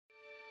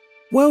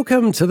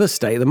Welcome to the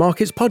State of the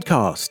Markets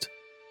podcast.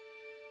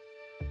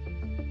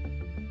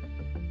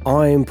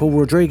 I'm Paul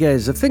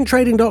Rodriguez of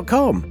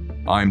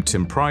thinktrading.com. I'm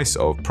Tim Price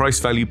of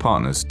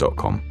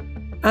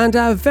pricevaluepartners.com. And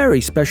our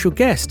very special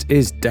guest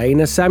is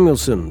Dana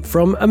Samuelson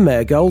from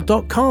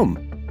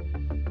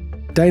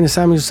Amerigold.com. Dana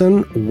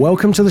Samuelson,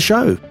 welcome to the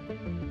show.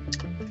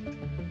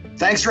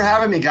 Thanks for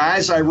having me,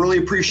 guys. I really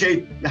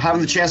appreciate having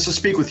the chance to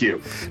speak with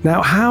you.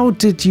 Now, how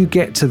did you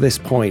get to this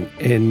point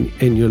in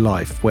your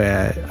life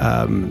where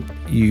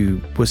you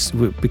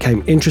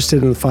became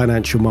interested in the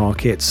financial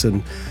markets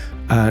and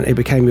it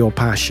became your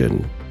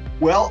passion?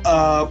 Well,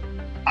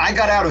 I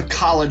got out of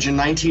college in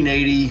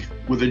 1980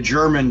 with a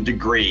German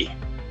degree,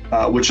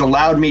 which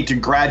allowed me to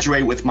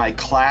graduate with my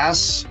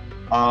class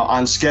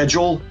on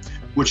schedule,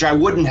 which I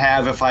wouldn't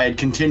have if I had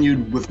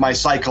continued with my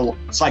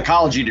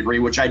psychology degree,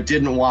 which I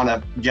didn't want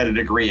to get a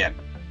degree in.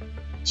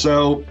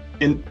 So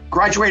in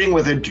graduating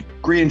with a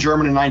degree in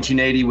German in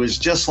 1980 was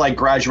just like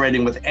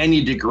graduating with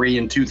any degree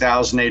in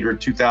 2008 or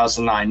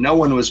 2009. No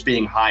one was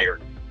being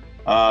hired.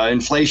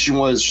 Inflation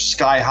was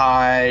sky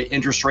high,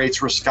 interest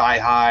rates were sky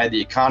high,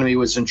 the economy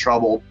was in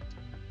trouble.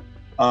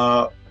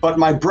 But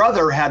my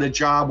brother had a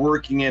job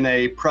working in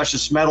a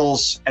precious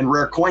metals and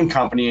rare coin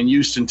company in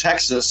Houston,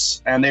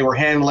 Texas, and they were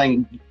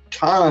handling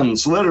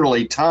tons,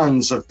 literally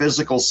tons of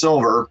physical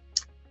silver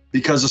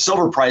because the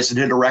silver price had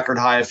hit a record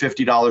high of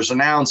 $50 an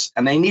ounce,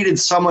 and they needed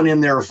someone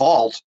in their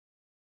vault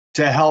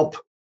to help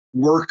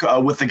work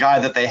with the guy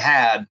that they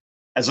had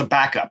as a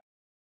backup.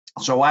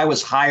 So I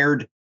was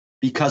hired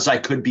because I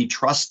could be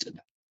trusted.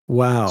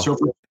 Wow. So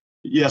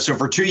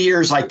for 2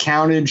 years, I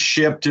counted,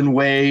 shipped, and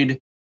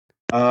weighed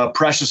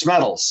precious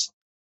metals.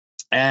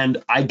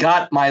 And I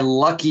got my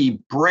lucky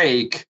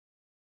break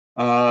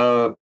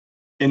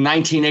in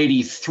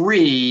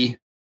 1983,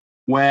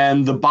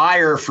 when the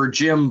buyer for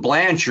Jim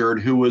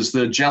Blanchard, who was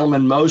the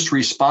gentleman most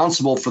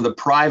responsible for the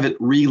private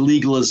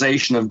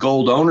re-legalization of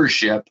gold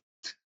ownership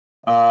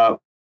in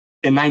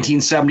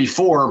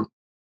 1974,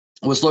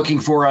 was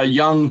looking for a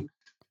young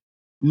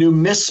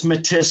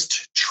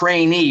numismatist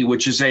trainee,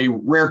 which is a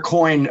rare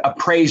coin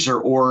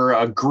appraiser or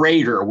a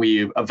grader.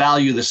 We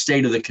evaluate the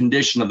state of the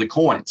condition of the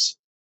coins.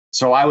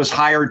 So I was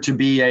hired to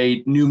be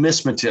a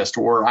numismatist,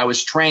 or I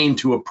was trained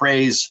to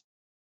appraise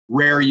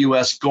rare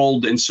U.S.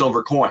 gold and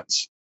silver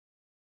coins.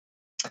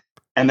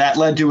 And that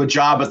led to a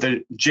job at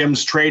the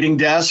Jim's trading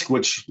desk,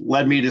 which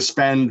led me to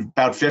spend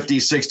about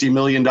 $50-60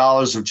 million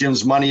of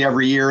Jim's money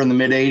every year in the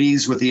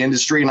mid-'80s with the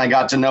industry, and I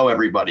got to know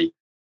everybody.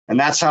 And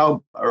that's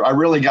how I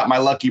really got my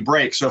lucky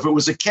break. So if it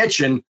was a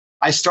kitchen,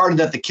 I started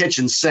at the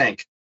kitchen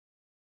sink.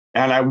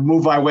 And I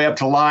moved my way up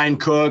to line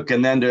cook,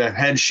 and then to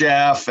head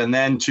chef, and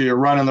then to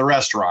running the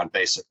restaurant,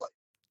 basically.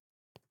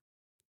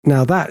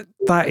 Now that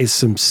is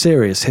some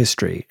serious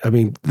history. I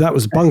mean, that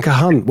was Bunker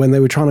Hunt when they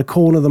were trying to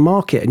corner the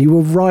market, and you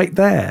were right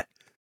there.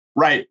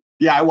 Right.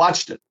 Yeah, I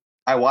watched it.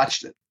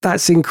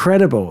 That's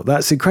incredible.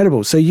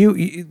 So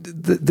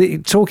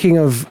the talking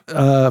of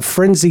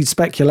frenzied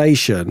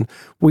speculation,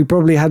 we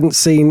probably hadn't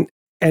seen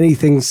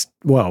anything.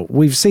 Well,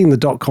 we've seen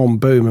the .com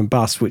boom and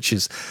bust, which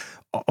is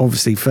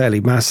obviously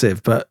fairly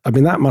massive, but I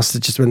mean, that must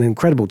have just been an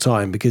incredible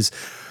time because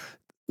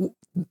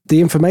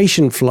the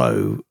information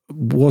flow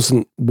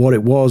wasn't what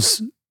it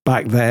was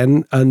back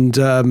then, and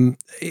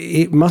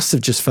it must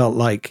have just felt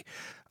like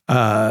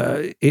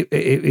I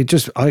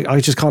just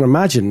can't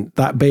imagine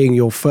that being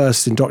your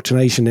first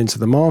indoctrination into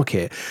the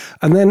market.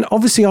 And then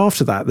obviously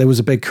after that there was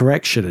a big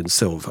correction in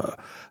silver.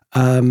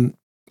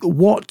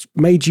 What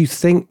made you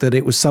think that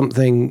it was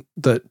something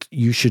that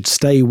you should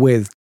stay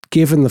with,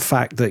 given the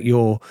fact that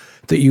you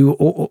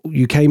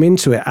came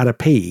into it at a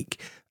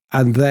peak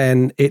and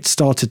then it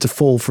started to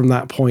fall from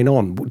that point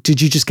on?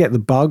 Did you just get the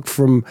bug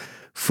from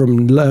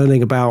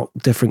learning about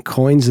different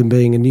coins and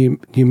being a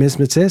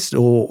numismatist,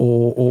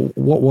 or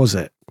what was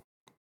it?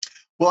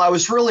 Well, I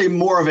was really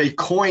more of a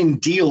coin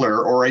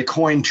dealer or a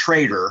coin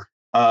trader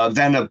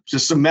than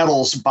just a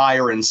metals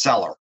buyer and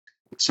seller.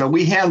 So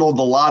we handled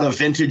a lot of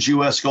vintage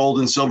U.S. gold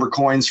and silver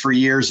coins for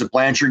years at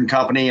Blanchard &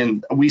 Company,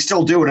 and we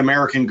still do at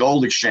American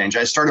Gold Exchange.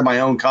 I started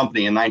my own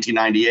company in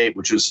 1998,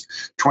 which was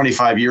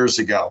 25 years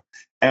ago.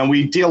 And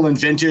we deal in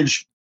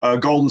vintage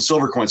gold and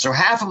silver coins. So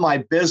half of my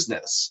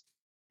business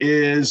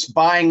is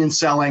buying and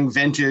selling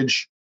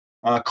vintage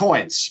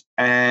coins.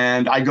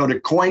 And I go to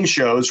coin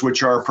shows,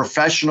 which are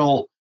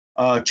professional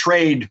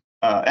trade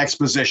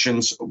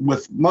expositions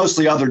with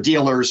mostly other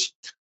dealers,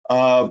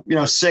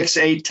 6,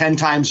 8, 10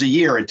 times a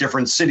year at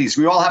different cities.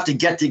 We all have to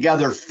get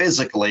together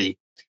physically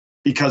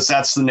because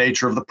that's the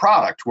nature of the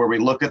product, where we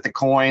look at the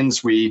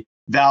coins, we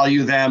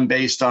value them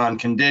based on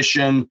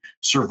condition,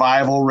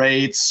 survival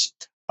rates,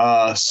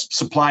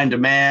 supply and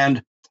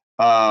demand,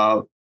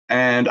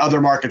 and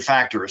other market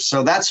factors.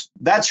 So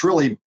that's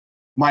really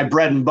my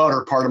bread and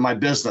butter part of my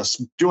business.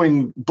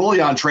 Doing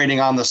bullion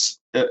trading on this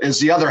is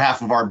the other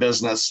half of our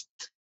business.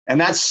 And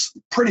that's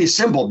pretty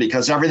simple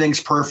because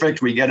everything's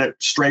perfect. We get it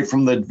straight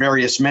from the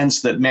various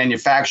mints that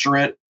manufacture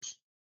it.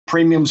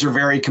 Premiums are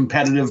very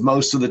competitive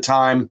most of the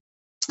time.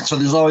 So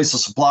there's always a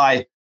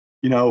supply,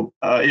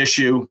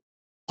 issue.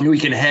 We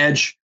can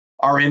hedge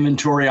our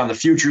inventory on the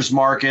futures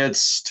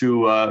markets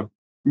to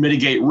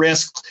mitigate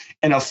risk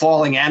in a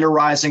falling and a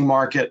rising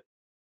market.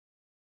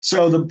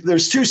 So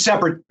there's two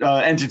separate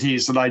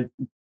entities that I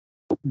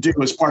do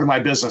as part of my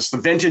business. The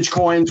vintage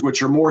coins,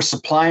 which are more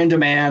supply and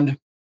demand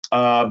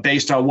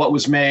based on what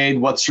was made,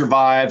 what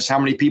survives, how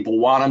many people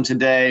want them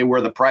today,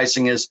 where the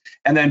pricing is.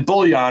 And then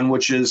bullion,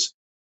 which is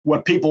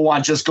what people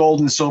want, just gold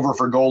and silver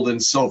for gold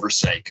and silver's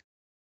sake.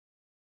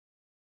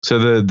 So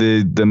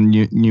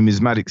the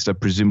numismatic stuff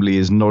presumably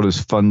is not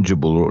as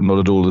fungible, or not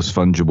at all as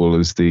fungible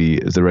as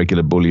the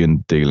regular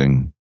bullion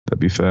dealing. That'd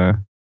be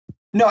fair.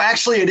 No,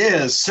 actually it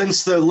is.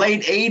 Since the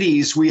late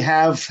 80s, we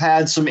have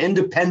had some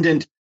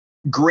independent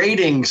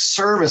grading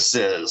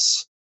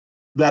services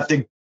that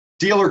the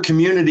dealer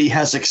community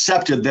has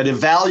accepted that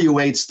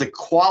evaluates the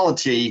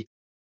quality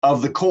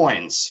of the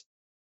coins.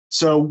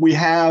 So we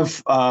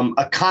have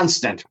a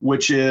constant,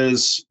 which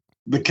is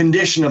the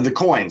condition of the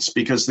coins,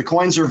 because the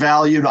coins are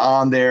valued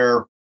on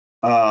their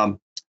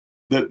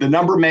the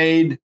number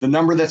made, the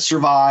number that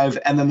survive,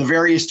 and then the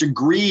various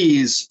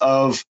degrees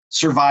of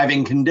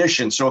surviving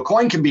condition. So a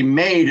coin can be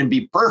made and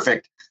be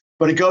perfect,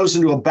 but it goes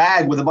into a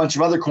bag with a bunch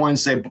of other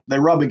coins. They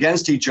rub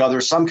against each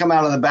other. Some come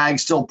out of the bag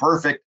still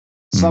perfect.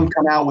 Some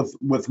come out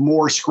with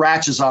more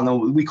scratches on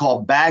them, we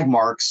call bag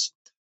marks,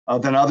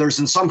 than others,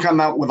 and some come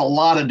out with a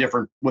lot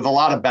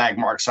of bag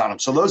marks on them.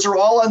 So those are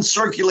all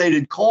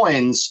uncirculated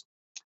coins,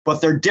 but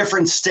they're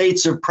different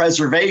states of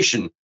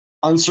preservation: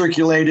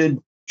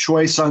 uncirculated,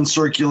 choice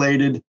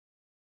uncirculated,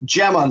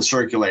 gem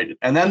uncirculated.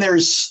 And then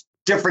there's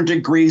different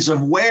degrees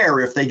of wear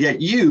if they get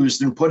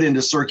used and put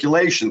into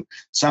circulation.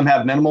 Some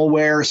have minimal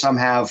wear, some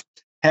have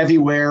heavy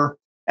wear,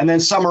 and then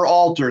some are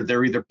altered.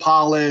 They're either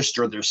polished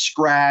or they're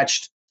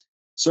scratched.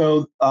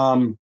 So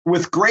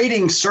with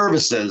grading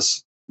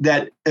services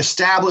that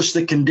establish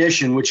the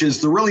condition, which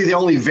is really the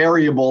only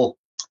variable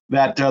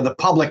that the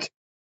public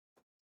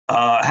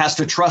has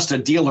to trust a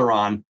dealer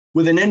on,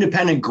 with an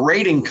independent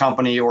grading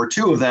company or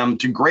two of them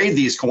to grade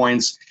these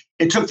coins,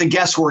 it took the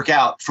guesswork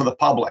out for the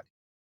public.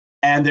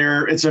 And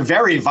it's a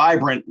very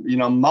vibrant,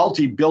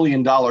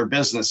 multi-billion-dollar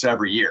business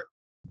every year.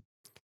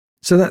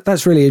 So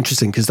that's really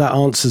interesting, because that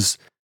answers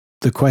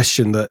the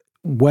question that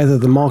whether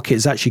the market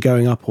is actually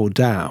going up or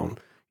down,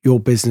 your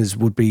business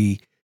would be,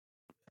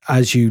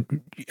 as you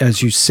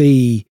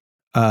see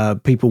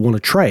people want to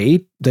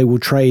trade, they will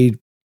trade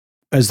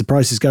as the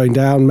price is going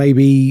down.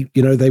 Maybe,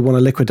 they want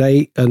to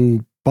liquidate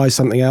and buy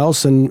something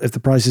else. And if the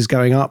price is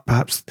going up,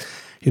 perhaps,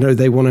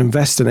 they want to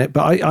invest in it.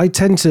 But I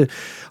tend to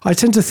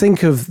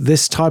think of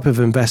this type of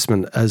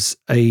investment as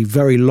a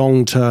very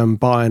long-term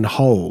buy and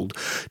hold.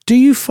 Do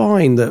you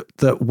find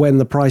that when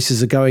the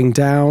prices are going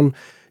down,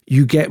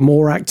 you get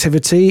more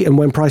activity, and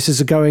when prices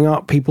are going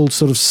up, people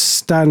sort of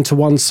stand to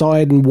one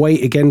side and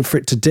wait again for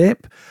it to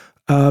dip?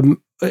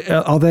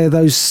 Are there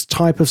those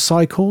type of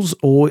cycles,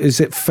 or is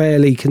it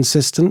fairly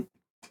consistent?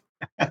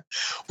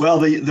 Well,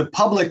 the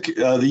public,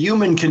 the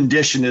human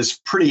condition is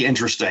pretty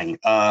interesting.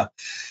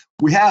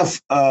 We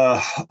have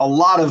a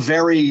lot of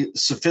very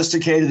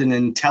sophisticated and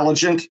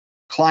intelligent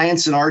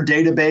clients in our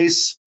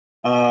database.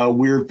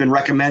 We've been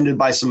recommended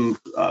by some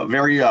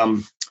very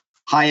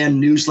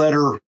high-end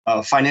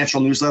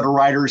financial newsletter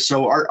writers.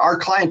 So our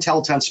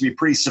clientele tends to be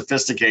pretty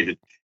sophisticated,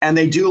 and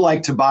they do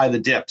like to buy the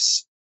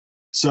dips.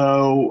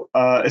 So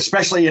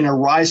especially in a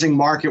rising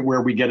market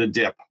where we get a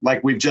dip,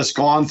 like we've just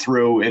gone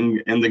through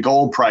in the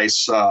gold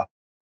price,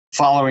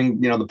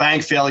 following the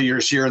bank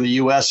failures here in the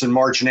U.S. in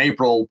March and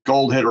April,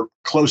 gold hit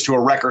close to a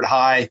record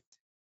high,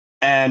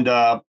 and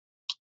now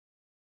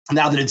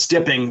that it's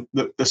dipping,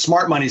 the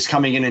smart money's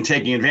coming in and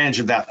taking advantage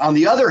of that. On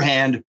the other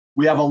hand,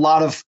 we have a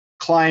lot of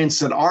clients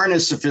that aren't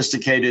as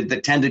sophisticated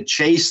that tend to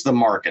chase the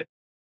market.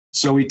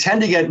 So we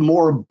tend to get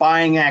more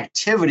buying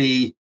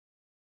activity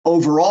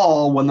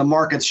overall when the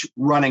market's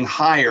running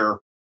higher,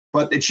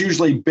 but it's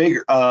usually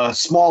bigger,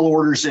 small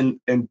orders in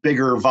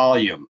bigger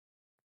volume.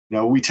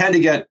 We tend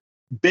to get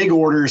big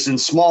orders in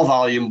small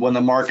volume when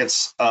the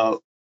market's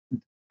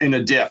in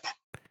a dip.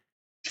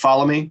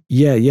 Follow me?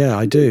 Yeah,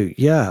 I do.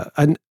 Yeah.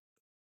 And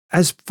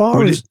as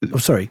far as,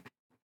 sorry.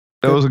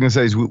 I was going to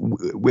say is,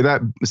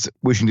 without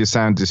wishing to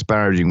sound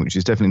disparaging, which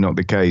is definitely not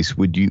the case,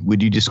 would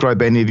you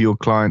describe any of your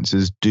clients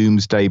as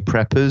doomsday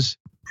preppers?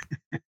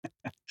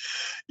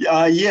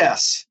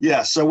 Yes.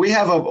 So we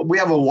have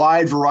a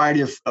wide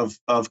variety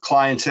of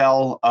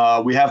clientele.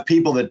 We have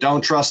people that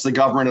don't trust the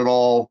government at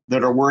all,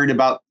 that are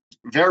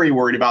very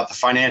worried about the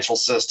financial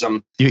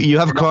system. You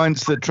have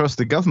clients that trust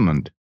the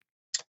government?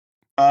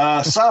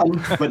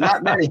 Some, but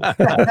not many.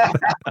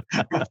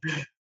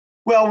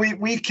 Well,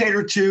 we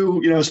cater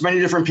to as many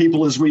different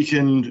people as we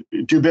can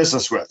do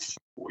business with.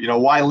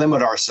 Why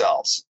limit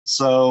ourselves?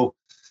 So,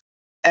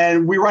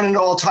 and we run into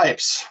all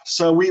types.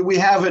 So we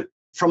have it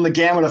from the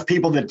gamut of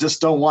people that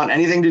just don't want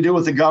anything to do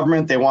with the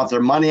government. They want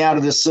their money out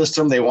of the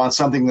system. They want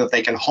something that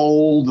they can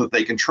hold, that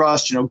they can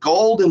trust.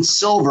 Gold and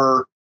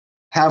silver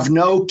have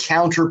no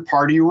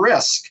counterparty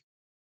risk.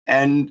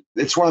 And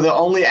it's one of the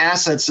only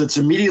assets that's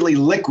immediately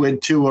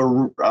liquid to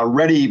a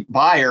ready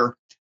buyer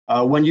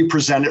when you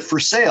present it for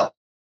sale.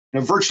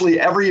 virtually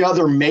every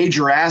other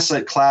major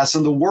asset class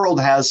in the world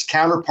has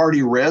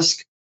counterparty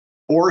risk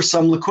or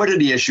some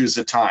liquidity issues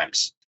at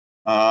times.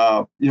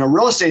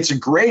 Real estate's a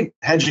great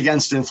hedge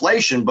against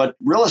inflation, but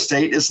real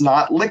estate is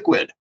not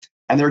liquid.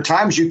 And there are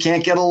times you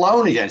can't get a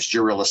loan against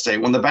your real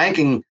estate when the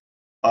banking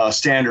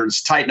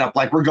standards tighten up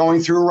like we're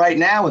going through right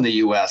now in the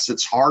US.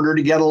 It's harder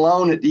to get a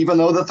loan, even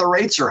though that the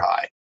rates are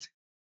high.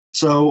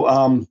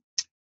 So,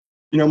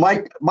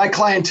 my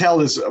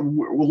clientele is a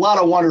lot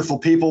of wonderful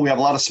people. We have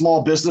a lot of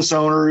small business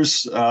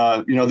owners,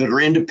 that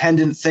are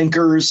independent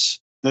thinkers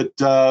that,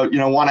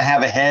 want to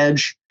have a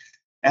hedge.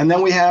 And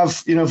then we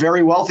have,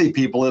 very wealthy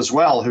people as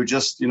well who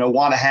just,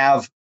 want to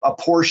have a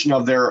portion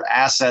of their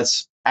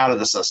assets out of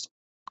the system.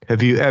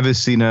 Have you ever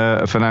seen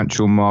a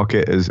financial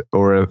market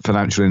or a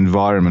financial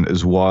environment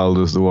as wild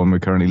as the one we're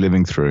currently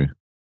living through?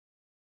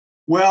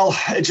 Well,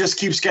 it just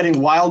keeps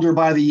getting wilder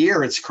by the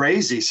year. It's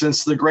crazy.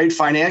 Since the great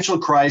financial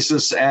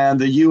crisis and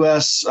the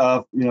U.S.,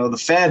 the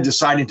Fed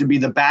deciding to be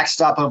the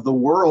backstop of the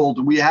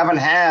world, we haven't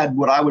had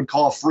what I would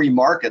call free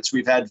markets.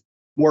 We've had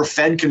more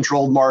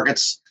Fed-controlled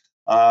markets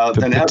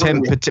than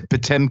ever.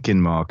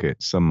 Potemkin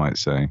markets, some might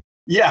say.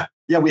 Yeah.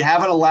 We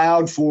haven't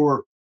allowed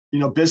for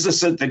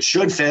businesses that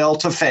should fail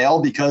to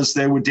fail because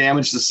they would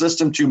damage the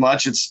system too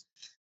much.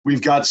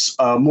 We've got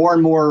more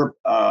and more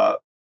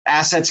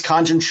assets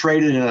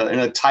concentrated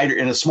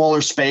in a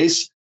smaller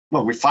space.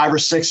 Well, we 5 or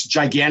 6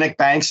 gigantic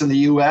banks in the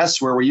U.S.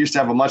 where we used to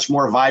have a much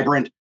more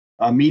vibrant,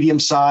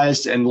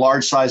 medium-sized and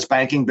large-sized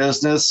banking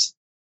business.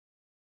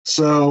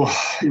 So,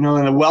 and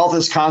the wealth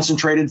is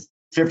concentrated.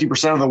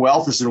 50% of the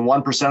wealth is in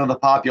 1% of the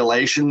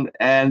population.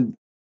 And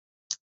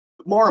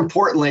more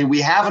importantly,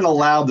 we haven't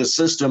allowed the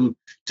system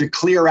to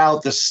clear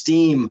out the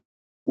steam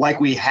like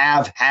we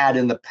have had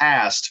in the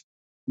past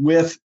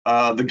with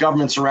the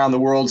governments around the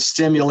world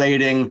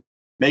stimulating,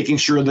 making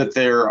sure that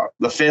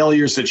the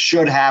failures that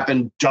should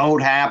happen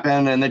don't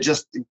happen. And it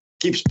just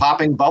keeps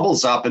popping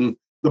bubbles up, and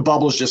the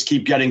bubbles just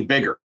keep getting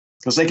bigger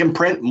because they can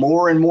print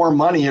more and more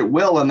money at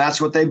will. And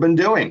that's what they've been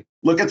doing.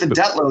 Look at the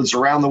debt loads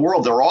around the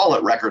world. They're all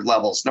at record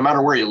levels, no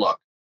matter where you look.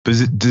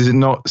 Does it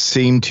not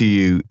seem to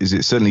you, as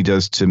it certainly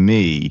does to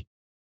me,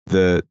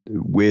 that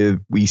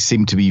we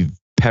seem to be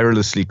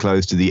perilously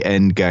close to the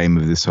end game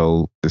of this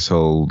whole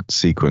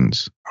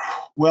sequence?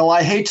 Well,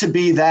 I hate to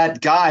be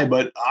that guy,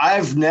 but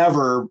I've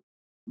never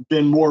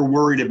been more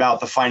worried about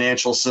the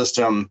financial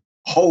system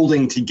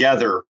holding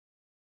together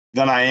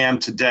than I am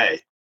today.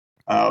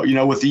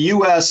 With the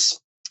U.S.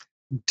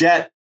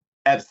 debt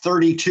at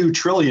 32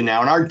 trillion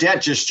now, and our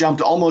debt just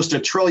jumped almost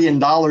 $1 trillion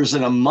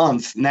in a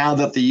month now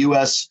that the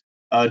U.S.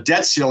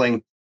 Debt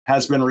ceiling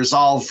has been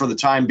resolved for the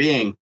time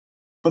being.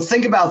 But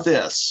think about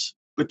this.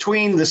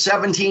 Between the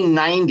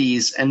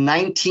 1790s and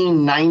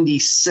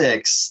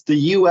 1996, the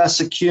U.S.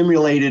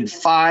 accumulated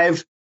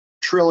 $5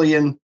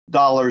 trillion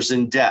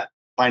in debt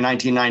by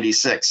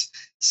 1996.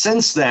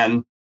 Since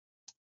then,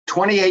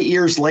 28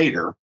 years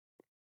later,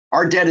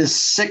 our debt is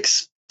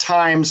 6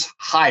 times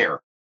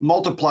higher,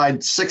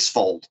 multiplied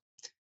sixfold.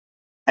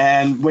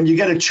 And when you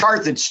get a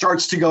chart that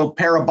starts to go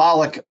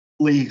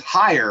parabolically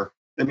higher,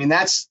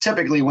 that's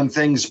typically when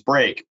things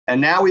break.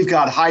 And now we've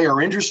got higher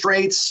interest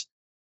rates.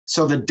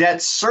 So the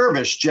debt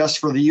service just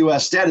for the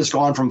U.S. debt has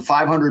gone from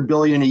 $500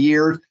 billion a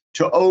year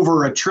to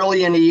over $1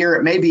 trillion a year.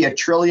 It may be $1.5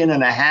 trillion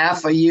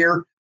a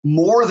year,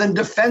 more than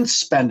defense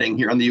spending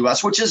here in the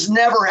U.S., which has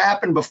never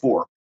happened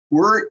before.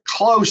 We're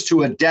close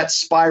to a debt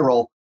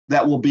spiral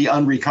that will be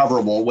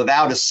unrecoverable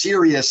without a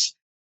serious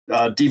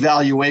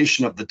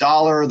devaluation of the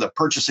dollar, the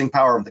purchasing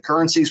power of the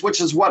currencies,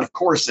 which is what, of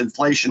course,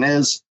 inflation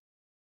is,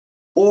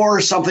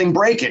 or something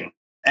breaking.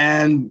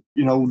 And,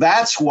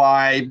 that's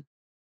why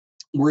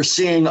we're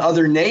seeing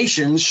other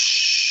nations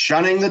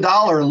shunning the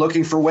dollar and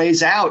looking for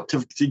ways out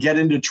to get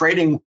into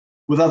trading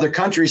with other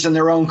countries in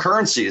their own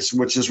currencies,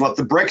 which is what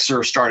the BRICS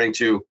are starting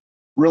to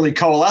really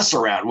coalesce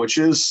around, which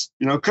is,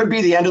 could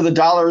be the end of the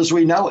dollar as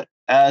we know it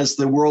as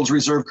the world's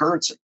reserve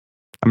currency.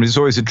 It's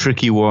always a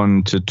tricky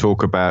one to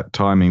talk about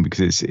timing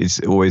because it's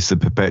always the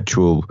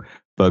perpetual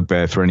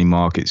bugbear for any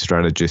market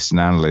strategists and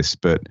analysts.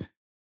 But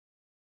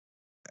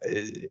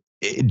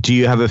do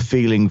you have a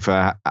feeling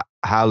for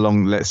how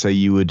long, let's say,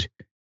 you would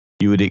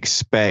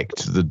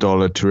expect the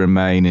dollar to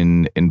remain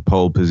in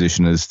pole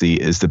position as the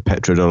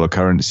petrodollar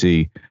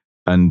currency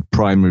and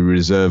primary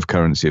reserve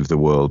currency of the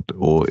world?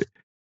 Or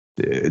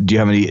do you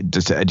have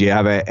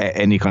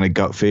any kind of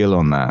gut feel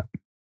on that?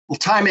 Well,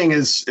 timing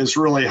is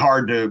really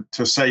hard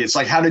to say. It's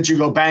like, how did you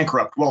go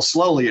bankrupt? Well,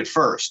 slowly at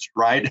first,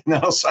 right? And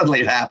then suddenly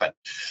it happened.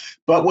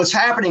 But what's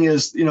happening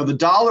is, the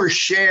dollar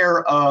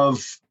share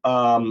of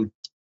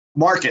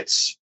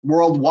markets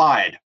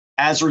worldwide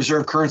as a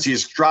reserve currency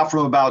has dropped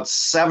from about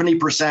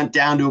 70%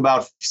 down to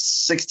about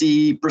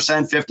 60%,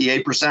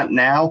 58%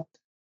 now.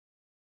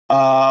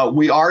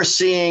 We are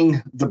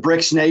seeing the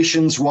BRICS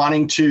nations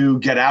wanting to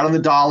get out of the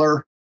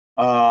dollar.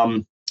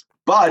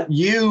 But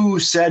you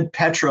said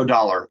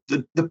petrodollar.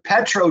 The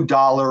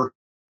petrodollar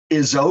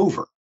is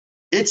over.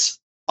 It's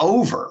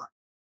over.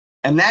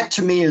 And that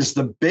to me is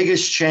the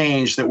biggest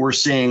change that we're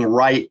seeing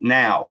right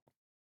now.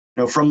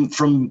 from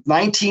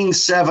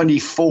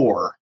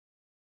 1974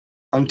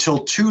 until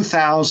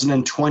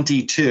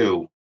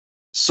 2022,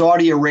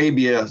 Saudi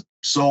Arabia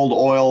sold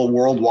oil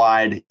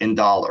worldwide in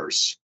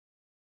dollars.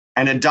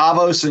 And at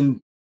Davos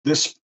in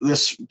this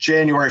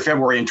January,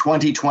 February in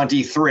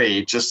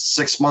 2023, just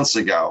 6 months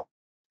ago,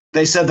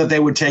 they said that they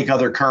would take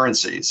other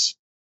currencies.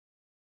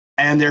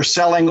 And they're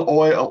selling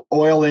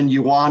oil in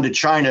yuan to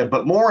China.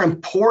 But more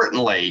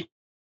importantly,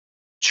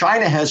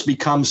 China has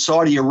become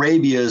Saudi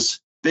Arabia's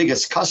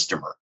biggest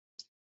customer.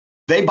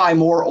 They buy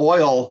more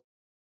oil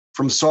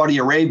from Saudi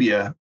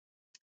Arabia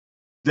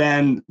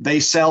than they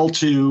sell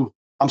to,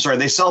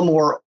 they sell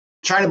more,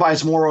 China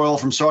buys more oil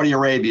from Saudi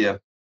Arabia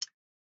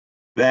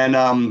than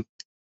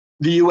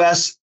the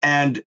US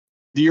and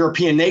the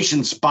European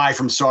nations buy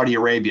from Saudi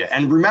Arabia.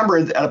 And remember,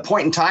 at a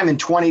point in time in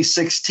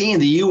 2016,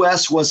 the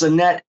US was a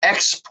net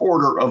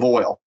exporter of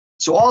oil.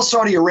 So all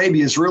Saudi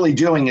Arabia is really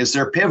doing is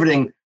they're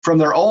pivoting from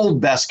their old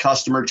best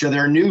customer to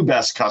their new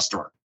best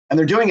customer. And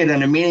they're doing it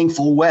in a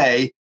meaningful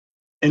way,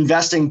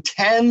 investing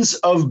tens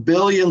of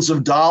billions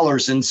of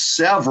dollars in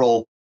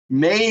several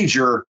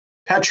major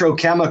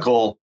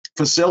petrochemical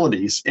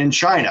facilities in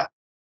China.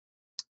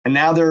 And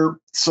now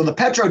so the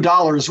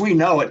petrodollar as we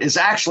know it is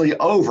actually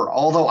over,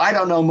 although I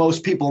don't know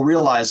most people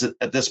realize it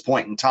at this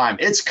point in time.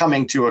 It's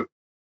coming to a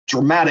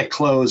dramatic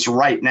close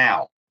right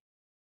now.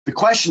 The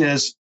question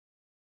is,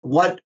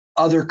 what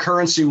other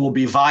currency will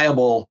be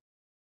viable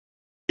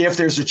if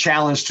there's a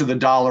challenge to the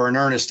dollar in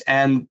earnest?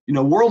 And,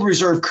 world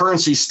reserve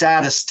currency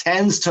status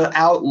tends to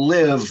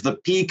outlive the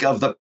peak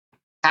of the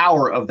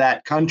power of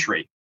that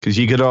country. Because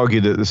you could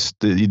argue that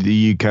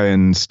the UK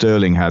and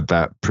sterling had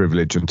that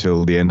privilege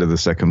until the end of the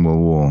Second World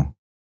War.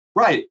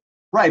 Right.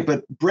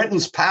 But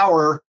Britain's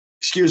power,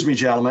 excuse me,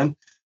 gentlemen,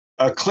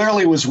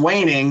 clearly was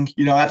waning,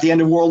 at the end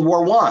of World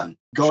War I,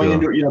 going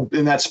into,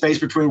 in that space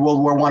between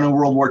World War I and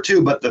World War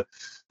II. But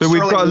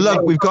we've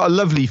got a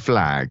lovely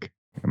flag.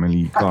 I mean,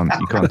 you can't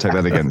take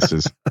that against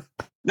us.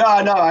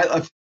 No,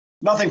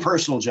 nothing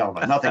personal,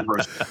 gentlemen. Nothing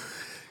personal.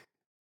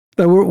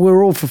 No,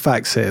 we're all for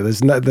facts here.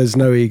 There's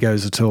no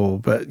egos at all.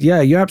 But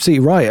yeah, you're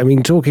absolutely right. I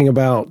mean, talking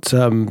about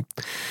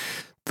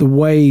the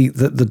way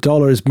that the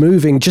dollar is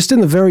moving, just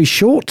in the very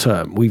short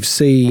term, we've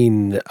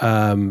seen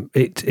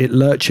it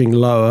lurching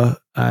lower.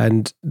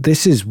 And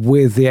this is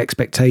with the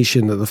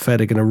expectation that the Fed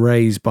are going to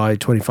raise by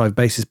 25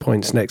 basis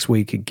points next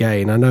week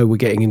again. I know we're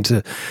getting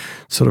into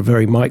sort of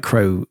very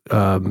micro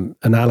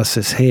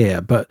analysis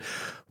here, but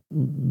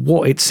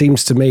what it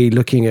seems to me,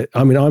 looking at,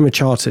 I'm a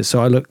chartist,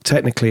 so I look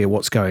technically at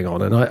what's going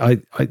on, and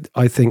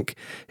I think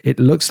it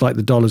looks like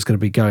the dollar's going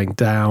to be going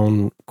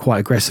down quite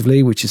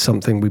aggressively, which is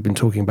something we've been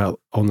talking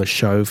about on the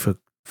show for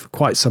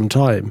quite some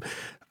time.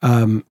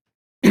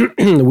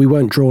 We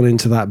weren't drawn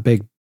into that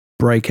big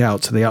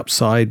breakout to the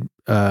upside,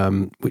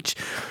 which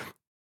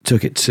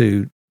took it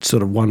to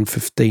sort of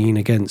 115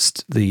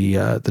 against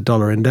the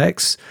dollar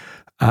index,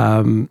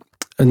 and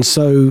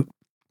so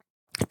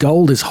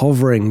gold is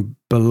hovering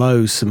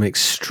below some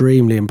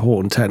extremely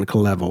important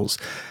technical levels,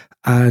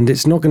 and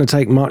it's not going to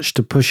take much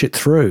to push it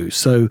through.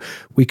 So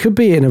we could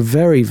be in a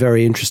very,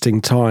 very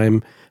interesting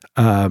time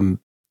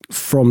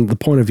from the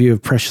point of view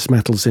of precious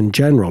metals in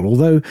general,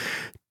 although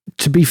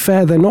to be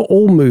fair, they're not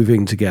all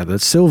moving together.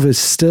 Silver is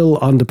still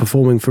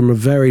underperforming from a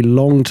very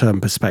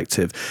long-term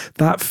perspective.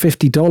 That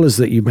 $50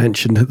 that you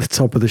mentioned at the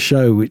top of the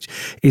show, which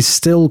is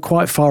still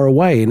quite far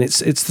away, and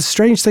it's the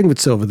strange thing with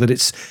silver that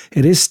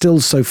it is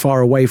still so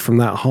far away from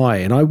that high.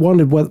 And I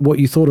wondered what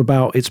you thought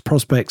about its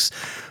prospects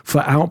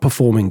for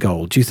outperforming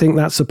gold. Do you think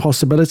that's a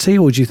possibility,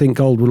 or do you think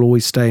gold will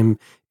always stay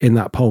in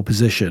that pole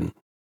position?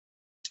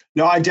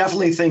 No, I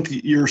definitely think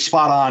you're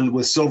spot on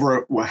with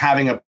silver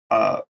having a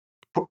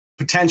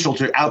potential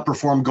to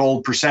outperform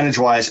gold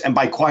percentage-wise, and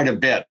by quite a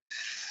bit.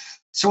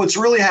 So what's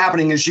really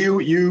happening is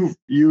you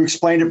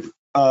explained it,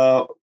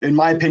 in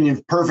my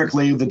opinion,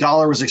 perfectly. The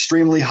dollar was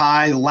extremely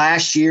high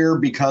last year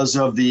because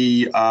of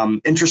the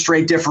interest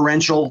rate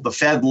differential. The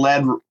Fed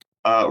led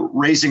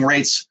raising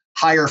rates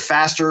higher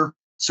faster,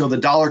 so the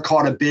dollar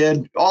caught a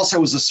bid. Also,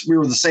 we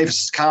were the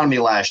safest economy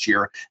last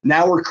year.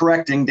 Now we're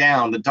correcting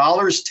down. The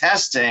dollar's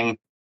testing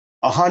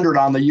 100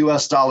 on the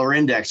U.S. dollar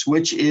index,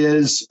 which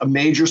is a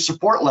major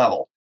support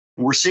level.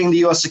 We're seeing the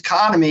U.S.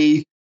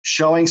 economy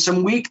showing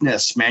some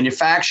weakness.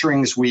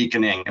 Manufacturing is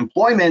weakening.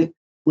 Employment,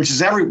 which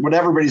is what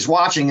everybody's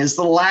watching, is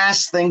the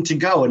last thing to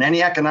go in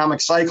any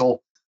economic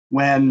cycle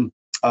when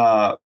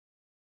the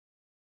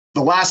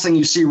last thing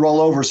you see roll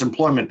over is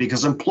employment,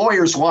 because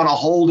employers want to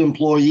hold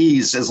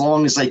employees as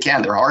long as they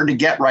can. They're hard to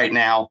get right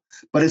now,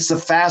 but it's the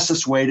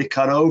fastest way to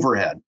cut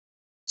overhead.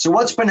 So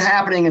what's been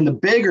happening in the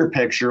bigger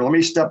picture, let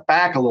me step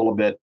back a little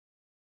bit.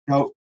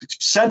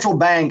 Central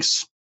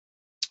banks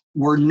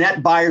were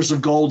net buyers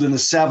of gold in the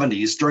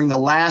 70s during the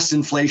last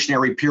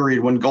inflationary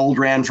period when gold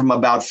ran from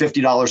about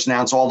 $50 an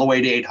ounce all the way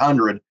to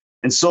 800,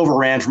 and silver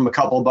ran from a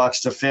couple of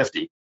bucks to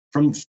 50.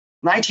 From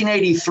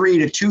 1983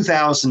 to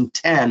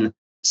 2010,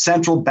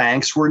 central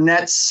banks were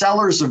net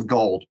sellers of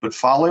gold, but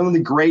following the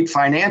great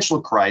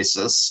financial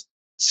crisis,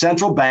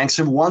 central banks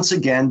have once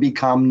again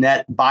become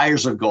net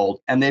buyers of gold,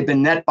 and they've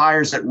been net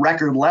buyers at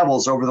record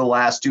levels over the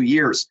last 2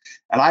 years.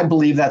 And I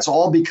believe that's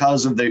all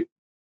because of the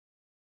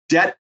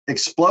debt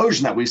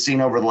explosion that we've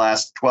seen over the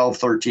last 12,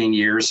 13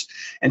 years,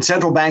 and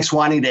central banks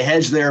wanting to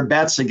hedge their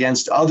bets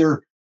against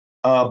other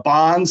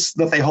bonds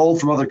that they hold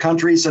from other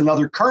countries and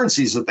other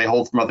currencies that they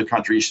hold from other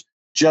countries,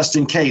 just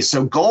in case.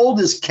 So gold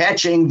is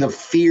catching the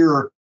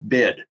fear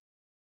bid,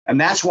 and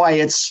that's why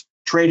it's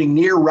trading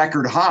near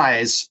record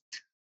highs.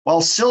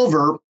 While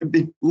silver,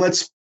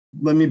 let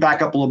me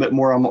back up a little bit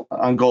more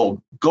on gold.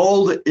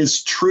 Gold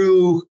is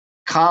true,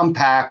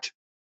 compact,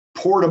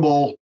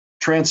 portable,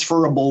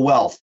 transferable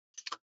wealth.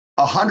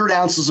 100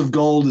 ounces of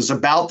gold is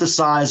about the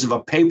size of a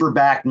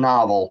paperback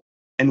novel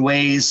and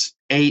weighs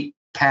 8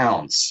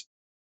 pounds.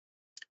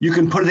 You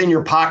can put it in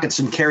your pockets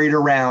and carry it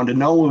around, and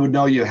no one would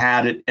know you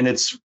had it, and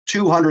it's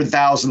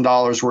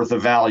 $200,000 worth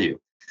of value.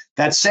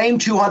 That same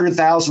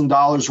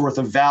 $200,000 worth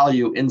of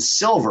value in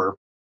silver,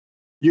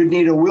 you'd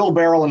need a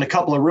wheelbarrow and a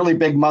couple of really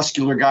big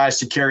muscular guys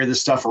to carry this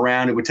stuff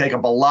around. It would take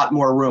up a lot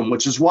more room,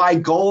 which is why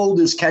gold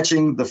is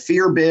catching the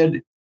fear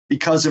bid,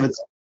 because of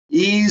its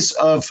ease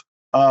of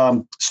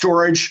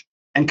storage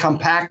and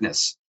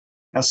compactness.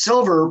 Now,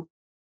 silver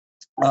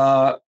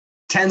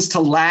tends to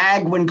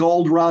lag when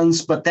gold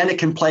runs, but then it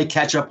can play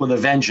catch up with a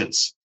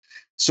vengeance.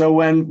 So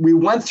when we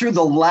went through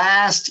the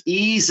last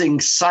easing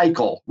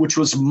cycle, which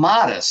was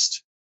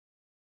modest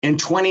in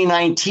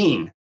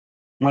 2019,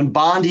 when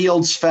bond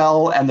yields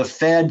fell and the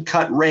Fed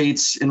cut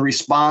rates in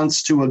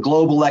response to a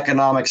global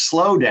economic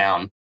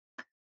slowdown,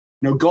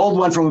 gold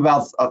went from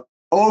about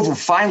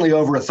finally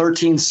over a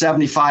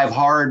 1375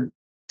 hard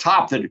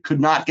top that it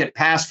could not get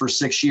past for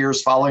 6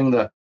 years following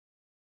the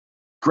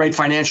great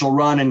financial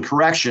run and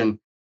correction,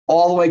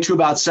 all the way to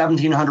about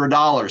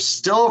 $1,700.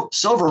 Still,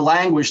 silver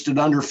languished at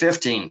under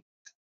 15.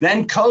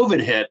 Then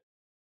COVID hit,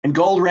 and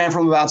gold ran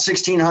from about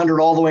 1,600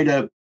 all the way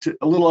to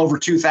a little over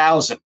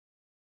 2,000.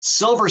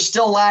 Silver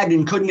still lagged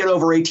and couldn't get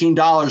over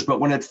 $18, but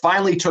when it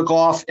finally took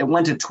off, it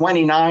went to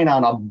 29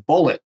 on a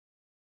bullet,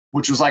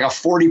 which was like a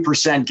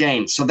 40%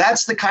 gain. So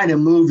that's the kind of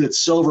move that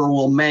silver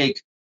will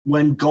make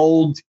when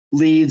gold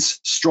leads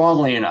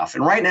strongly enough.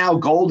 And right now,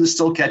 gold is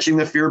still catching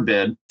the fear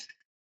bid.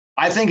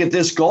 I think at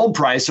this gold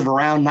price of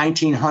around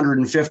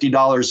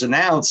 $1,950 an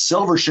ounce,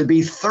 silver should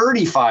be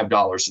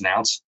 $35 an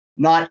ounce,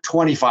 not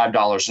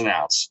 $25 an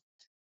ounce.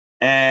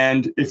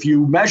 And if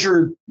you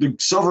measure the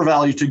silver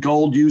value to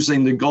gold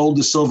using the gold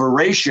to silver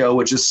ratio,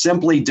 which is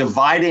simply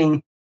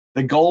dividing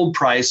the gold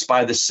price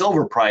by the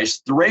silver price,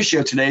 the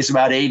ratio today is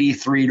about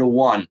 83 to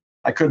 1.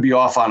 I could be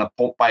off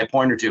by a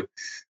point or two.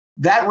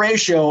 That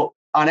ratio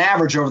on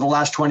average over the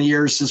last 20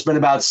 years has been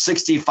about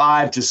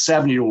 65 to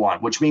 70 to 1,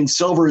 which means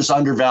silver is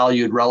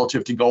undervalued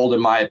relative to gold,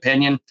 in my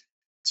opinion.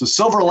 So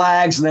silver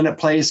lags and then it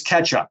plays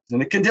catch up,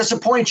 and it can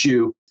disappoint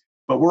you.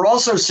 But we're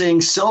also seeing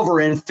silver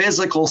in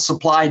physical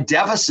supply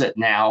deficit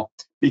now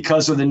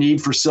because of the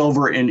need for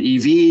silver in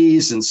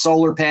EVs and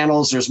solar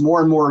panels. There's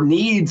more and more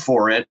need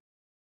for it.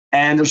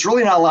 And there's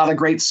really not a lot of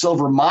great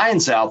silver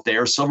mines out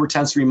there. Silver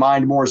tends to be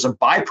mined more as a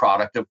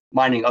byproduct of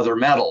mining other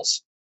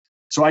metals.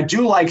 So I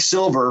do like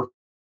silver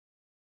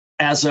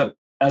as an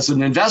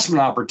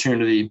investment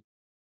opportunity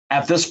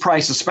at this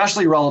price,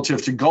 especially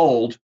relative to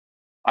gold.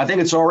 I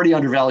think it's already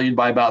undervalued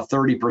by about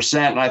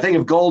 30%. And I think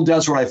if gold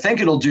does what I think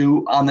it'll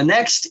do on the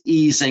next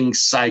easing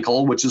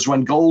cycle, which is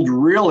when gold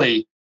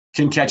really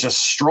can catch a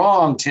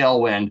strong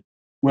tailwind,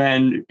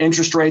 when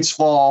interest rates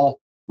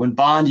fall, when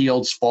bond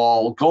yields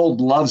fall,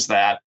 gold loves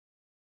that.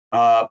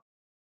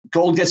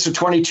 Gold gets to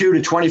 $2,200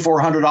 to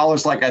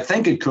 $2,400 like I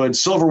think it could.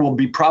 Silver will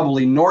be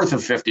probably north of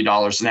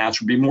 $50 an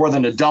ounce, would be more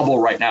than a double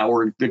right now,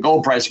 where the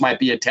gold price might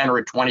be a 10 or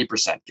a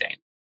 20% gain.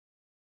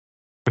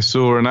 I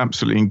saw an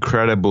absolutely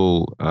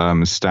incredible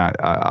stat.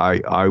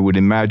 I would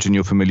imagine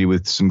you're familiar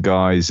with some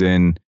guys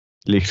in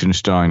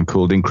Liechtenstein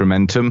called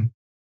Incrementum.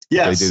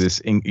 Yes. They do this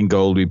in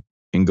Gold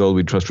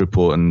We Trust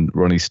report, and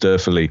Ronnie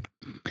Sturfley.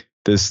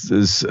 There's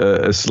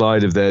a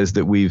slide of theirs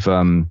that we've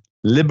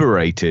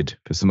liberated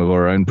for some of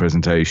our own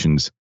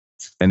presentations.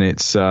 And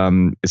it's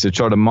a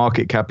chart of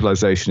market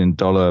capitalization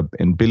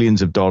in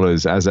billions of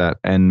dollars as at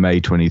end May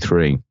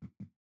 23.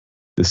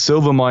 The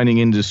silver mining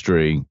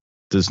industry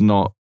does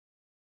not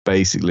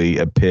basically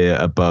appear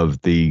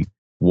above the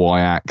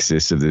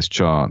y-axis of this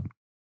chart.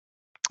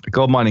 The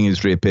gold mining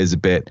industry appears a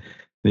bit.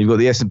 Then you've got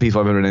the S&P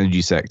 500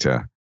 energy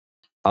sector.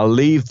 I'll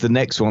leave the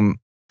next one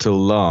till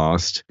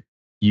last.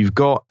 You've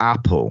got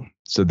Apple.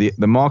 So the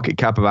market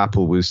cap of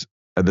Apple was,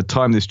 at the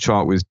time this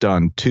chart was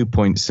done,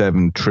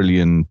 $2.7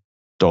 trillion.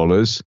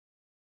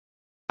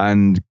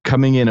 And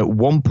coming in at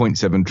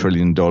 $1.7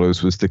 trillion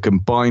was the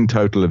combined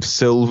total of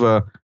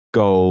silver,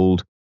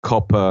 gold,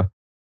 copper,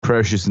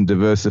 precious and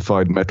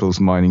diversified metals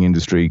mining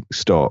industry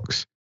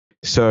stocks.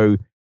 So,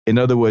 in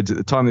other words, at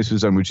the time this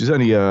was done, which is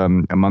only a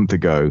month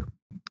ago,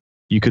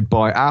 you could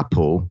buy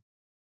Apple,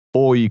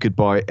 or you could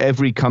buy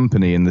every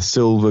company in the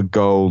silver,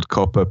 gold,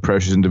 copper,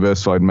 precious and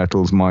diversified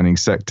metals mining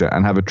sector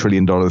and have $1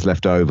 trillion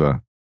left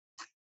over.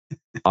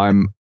 I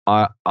don't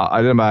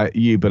know about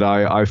you, but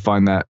I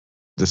find that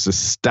just a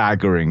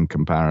staggering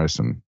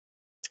comparison.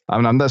 I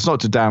mean, that's not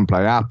to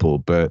downplay Apple,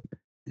 but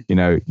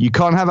you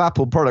can't have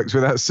Apple products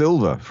without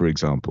silver, for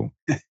example.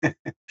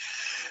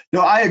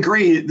 No, I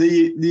agree.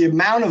 The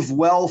amount of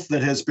wealth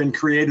that has been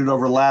created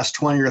over the last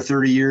 20 or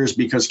 30 years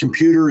because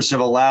computers have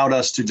allowed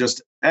us to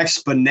just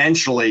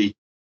exponentially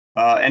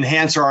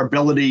enhance our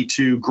ability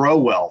to grow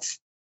wealth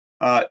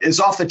is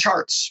off the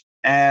charts.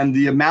 And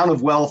the amount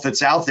of wealth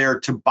that's out there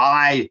to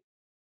buy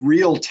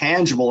real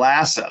tangible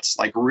assets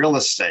like real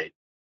estate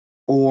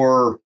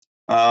or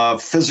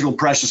physical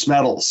precious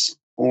metals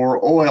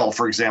or oil,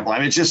 for example. I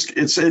mean,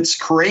 it's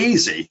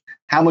crazy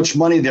how much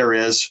money there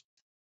is.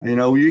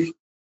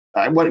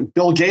 What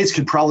Bill Gates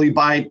could probably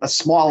buy a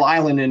small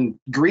island in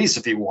Greece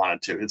if he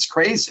wanted to. It's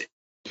crazy,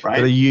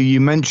 right?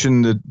 You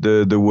mentioned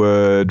the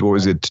word, what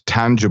was it,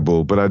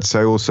 tangible, but I'd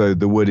say also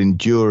the word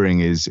enduring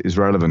is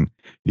relevant,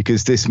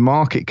 because this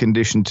market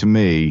condition to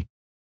me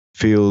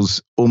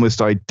feels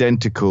almost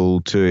identical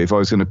to, if I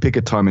was going to pick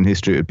a time in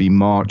history, it would be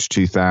March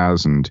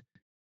 2000,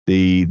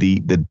 the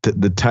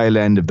tail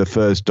end of the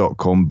first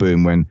dot-com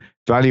boom, when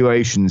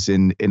valuations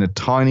in a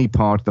tiny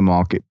part of the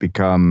market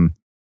become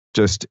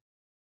just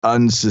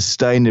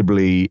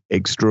unsustainably,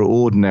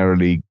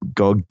 extraordinarily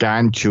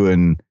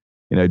gargantuan,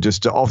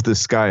 just off the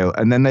scale,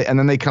 and then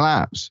they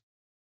collapse.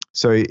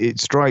 So it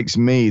strikes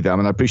me that, I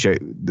mean, I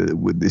appreciate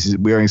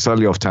we're going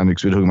slightly off tangent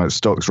because we're talking about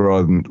stocks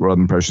rather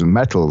than precious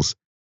metals,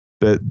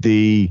 but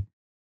the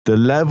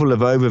level of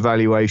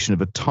overvaluation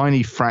of a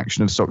tiny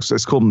fraction of stocks,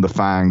 let's call them the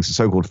FANGs, the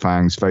so-called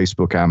FANGs,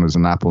 Facebook,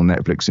 Amazon, Apple,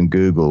 Netflix, and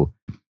Google.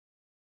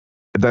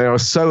 They are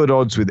so at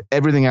odds with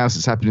everything else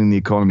that's happening in the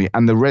economy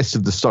and the rest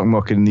of the stock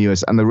market in the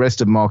US and the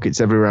rest of markets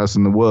everywhere else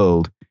in the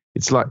world.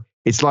 It's like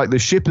the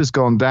ship has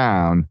gone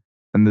down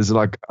and there's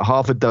like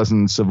half a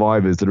dozen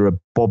survivors that are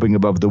bobbing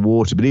above the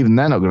water, but even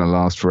they're not going to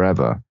last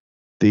forever.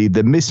 The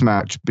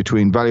mismatch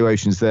between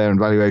valuations there and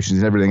valuations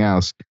and everything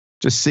else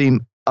just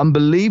seem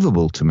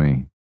unbelievable to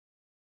me.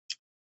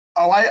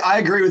 Oh, I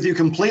agree with you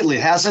completely.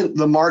 Hasn't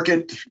the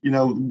market,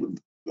 the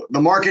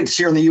markets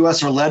here in the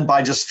US are led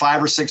by just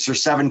 5 or 6 or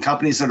 7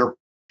 companies that are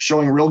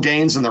showing real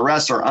gains and the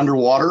rest are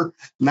underwater.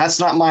 And that's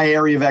not my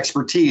area of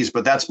expertise,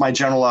 but that's my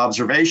general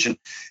observation.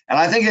 And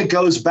I think it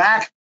goes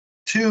back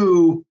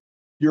to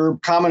your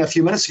comment a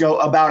few minutes ago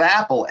about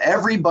Apple.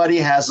 Everybody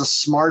has a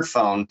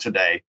smartphone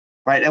today,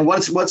 right? And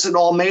what's it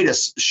all made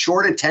us?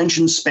 Short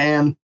attention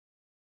span,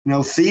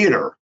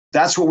 theater.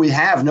 That's what we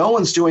have. No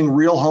one's doing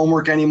real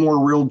homework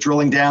anymore, real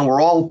drilling down.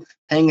 We're all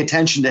paying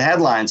attention to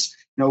headlines.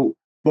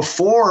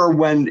 Before,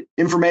 when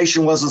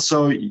information wasn't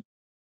so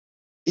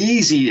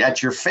easy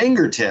at your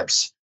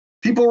fingertips,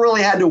 people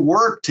really had to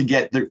work to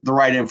get the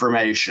right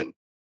information,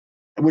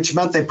 which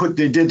meant they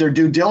did their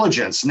due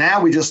diligence.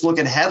 Now we just look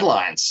at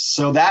headlines.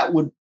 So that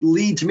would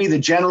lead to me the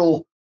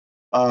general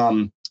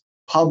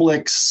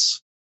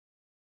public's,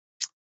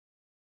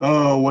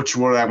 what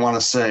would I want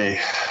to say?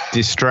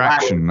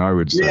 Distraction, I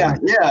would say.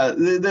 Yeah.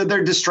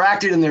 They're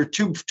distracted and they're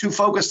too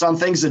focused on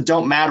things that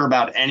don't matter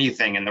about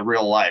anything in the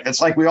real life. It's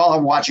like we all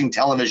are watching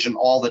television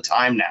all the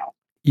time now.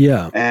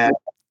 Yeah. And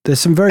there's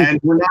some and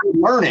we're not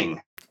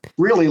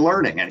really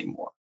learning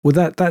anymore.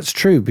 Well, that's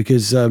true,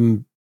 because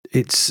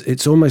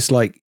it's almost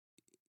like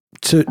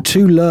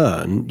to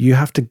learn, you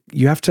have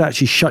to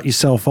actually shut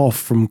yourself off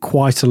from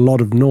quite a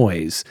lot of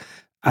noise.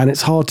 And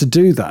it's hard to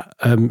do that.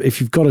 If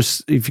you've got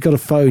a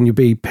phone, you'll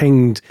be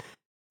pinged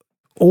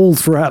all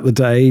throughout the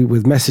day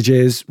with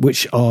messages,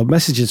 which are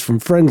messages from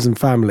friends and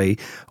family.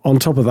 On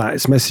top of that,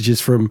 it's messages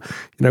from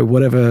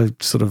whatever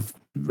sort of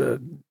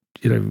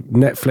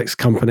Netflix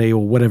company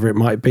or whatever it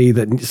might be,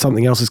 that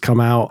something else has come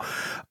out.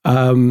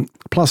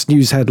 Plus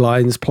news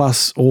headlines,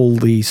 plus all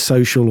the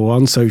social or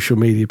unsocial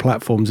media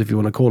platforms, if you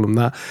want to call them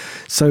that.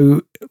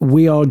 So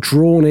we are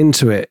drawn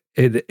into it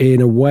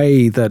in a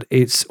way that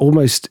it's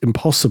almost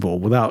impossible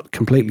without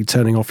completely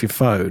turning off your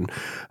phone.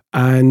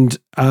 And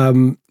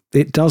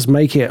it does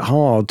make it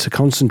hard to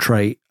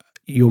concentrate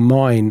your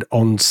mind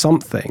on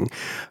something,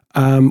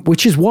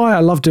 which is why I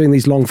love doing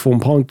these long form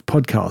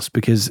podcasts,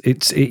 because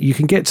you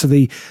can get to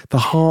the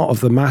heart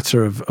of the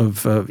matter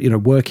of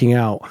working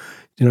out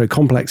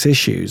complex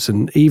issues.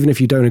 And even if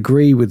you don't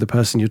agree with the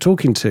person you're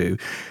talking to,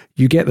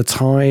 you get the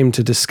time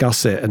to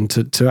discuss it and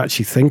to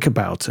actually think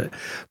about it.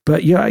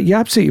 But you're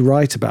absolutely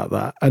right about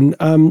that. And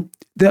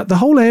the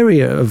whole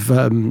area of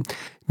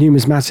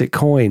numismatic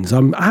coins,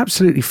 I'm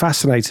absolutely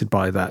fascinated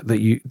by that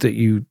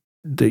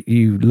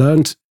you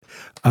learned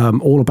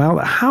all about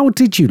that. How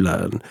did you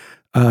learn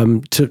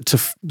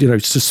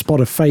to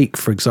spot a fake,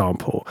 for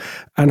example?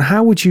 And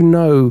how would you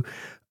know?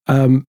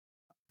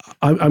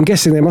 I'm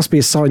guessing there must be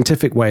a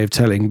scientific way of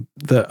telling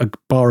that a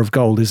bar of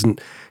gold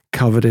isn't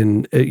covered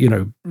in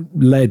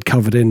lead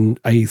covered in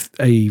a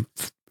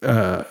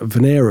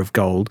veneer of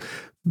gold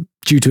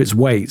due to its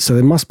weight. So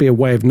there must be a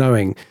way of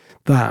knowing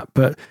that.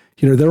 But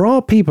there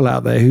are people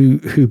out there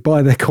who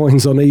buy their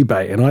coins on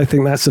eBay, and I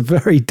think that's a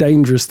very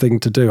dangerous thing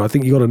to do. I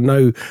think you got to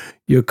know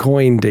your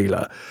coin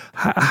dealer.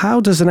 How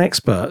does an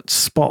expert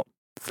spot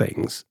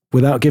things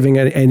without giving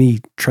any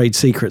trade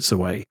secrets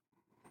away?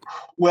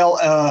 Well,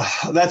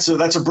 that's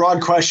a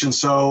broad question.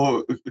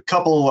 So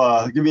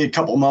give me a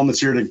couple moments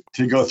here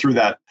to go through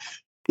that.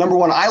 Number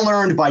one, I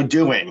learned by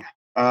doing.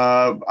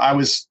 I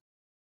was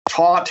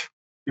taught,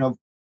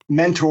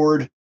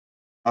 mentored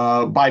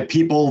by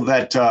people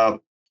that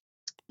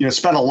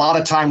spent a lot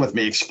of time with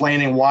me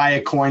explaining why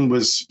a coin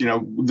was,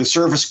 the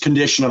surface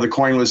condition of the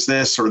coin was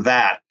this or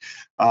that.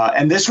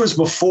 And this was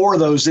before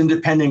those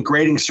independent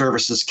grading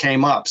services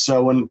came up.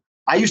 So when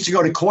I used to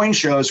go to coin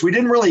shows, we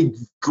didn't really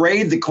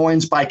grade the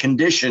coins by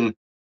condition.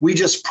 We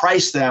just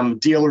priced them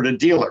dealer to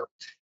dealer.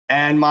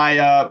 And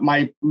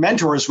my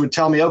mentors would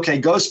tell me, okay,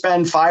 go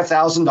spend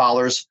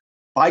 $5,000,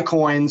 buy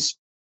coins,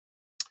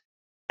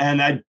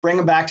 and I'd bring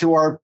them back to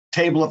our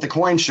table at the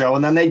coin show,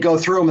 and then they'd go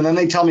through them, and then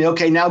they'd tell me,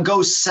 okay, now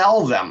go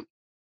sell them.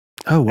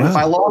 Oh, wow. And if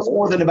I lost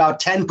more than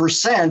about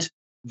 10%,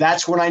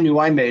 that's when I knew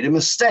I made a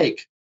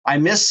mistake. I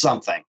missed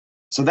something.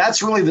 So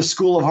that's really the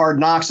school of hard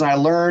knocks, and I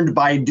learned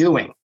by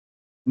doing.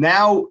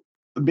 Now,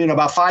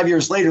 about 5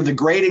 years later, the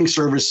grading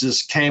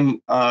services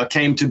came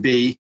to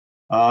be,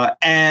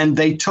 and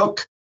they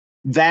took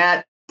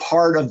that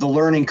part of the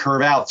learning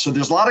curve out. So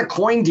there's a lot of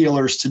coin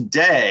dealers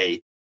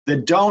today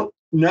that don't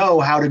know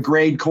how to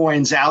grade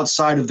coins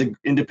outside of the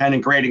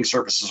independent grading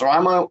services. So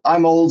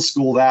I'm old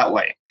school that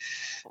way.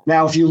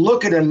 Now, if you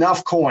look at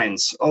enough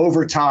coins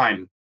over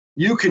time,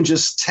 you can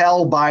just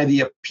tell by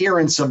the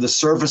appearance of the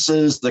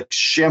surfaces, the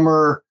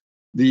shimmer,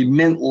 the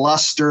mint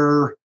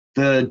luster,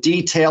 the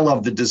detail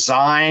of the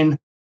design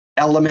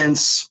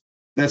elements,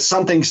 that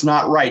something's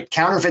not right.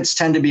 Counterfeits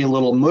tend to be a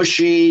little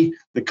mushy.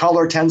 The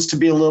color tends to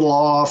be a little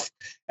off.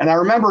 And I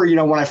remember,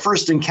 when I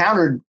first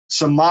encountered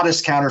some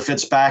modest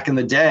counterfeits back in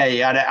the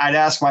day, I'd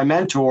ask my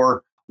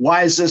mentor,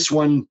 why is this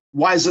one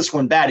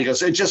bad? He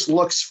goes, it just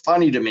looks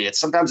funny to me.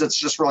 Sometimes it's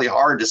just really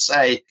hard to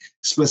say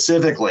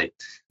specifically.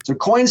 So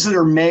coins that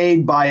are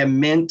made by a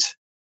mint,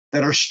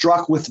 that are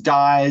struck with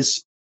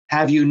dies,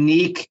 have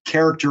unique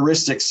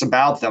characteristics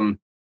about them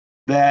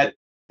that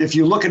if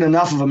you look at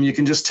enough of them, you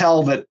can just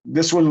tell that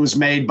this one was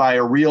made by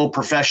a real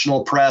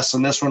professional press,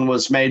 and this one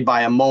was made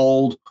by a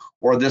mold,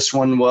 or this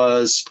one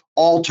was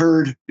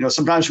altered.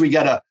 Sometimes we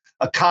get a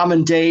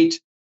common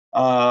date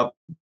and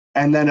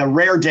then a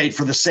rare date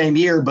for the same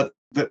year, but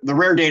the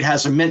rare date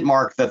has a mint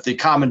mark that the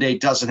common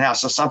date doesn't have.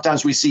 So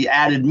sometimes we see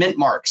added mint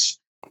marks.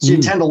 So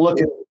you tend to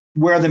look at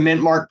where the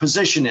mint mark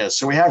position is.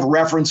 So we have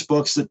reference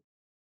books that,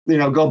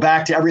 go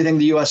back to everything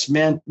the U.S.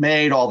 Mint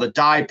made, all the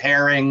die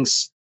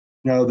pairings,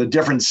 the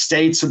different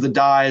states of the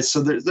dies.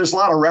 So there's a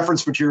lot of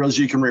reference materials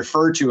you can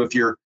refer to if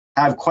you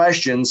have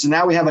questions. And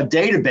now we have a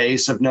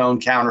database of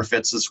known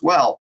counterfeits as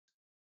well.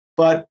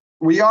 But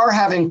we are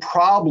having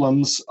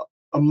problems,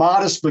 a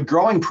modest but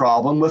growing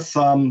problem with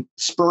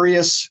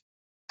spurious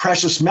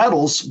precious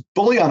metals,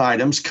 bullion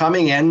items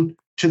coming in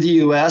to the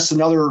U.S.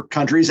 and other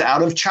countries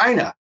out of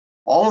China.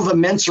 All of the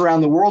mints around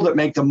the world that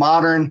make the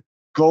modern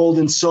gold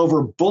and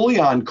silver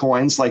bullion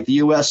coins, like the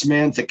U.S.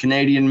 Mint, the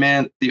Canadian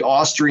Mint, the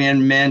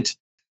Austrian Mint,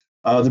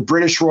 the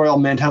British Royal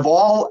Mint, have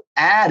all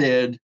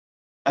added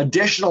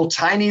additional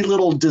tiny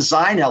little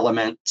design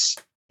elements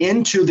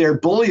into their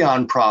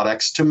bullion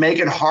products to make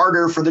it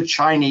harder for the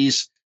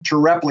Chinese to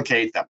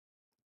replicate them.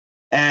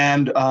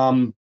 And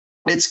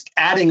it's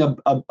adding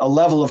a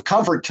level of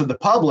comfort to the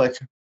public.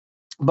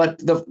 But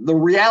the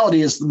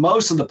reality is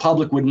most of the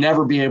public would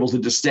never be able to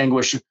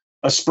distinguish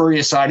a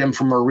spurious item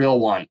from a real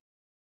one.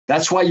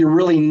 That's why you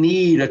really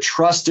need a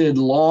trusted,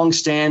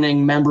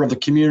 long-standing member of the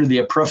community,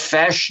 a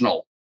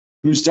professional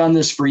who's done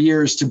this for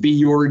years, to be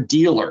your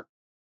dealer.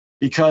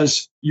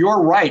 Because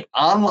you're right,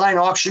 online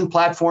auction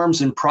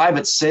platforms and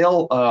private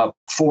sale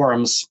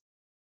forums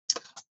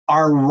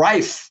are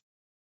rife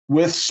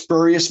with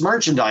spurious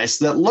merchandise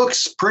that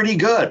looks pretty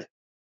good,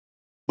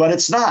 but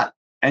it's not.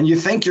 And you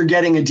think you're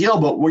getting a deal,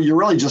 but you're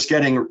really just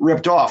getting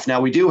ripped off.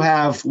 Now, we do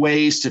have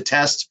ways to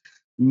test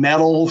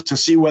metal to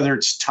see whether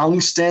it's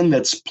tungsten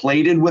that's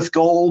plated with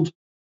gold,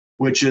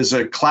 which is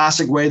a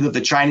classic way that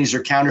the Chinese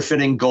are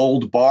counterfeiting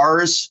gold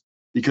bars,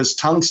 because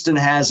tungsten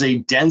has a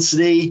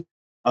density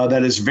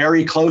that is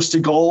very close to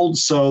gold.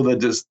 So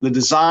the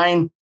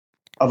design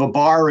of a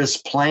bar is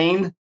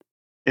plain.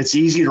 It's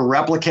easy to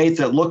replicate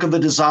the look of the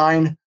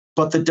design,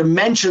 but the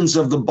dimensions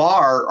of the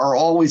bar are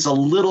always a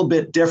little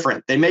bit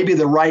different. They may be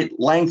the right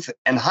length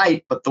and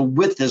height, but the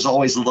width is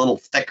always a little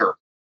thicker.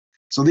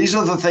 So these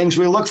are the things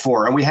we look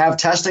for. And we have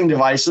testing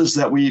devices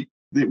that we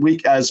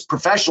as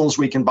professionals,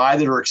 we can buy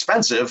that are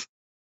expensive,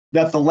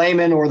 that the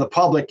layman or the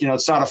public,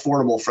 it's not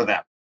affordable for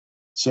them.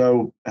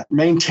 So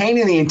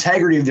maintaining the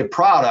integrity of the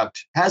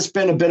product has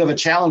been a bit of a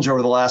challenge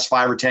over the last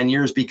 5 or 10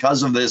 years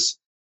because of this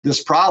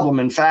problem.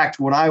 In fact,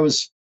 when I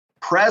was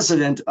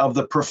president of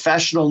the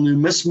Professional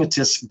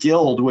Numismatists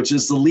Guild, which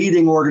is the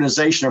leading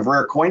organization of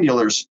rare coin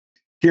dealers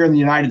here in the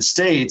United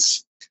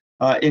States,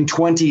 in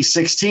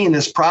 2016,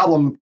 this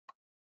problem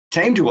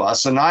came to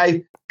us, and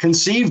I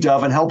conceived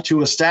of and helped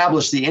to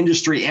establish the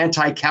Industry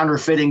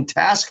Anti-Counterfeiting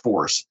Task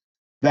Force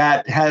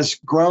that has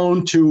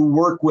grown to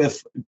work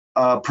with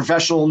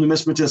Professional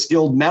Numismatists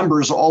Guild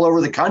members all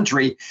over the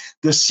country,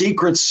 the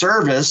Secret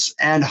Service,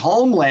 and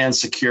Homeland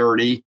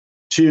Security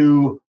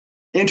to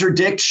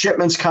interdict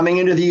shipments coming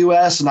into the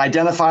U.S. and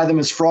identify them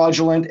as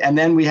fraudulent. And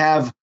then we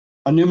have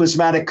a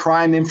numismatic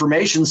crime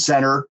information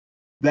center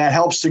that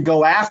helps to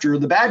go after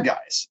the bad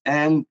guys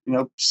and,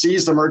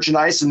 seize the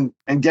merchandise and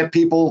get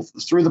people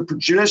through the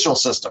judicial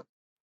system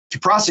to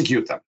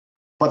prosecute them.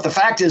 But the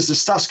fact is, the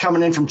stuff's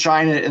coming in from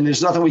China and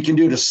there's nothing we can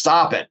do to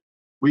stop it.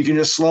 We can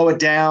just slow it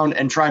down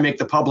and try and make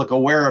the public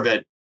aware of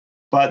it.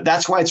 But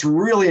that's why it's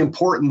really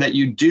important that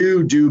you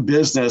do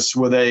business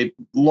with a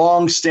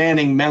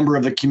long-standing member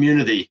of the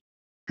community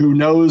who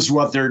knows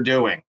what they're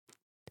doing.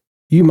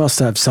 You must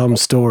have some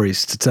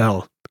stories to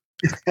tell.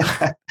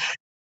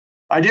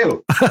 I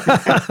do.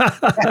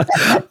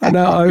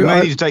 No, you may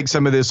need to take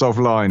some of this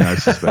offline, I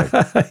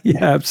suspect.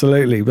 Yeah,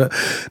 absolutely. But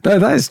no,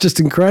 that is just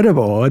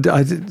incredible. I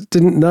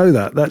didn't know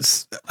that.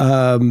 That's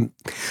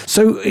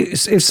so.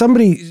 If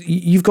somebody,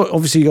 you've got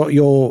obviously got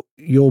your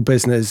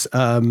business,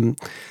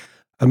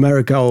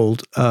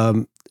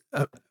 Amerigold,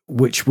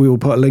 which we will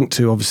put a link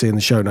to obviously in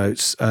the show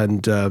notes.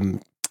 And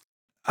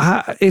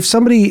if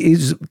somebody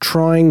is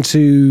trying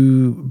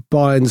to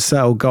buy and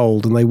sell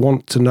gold and they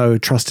want to know a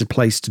trusted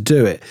place to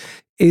do it,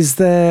 is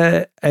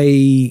there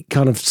a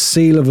kind of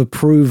seal of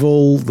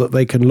approval that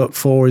they can look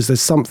for? Is there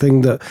something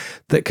that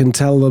can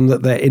tell them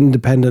that they're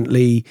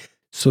independently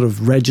sort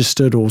of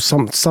registered or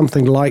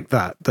something like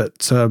that,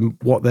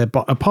 what they're,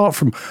 apart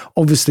from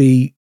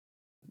obviously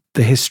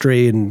the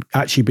history and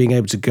actually being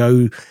able to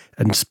go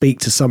and speak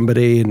to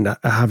somebody and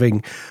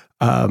having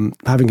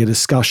a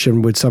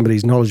discussion with somebody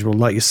who's knowledgeable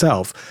like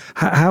yourself,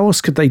 how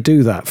else could they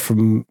do that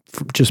from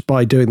just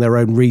by doing their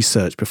own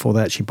research before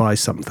they actually buy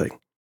something?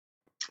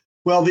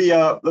 Well,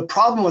 the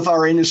problem with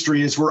our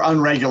industry is we're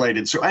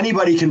unregulated. So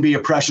anybody can be a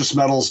precious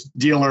metals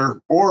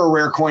dealer or a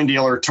rare coin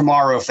dealer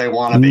tomorrow if they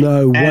want to be.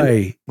 No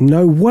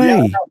way.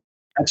 Yeah,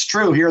 that's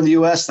true. Here in the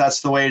U.S.,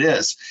 that's the way it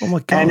is. Oh my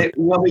God. And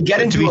when we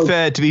get into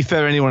to be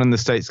fair, anyone in the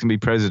States can be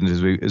president,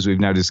 as we've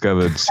now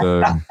discovered.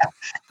 So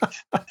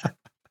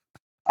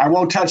I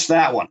won't touch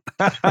that one.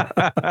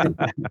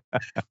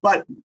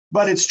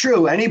 But it's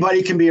true.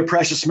 Anybody can be a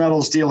precious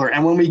metals dealer.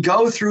 And when we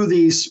go through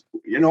these,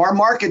 our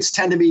markets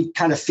tend to be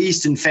kind of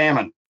feast and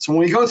famine. So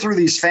when we go through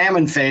these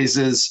famine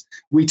phases,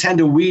 we tend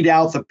to weed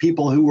out the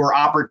people who are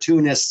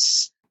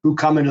opportunists who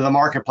come into the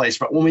marketplace.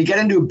 But when we get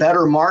into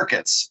better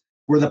markets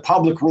where the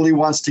public really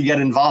wants to get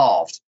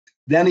involved,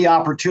 then the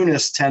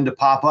opportunists tend to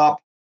pop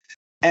up.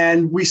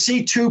 And we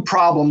see two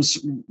problems.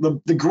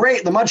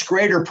 The much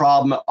greater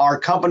problem are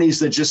companies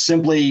that just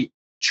simply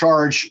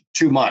charge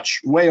too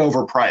much, way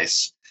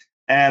overpriced.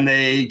 And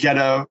they get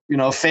a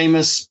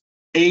famous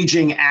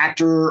aging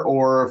actor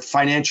or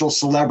financial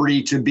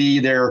celebrity to be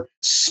their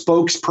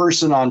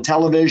spokesperson on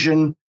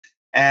television,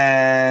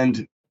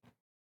 and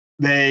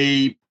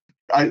they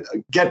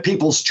get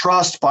people's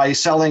trust by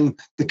selling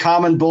the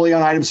common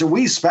bullion items that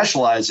we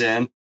specialize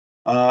in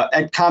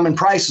at common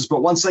prices.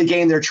 But once they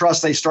gain their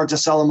trust, they start to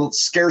sell them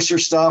scarcer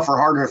stuff or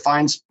harder to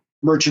find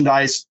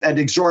merchandise at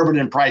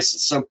exorbitant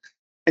prices. So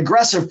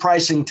aggressive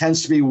pricing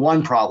tends to be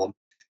one problem.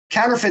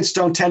 Counterfeits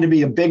don't tend to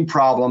be a big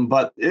problem,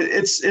 but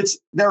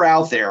they're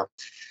out there.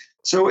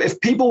 So if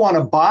people want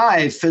to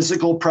buy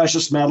physical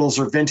precious metals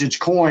or vintage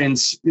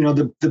coins,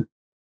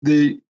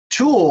 the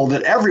tool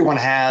that everyone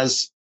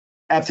has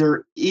at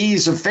their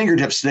ease of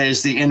fingertips today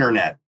is the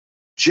internet.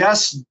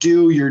 Just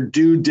do your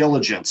due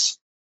diligence.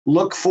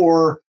 Look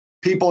for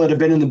people that have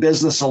been in the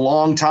business a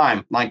long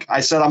time. Like I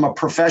said, I'm a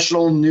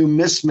professional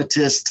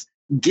numismatist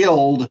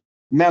guild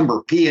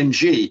member,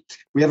 P&G.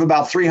 We have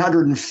about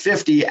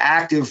 350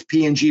 active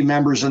P&G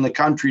members in the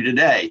country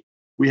today.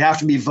 We have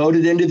to be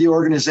voted into the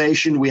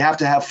organization. We have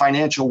to have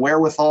financial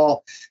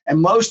wherewithal.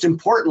 And most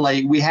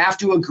importantly, we have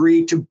to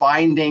agree to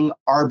binding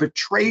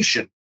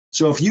arbitration.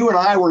 So if you and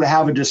I were to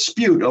have a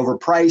dispute over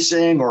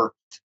pricing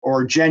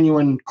or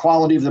genuine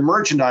quality of the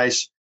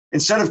merchandise,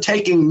 instead of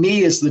taking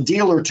me as the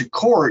dealer to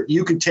court,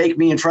 you could take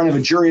me in front of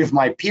a jury of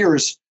my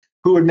peers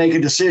who would make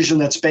a decision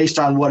that's based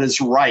on what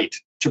is right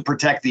to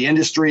protect the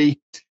industry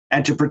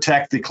and to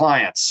protect the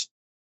clients.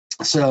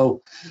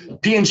 So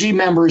P&G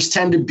members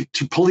tend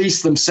to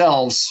police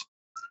themselves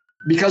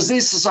because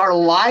this is our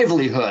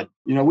livelihood.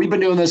 We've been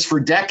doing this for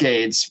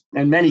decades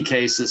in many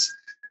cases,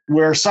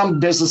 where some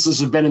businesses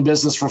have been in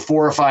business for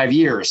 4 or 5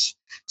 years.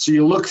 So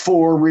you look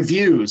for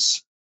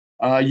reviews,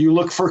 you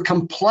look for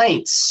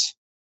complaints,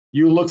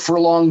 you look for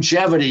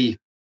longevity,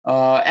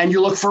 and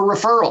you look for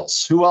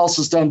referrals. Who else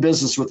has done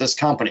business with this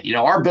company?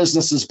 Our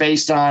business is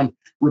based on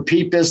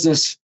repeat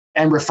business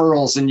and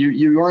referrals, and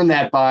you earn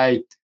that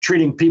by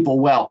treating people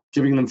well,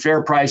 giving them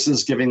fair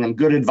prices, giving them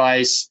good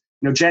advice,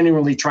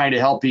 genuinely trying to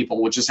help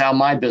people, which is how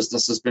my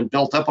business has been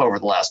built up over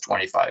the last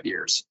 25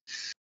 years.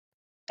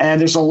 And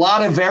there's a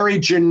lot of very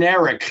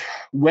generic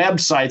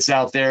websites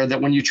out there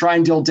that when you try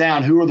and drill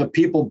down who are the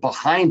people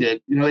behind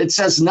it, it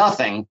says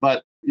nothing,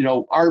 but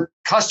our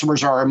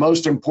customers are our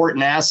most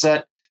important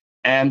asset,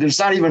 and there's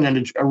not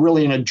even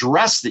really an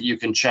address that you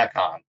can check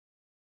on.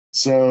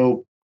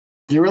 So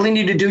you really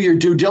need to do your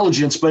due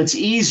diligence, but it's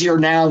easier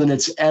now than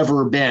it's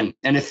ever been.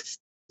 And if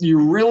you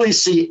really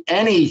see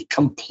any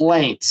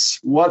complaints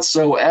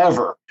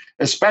whatsoever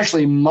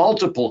especially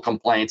multiple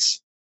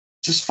complaints,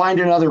 just find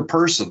another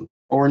person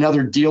or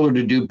another dealer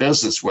to do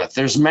business with.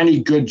 There's many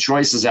good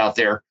choices out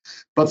there,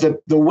 but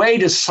the way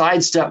to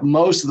sidestep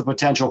most of the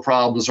potential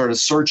problems are to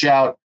search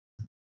out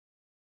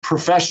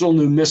professional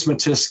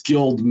numismatist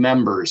guild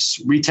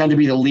members. We tend to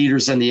be the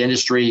leaders in the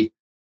industry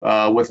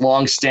with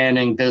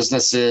long-standing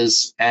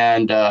businesses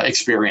and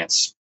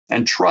experience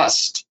and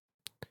trust.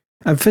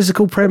 And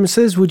physical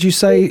premises, would you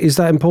say, is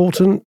that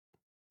important?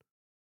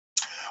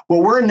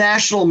 Well, we're a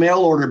national mail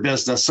order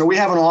business. So we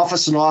have an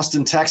office in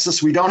Austin,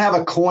 Texas. We don't have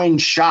a coin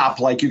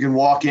shop like you can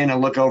walk in and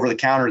look over the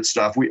counter and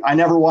stuff. I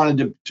never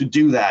wanted to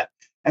do that.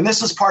 And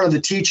this is part of the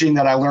teaching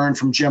that I learned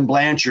from Jim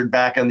Blanchard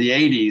back in the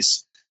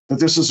 80s, that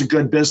this is a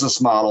good business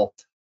model.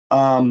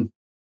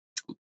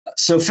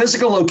 So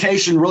physical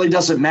location really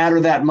doesn't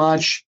matter that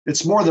much.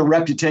 It's more the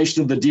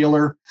reputation of the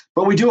dealer.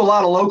 But we do a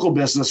lot of local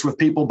business with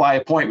people by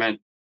appointment.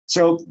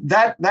 So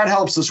that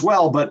helps as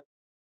well. But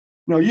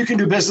you can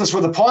do business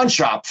with a pawn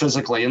shop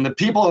physically, and the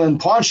people in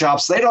pawn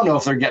shops, they don't know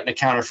if they're getting a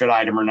counterfeit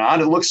item or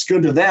not. It looks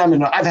good to them.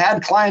 And I've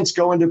had clients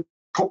go into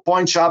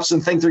pawn shops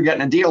and think they're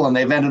getting a deal, and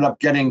they've ended up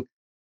getting,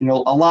 a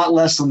lot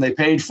less than they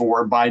paid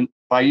for by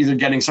either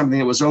getting something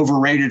that was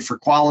overrated for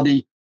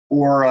quality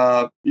or,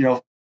 a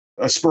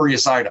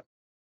spurious item.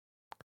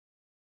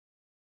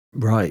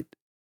 Right.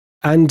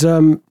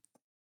 And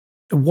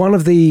one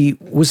of the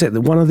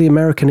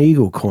American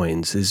Eagle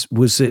coins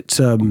was it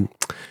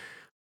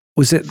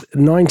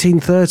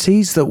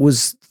 1930s that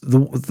was the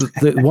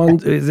one?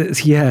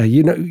 Yeah,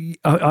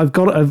 I've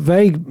got a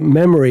vague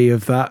memory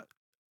of that,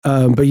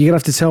 but you're gonna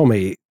have to tell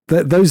me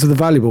that those are the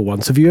valuable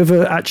ones. Have you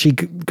ever actually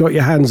got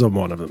your hands on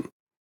one of them?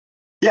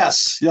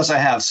 Yes, I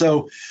have.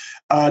 So,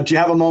 do you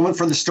have a moment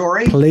for the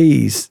story?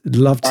 Please,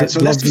 love for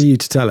you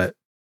to tell it.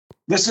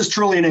 This is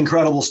truly an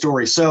incredible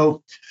story.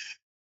 So,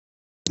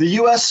 the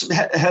U.S.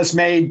 has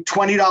made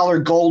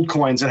 $20 gold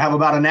coins that have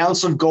about an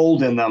ounce of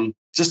gold in them,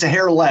 just a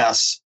hair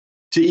less,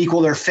 to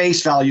equal their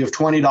face value of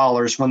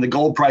 $20 when the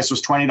gold price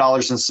was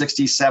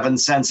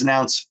 $20.67 an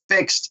ounce,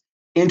 fixed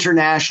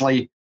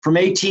internationally. From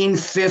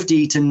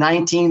 1850 to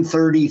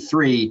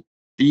 1933,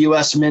 the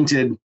U.S.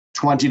 minted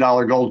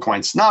 $20 gold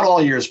coins. Not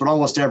all years, but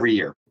almost every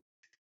year.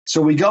 So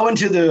we go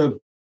into the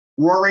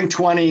roaring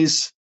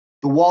 20s,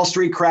 the Wall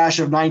Street crash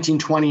of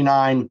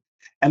 1929,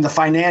 and the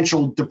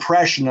financial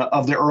depression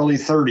of the early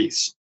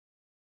 30s.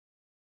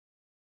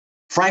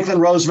 Franklin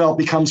Roosevelt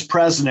becomes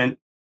president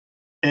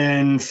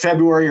in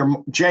February of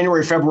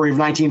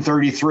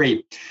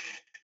 1933.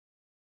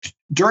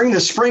 During the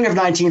spring of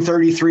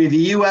 1933, the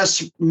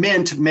U.S.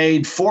 Mint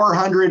made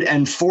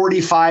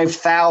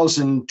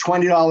 445,000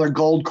 $20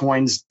 gold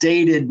coins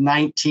dated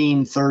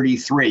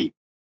 1933,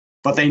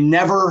 but they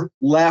never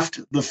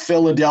left the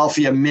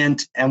Philadelphia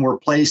Mint and were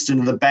placed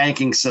into the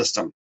banking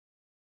system.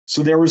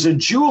 So there was a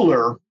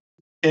jeweler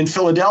in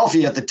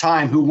Philadelphia at the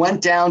time who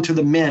went down to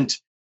the Mint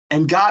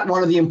and got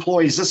one of the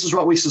employees, this is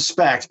what we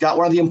suspect, got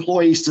one of the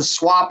employees to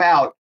swap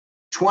out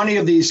 20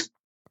 of these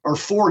or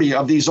 40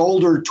 of these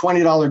older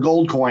 $20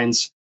 gold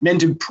coins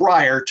minted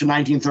prior to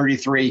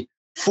 1933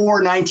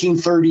 for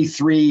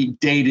 1933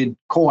 dated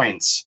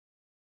coins.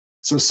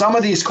 So some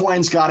of these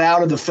coins got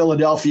out of the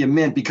Philadelphia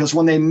Mint because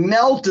when they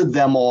melted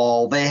them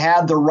all, they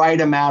had the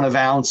right amount of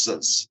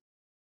ounces.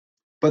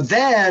 But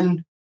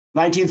then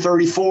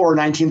 1934,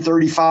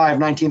 1935,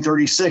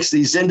 1936,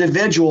 these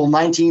individual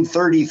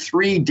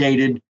 1933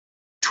 dated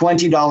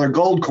 $20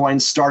 gold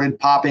coins started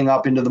popping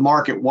up into the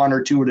market, one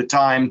or two at a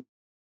time,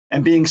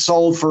 and being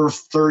sold for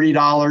 $30,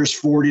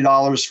 $40,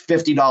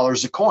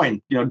 $50 a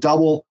coin,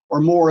 double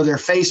or more of their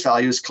face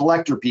value as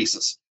collector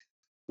pieces.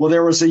 Well,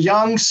 there was a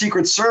young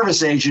Secret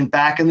Service agent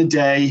back in the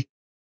day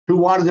who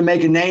wanted to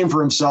make a name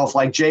for himself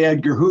like J.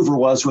 Edgar Hoover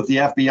was with the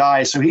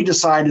FBI. So he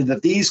decided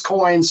that these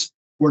coins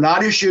were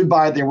not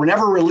they were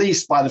never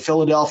released by the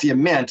Philadelphia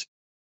Mint.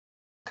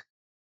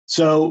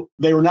 So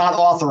they were not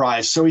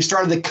authorized. So he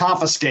started to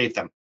confiscate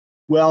them.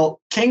 Well,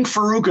 King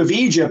Farouk of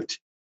Egypt,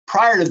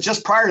 prior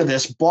to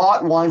this,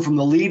 bought one from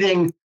the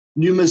leading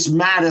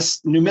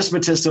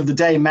numismatist of the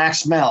day,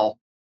 Max Mell,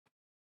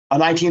 a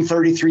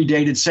 1933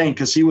 dated saint,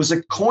 because he was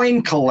a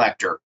coin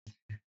collector.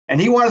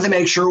 And he wanted to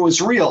make sure it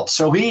was real.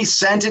 So he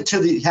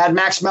had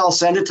Max Mell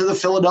send it to the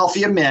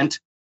Philadelphia Mint,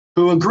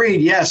 who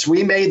agreed, yes,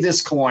 we made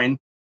this coin.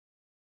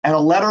 And a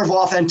letter of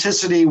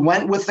authenticity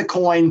went with the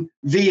coin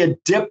via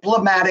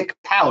diplomatic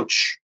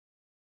pouch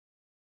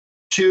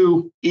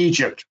to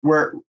Egypt,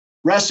 where it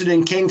rested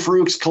in King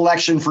Farouk's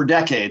collection for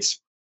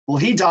decades. Well,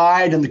 he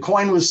died, and the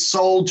coin was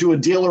sold to a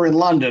dealer in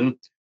London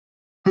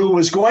who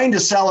was going to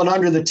sell it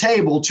under the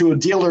table to a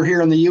dealer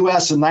here in the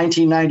U.S. in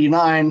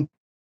 1999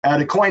 at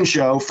a coin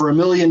show for $1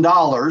 million.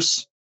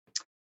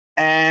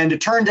 And it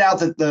turned out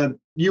that the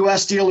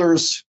U.S.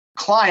 dealer's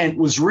client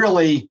was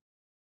really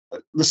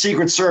the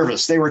Secret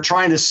Service. They were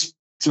trying to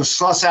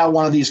suss out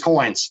one of these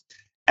coins,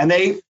 and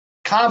they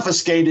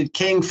confiscated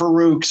King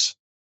Farouk's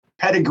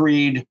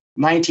pedigreed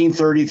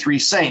 1933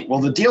 saint. Well,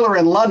 the dealer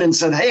in London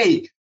said,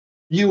 hey,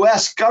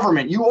 U.S.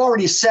 government, you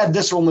already said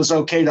this one was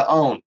okay to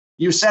own.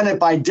 You sent it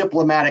by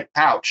diplomatic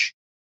pouch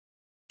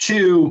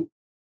to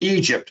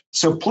Egypt.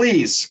 So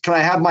please, can I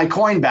have my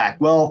coin back?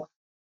 Well,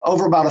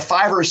 over about a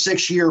 5 or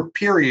 6 year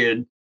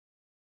period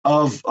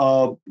of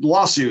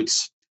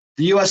lawsuits,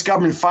 the U.S.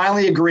 government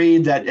finally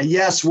agreed that,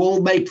 yes,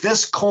 we'll make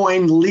this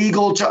coin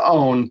legal to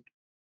own.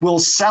 We'll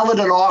sell it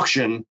at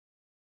auction,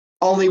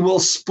 only we'll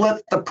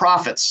split the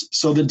profits.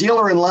 So the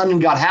dealer in London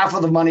got half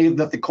of the money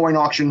that the coin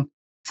auction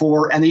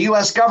for, and the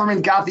U.S.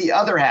 government got the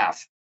other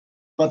half.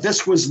 But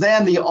this was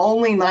then the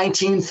only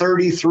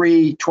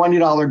 1933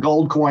 $20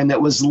 gold coin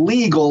that was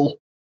legal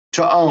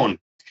to own.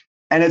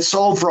 And it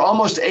sold for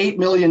almost $8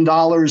 million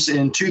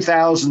in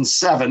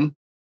 2007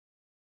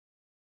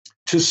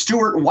 to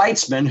Stuart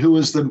Weitzman, who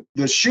was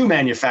the shoe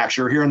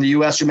manufacturer here in the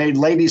U.S. who made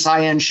ladies'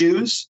 high-end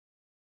shoes.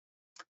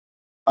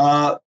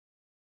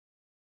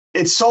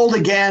 It sold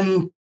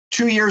again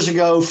 2 years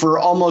ago for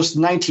almost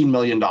 $19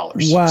 million.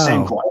 Wow.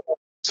 Same coin.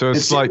 So a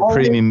slight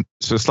premium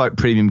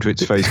to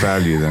its face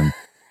value then.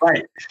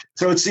 Right.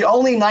 So it's the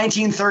only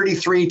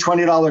 1933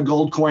 $20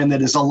 gold coin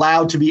that is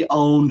allowed to be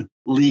owned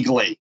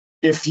legally.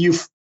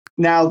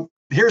 Now,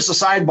 here's the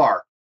sidebar.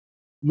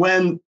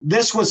 When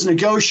this was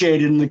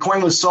negotiated and the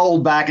coin was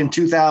sold back in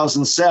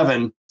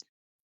 2007,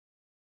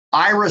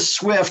 Ira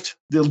Swift,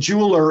 the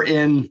jeweler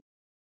in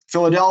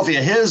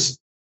Philadelphia, his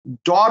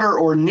daughter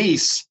or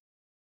niece,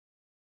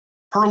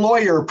 her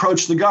lawyer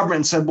approached the government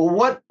and said, well,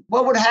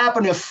 what would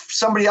happen if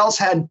somebody else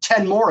had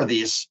 10 more of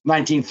these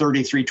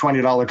 1933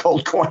 $20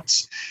 gold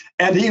coins?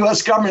 And the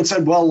U.S. government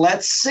said, well,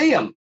 let's see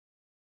them.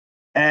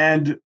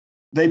 And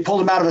they pulled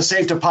them out of a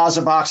safe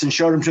deposit box and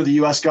showed them to the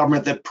U.S.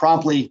 government that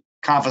promptly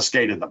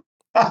confiscated them.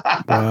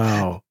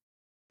 Wow.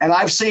 And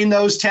I've seen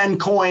those 10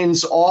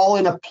 coins all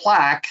in a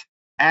plaque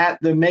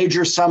at the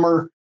major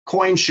summer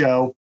coin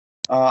show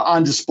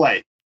on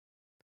display.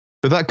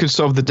 But that could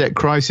solve the debt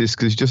crisis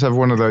because you just have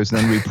one of those and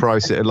then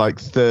reprice it at like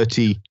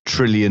 $30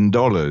 trillion.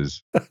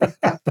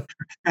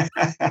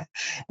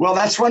 Well,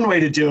 that's one way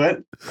to do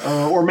it.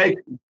 Or make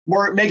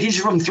each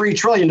of them $3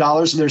 trillion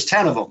and there's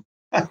 10 of them.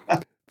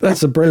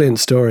 That's a brilliant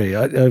story.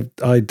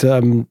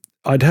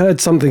 I'd heard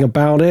something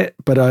about it,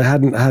 but I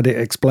hadn't had it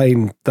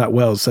explained that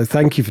well. So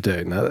thank you for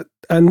doing that.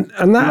 And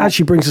that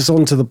actually brings us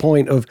on to the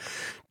point of,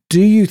 do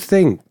you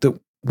think that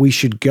we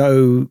should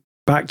go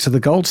back to the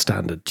gold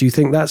standard? Do you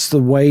think that's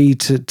the way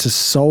to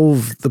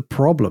solve the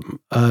problem?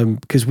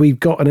 Because we've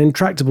got an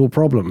intractable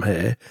problem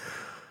here.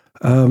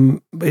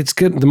 It's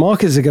good. The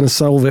markets are going to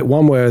solve it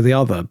one way or the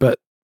other, but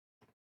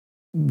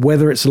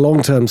whether it's a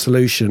long-term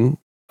solution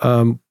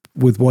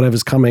with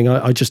whatever's coming,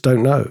 I just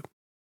don't know.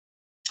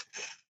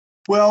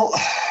 Well,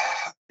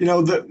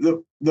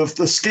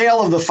 the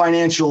scale of the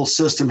financial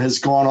system has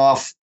gone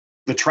off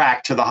the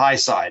track to the high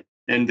side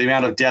and the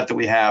amount of debt that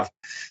we have.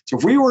 So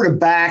if we were to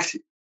back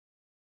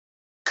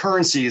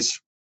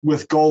currencies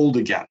with gold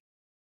again,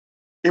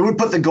 it would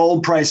put the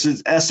gold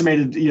prices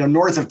estimated,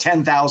 north of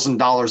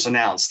 $10,000 an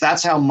ounce.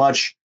 That's how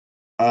much,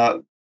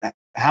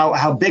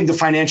 how big the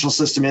financial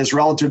system is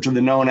relative to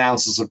the known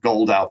ounces of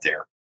gold out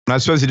there. I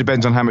suppose it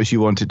depends on how much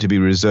you want it to be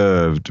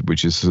reserved,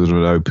 which is sort of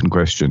an open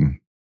question.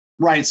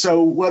 Right.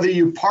 So whether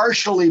you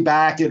partially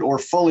back it or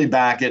fully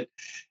back it,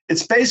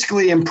 it's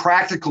basically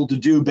impractical to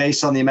do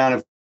based on the amount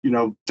of,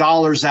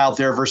 dollars out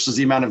there versus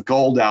the amount of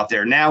gold out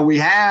there. Now we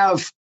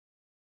have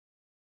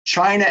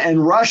China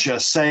and Russia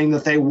saying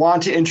that they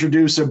want to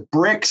introduce a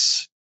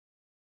BRICS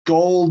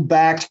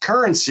gold-backed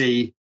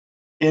currency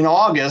in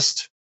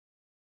August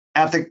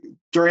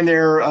during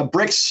their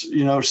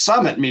BRICS,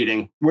 summit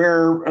meeting,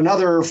 where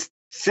another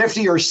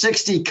 50 or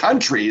 60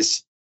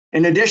 countries,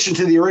 in addition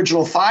to the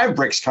original 5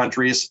 BRICS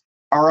countries,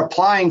 are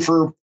applying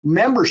for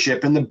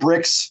membership in the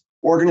BRICS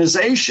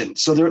organization.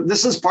 So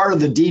this is part of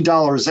the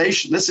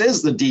de-dollarization. This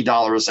is the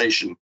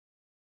de-dollarization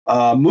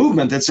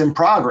movement that's in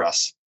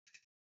progress.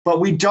 But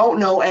we don't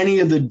know any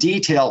of the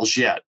details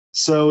yet.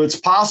 So it's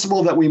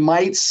possible that we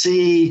might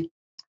see,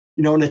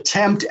 an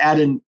attempt at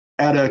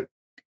a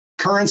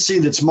currency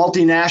that's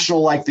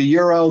multinational like the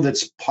euro,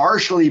 that's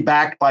partially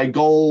backed by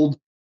gold,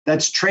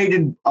 that's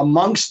traded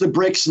amongst the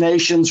BRICS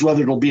nations,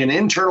 whether it'll be an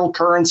internal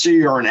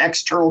currency or an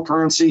external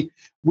currency.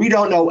 We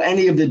don't know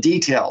any of the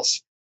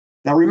details.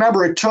 Now,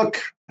 remember,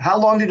 how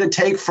long did it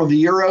take for the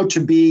euro to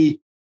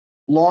be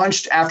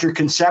launched after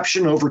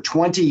conception? Over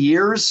 20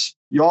 years?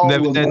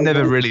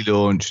 Never really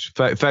launched.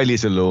 Failure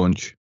to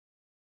launch.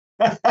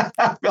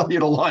 Failure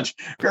to launch.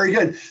 Very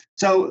good.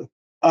 So,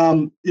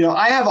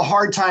 I have a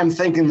hard time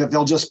thinking that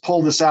they'll just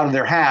pull this out of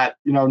their hat,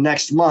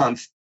 next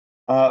month.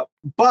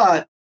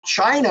 But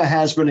China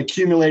has been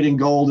accumulating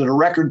gold at a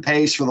record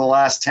pace for the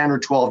last 10 or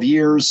 12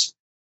 years.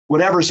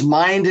 Whatever's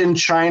mined in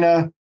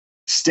China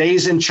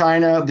stays in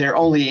China. They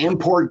only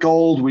import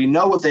gold. We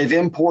know what they've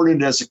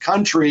imported as a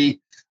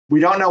country. We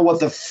don't know what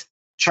the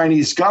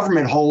Chinese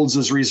government holds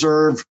as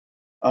reserve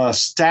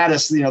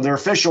status. Their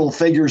official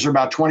figures are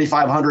about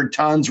 2,500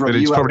 tons. But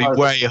it's probably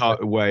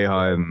way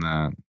higher than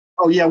that.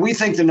 Oh, yeah. We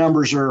think the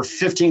numbers are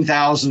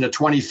 15,000 to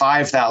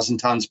 25,000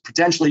 tons,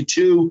 potentially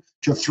 2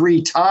 to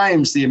 3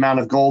 times the amount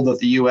of gold that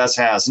the U.S.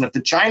 has. And if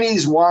the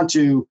Chinese want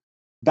to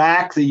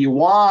back the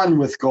yuan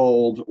with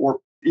gold, or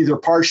either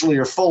partially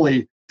or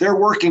fully, they're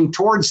working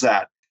towards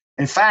that.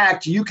 In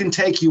fact, you can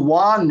take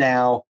yuan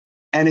now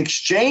and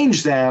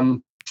exchange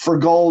them for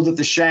gold at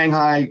the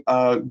Shanghai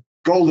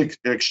Gold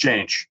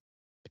Exchange.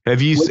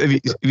 Have you,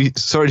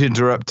 sorry to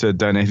interrupt,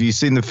 Dana, have you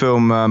seen the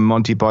film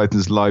Monty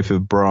Python's Life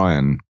of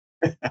Brian?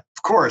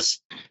 Of course.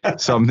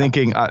 So I'm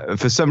thinking,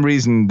 for some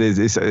reason, there's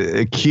this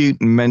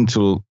acute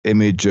mental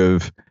image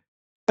of,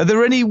 are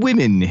there any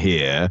women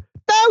here?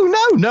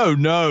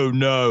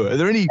 No. Are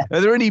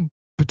there any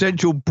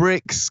potential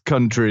BRICS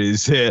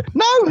countries here?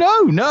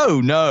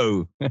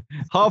 No.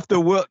 Half the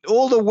world,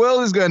 all the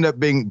world is going to end up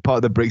being part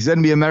of the BRICS. It's going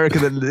to be America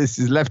that is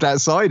left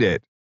outside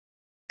it.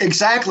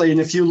 Exactly.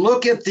 And if you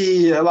look at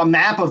a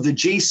map of the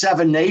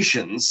G7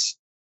 nations,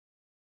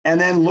 and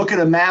then look at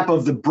a map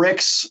of the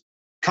BRICS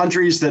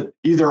countries that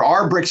either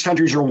are BRICS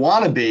countries or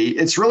want to be,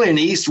 it's really an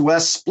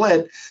east-west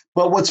split.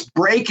 But what's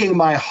breaking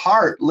my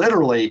heart,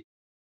 literally,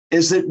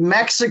 is that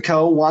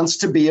Mexico wants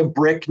to be a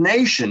BRIC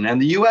nation.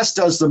 And the U.S.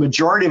 does the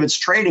majority of its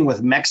trading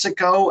with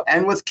Mexico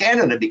and with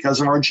Canada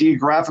because of our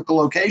geographical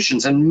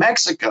locations. And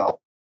Mexico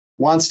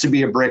wants to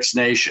be a BRICS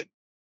nation.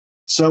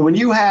 So when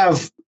you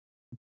have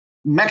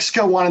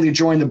Mexico wanting to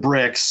join the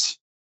BRICS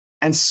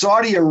and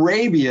Saudi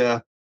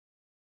Arabia,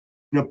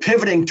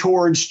 pivoting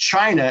towards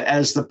China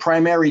as the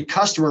primary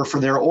customer for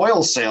their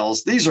oil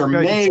sales, these are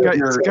major.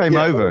 It's game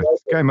over.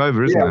 It's game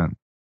over, isn't it?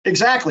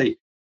 Exactly.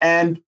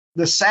 And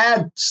the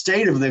sad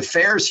state of the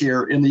affairs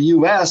here in the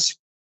U.S.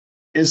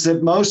 is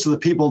that most of the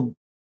people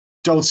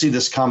don't see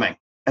this coming,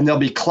 and they'll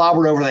be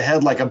clobbered over the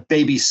head like a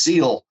baby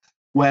seal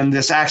when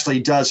this actually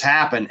does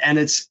happen. And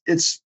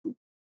it's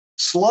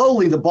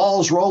slowly, the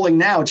ball's rolling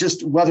now.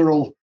 Just whether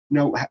it'll,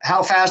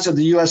 how fast did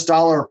the U.S.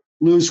 dollar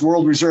lose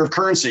world reserve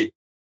currency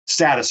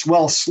status?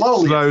 Well,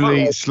 slowly,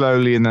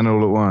 and then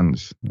all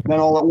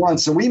at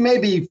once. So we may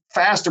be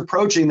fast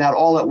approaching that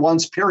all at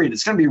once period.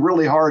 It's going to be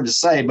really hard to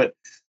say, but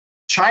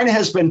China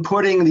has been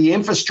putting the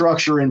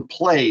infrastructure in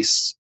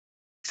place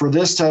for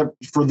this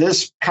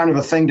kind of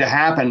a thing to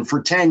happen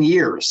for 10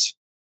 years,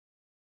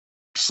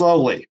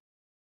 slowly.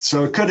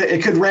 So it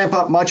could ramp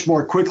up much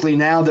more quickly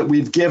now that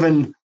we've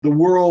given the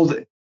world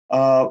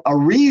a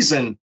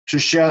reason to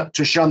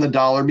shun the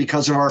dollar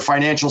because of our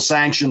financial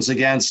sanctions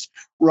against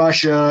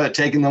Russia,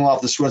 taking them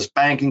off the Swiss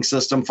banking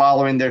system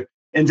following the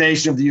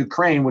invasion of the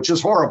Ukraine, which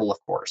is horrible, of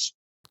course.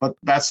 But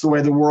that's the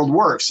way the world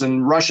works.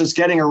 And Russia's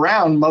getting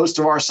around most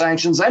of our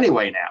sanctions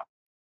anyway now.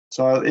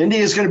 So India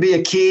is going to be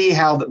a key,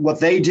 what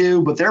they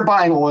do, but they're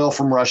buying oil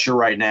from Russia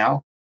right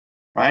now,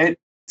 right?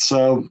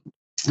 So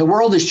the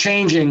world is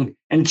changing,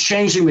 and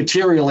changing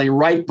materially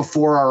right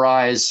before our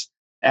eyes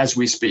as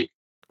we speak.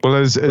 Well,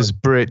 as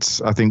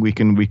Brits, I think we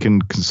can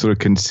sort of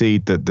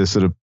concede that the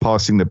sort of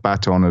passing the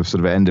baton of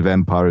sort of end of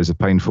empire is a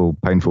painful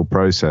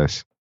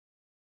process.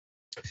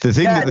 The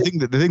thing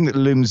that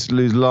looms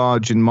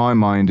large in my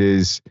mind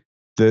is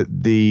that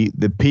the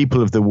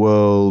people of the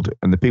world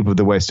and the people of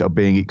the West are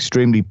being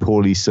extremely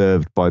poorly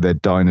served by their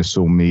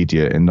dinosaur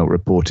media in not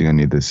reporting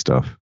any of this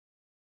stuff.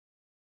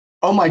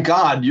 Oh my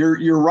God,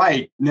 you're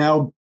right.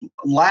 Now,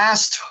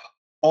 last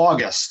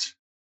August,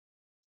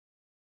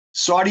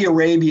 Saudi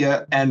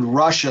Arabia and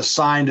Russia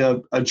signed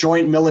a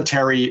joint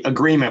military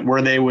agreement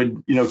where they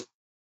would,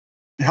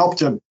 help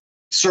to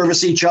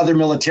service each other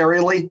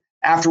militarily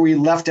after we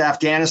left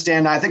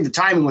Afghanistan. I think the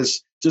timing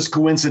was just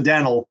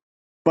coincidental,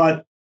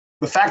 but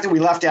the fact that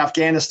we left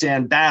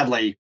Afghanistan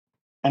badly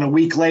and a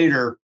week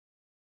later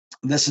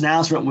this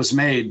announcement was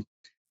made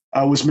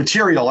was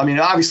material. I mean,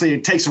 obviously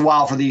it takes a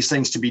while for these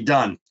things to be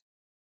done,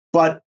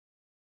 but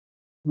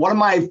one of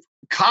my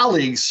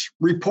colleagues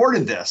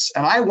reported this,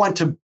 and I went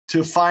to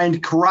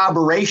find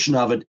corroboration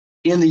of it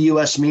in the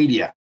US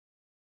media.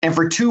 And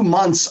for 2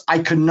 months, I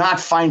could not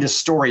find a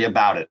story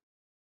about it.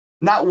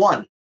 Not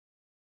one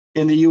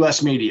in the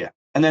US media.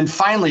 And then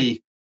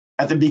finally,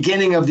 at the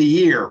beginning of the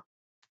year,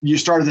 you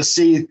started to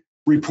see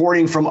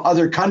reporting from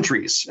other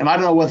countries. And I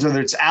don't know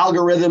whether it's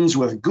algorithms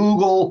with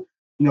Google,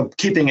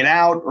 keeping it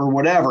out or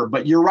whatever,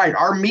 but you're right.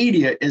 Our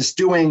media is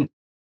doing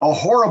a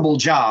horrible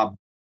job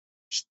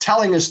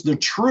telling us the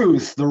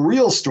truth, the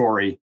real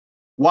story,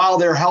 while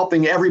they're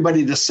helping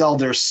everybody to sell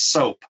their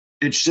soap.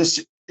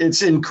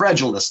 It's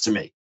incredulous to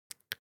me.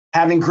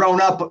 Having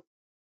grown up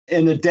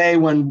in a day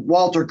when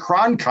Walter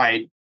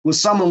Cronkite was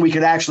someone we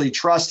could actually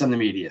trust in the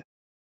media.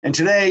 And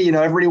today,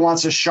 everybody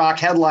wants a shock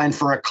headline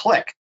for a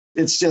click.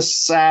 It's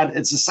just sad.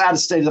 It's the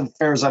saddest state of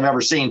affairs I've ever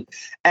seen.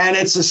 And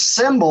it's a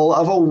symbol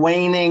of a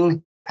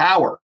waning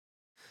power.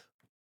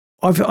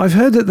 I've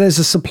heard that there's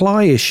a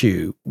supply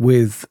issue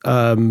with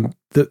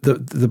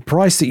the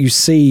price that you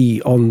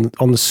see on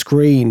the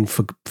screen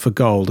for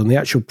gold and the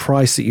actual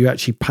price that you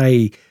actually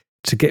pay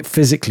to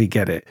physically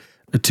get it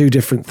are two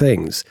different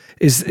things.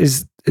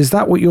 Is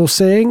that what you're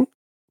seeing?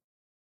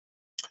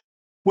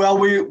 Well,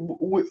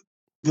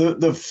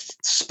 the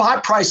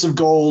spot price of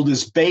gold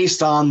is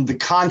based on the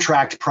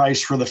contract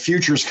price for the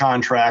futures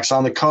contracts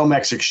on the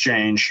COMEX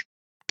exchange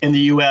in the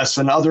U.S.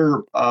 and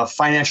other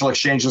financial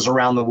exchanges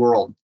around the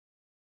world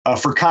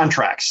for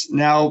contracts.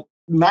 Now,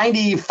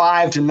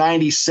 95 to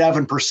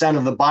 97%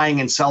 of the buying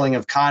and selling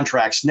of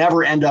contracts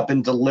never end up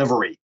in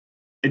delivery.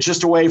 It's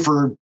just a way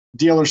for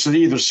dealers to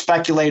either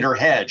speculate or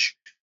hedge.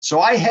 So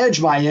I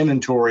hedge my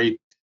inventory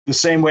the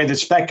same way that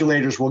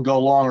speculators will go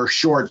long or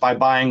short by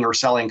buying or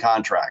selling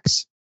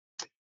contracts.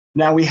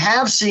 Now, we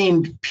have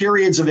seen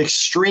periods of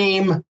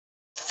extreme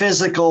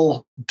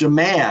physical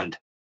demand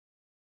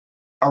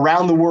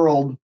around the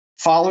world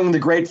following the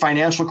great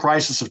financial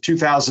crisis of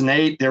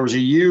 2008. There was a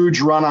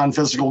huge run on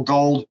physical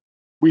gold.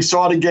 We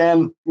saw it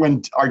again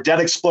when our debt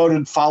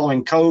exploded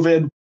following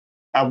COVID.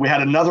 We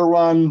had another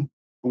one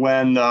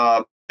when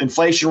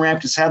inflation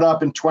ramped its head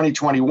up in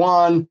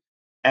 2021.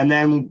 And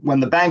then when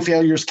the bank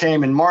failures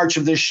came in March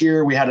of this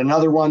year, we had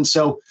another one.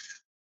 So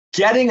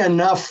getting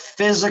enough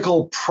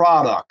physical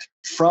product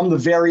from the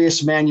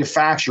various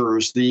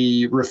manufacturers,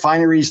 the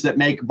refineries that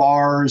make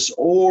bars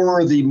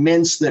or the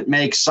mints that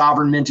make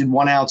sovereign minted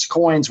 1 ounce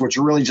coins, which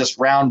are really just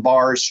round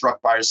bars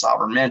struck by a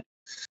sovereign mint,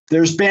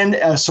 there's been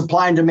a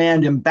supply and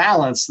demand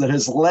imbalance that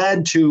has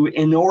led to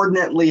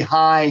inordinately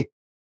high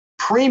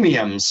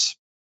premiums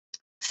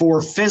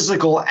for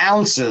physical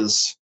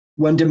ounces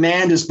when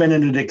demand has been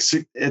in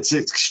its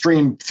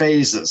extreme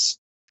phases.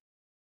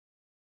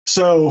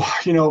 So,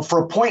 for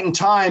a point in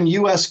time,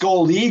 U.S.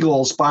 Gold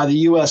Eagles by the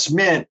U.S.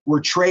 Mint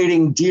were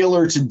trading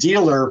dealer to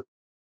dealer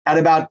at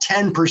about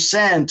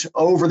 10%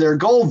 over their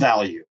gold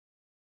value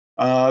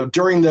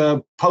during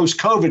the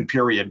post-COVID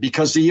period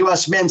because the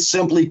U.S. Mint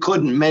simply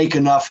couldn't make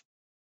enough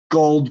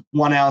gold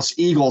 1 ounce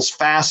Eagles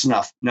fast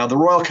enough. Now, the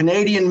Royal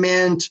Canadian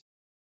Mint,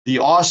 the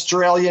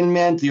Australian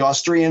Mint,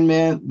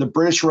 the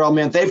British Royal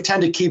Mint, they've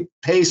tended to keep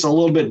pace a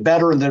little bit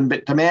better, and the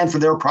demand for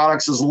their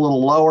products is a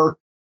little lower.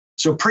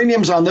 So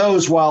premiums on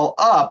those, while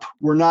up,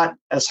 were not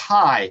as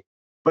high,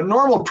 but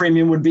normal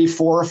premium would be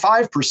 4 or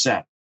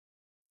 5%.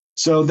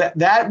 So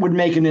that would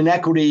make an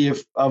inequity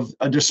of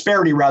a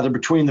disparity rather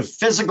between the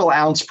physical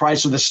ounce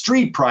price or the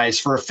street price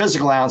for a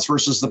physical ounce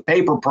versus the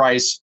paper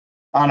price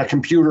on a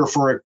computer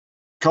for a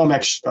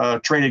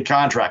COMEX traded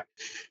contract.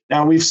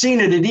 Now, we've seen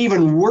it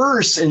even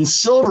worse in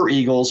silver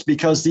eagles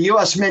because the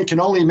U.S. Mint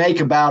can only make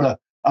about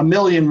a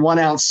million 1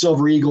 ounce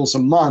silver eagles a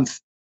month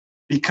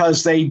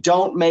because they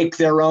don't make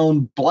their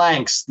own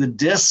blanks. The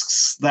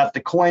discs that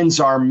the coins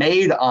are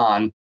made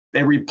on,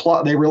 they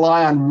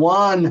rely on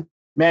one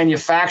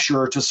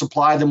manufacturer to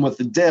supply them with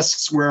the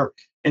discs, where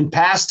in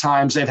past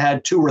times they've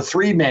had 2 or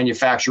 3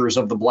 manufacturers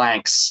of the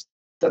blanks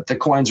that the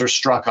coins are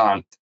struck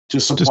on to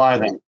supply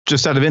them.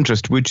 Just out of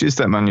interest, which is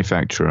that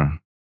manufacturer?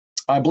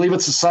 I believe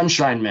it's the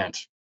Sunshine Mint.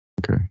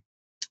 Okay.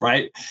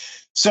 Right?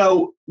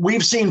 So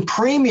we've seen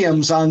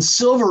premiums on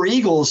silver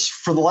eagles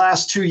for the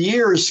last 2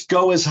 years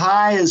go as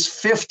high as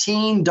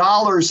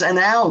 $15 an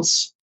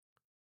ounce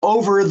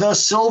over the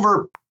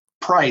silver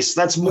price.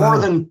 That's more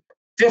than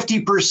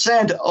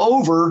 50%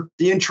 over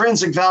the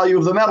intrinsic value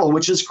of the metal,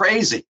 which is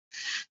crazy.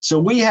 So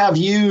we have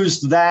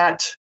used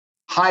that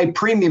high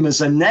premium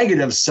as a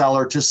negative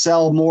seller to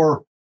sell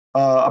more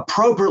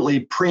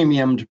appropriately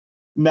premiumed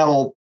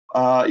metal,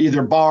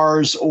 either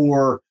bars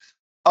or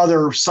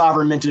other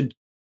sovereign minted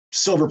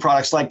silver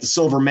products like the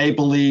silver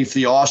Maple Leaf,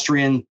 the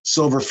Austrian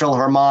silver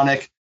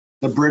Philharmonic,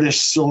 the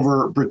British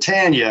silver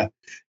Britannia.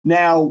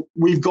 Now,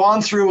 we've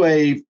gone through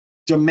a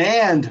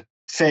demand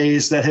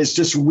phase that has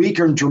just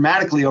weakened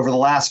dramatically over the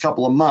last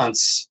couple of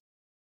months.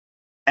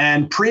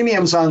 And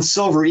premiums on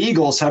silver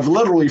eagles have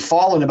literally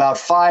fallen about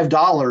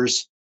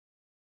 $5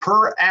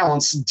 per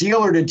ounce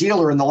dealer to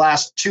dealer in the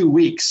last 2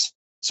 weeks.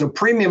 So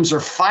premiums are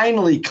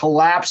finally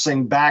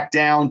collapsing back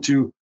down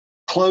to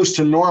close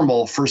to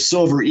normal for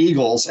silver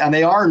eagles, and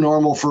they are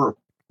normal for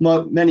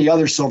many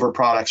other silver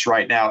products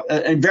right now,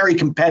 and very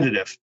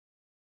competitive.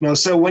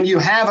 So when you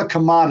have a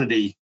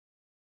commodity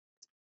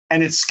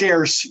and it's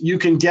scarce, you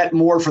can get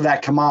more for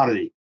that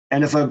commodity.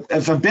 And if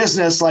a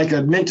business like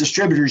a mint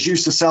distributor is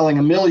used to selling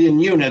 1 million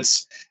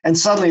units and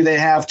suddenly they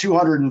have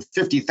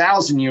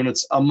 250,000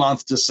 units a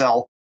month to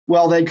sell,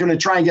 well, they're going to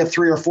try and get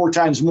 3 or 4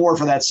 times more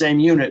for that same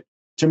unit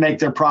to make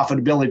their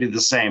profitability the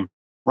same,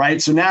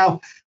 right? So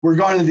now we're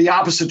going in the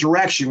opposite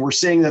direction. We're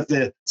seeing that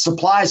the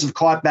supplies have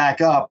caught back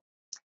up,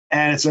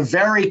 and it's a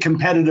very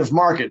competitive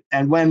market.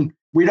 And when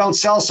we don't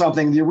sell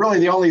something, really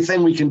the only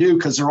thing we can do,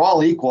 because they're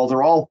all equal,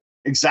 they're all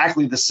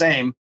exactly the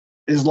same,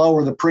 is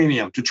lower the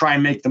premium to try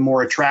and make them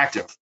more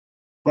attractive.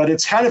 But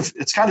it's kind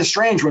of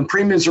strange. When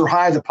premiums are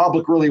high, the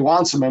public really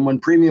wants them, and when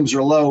premiums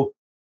are low,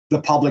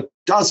 the public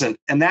doesn't.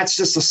 And that's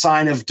just a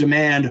sign of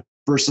demand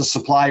versus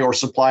supply, or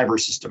supply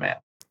versus demand.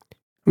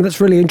 And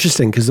that's really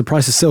interesting because the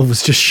price of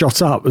silver's just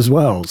shot up as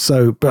well.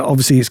 So, but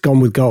obviously it's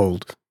gone with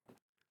gold.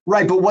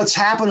 Right. But what's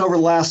happened over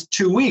the last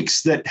 2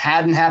 weeks that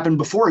hadn't happened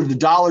before, the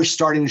dollar's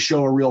starting to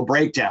show a real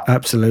breakdown.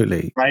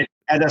 Absolutely. Right.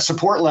 At a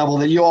support level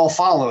that you all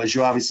follow, as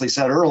you obviously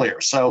said earlier.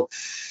 So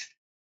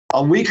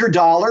a weaker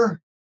dollar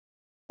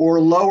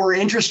or lower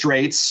interest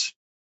rates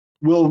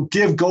will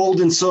give gold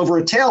and silver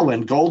a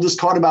tailwind. Gold has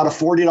caught about a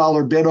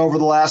 $40 bid over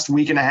the last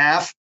week and a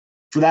half.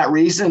 For that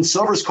reason,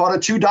 silver's caught a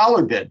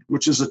 $2 bid,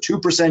 which is a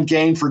 2%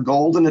 gain for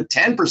gold and a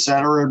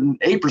 10% or an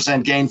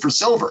 8% gain for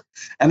silver.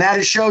 And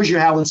that shows you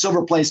how when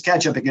silver plays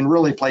catch up, it can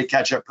really play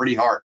catch up pretty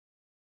hard.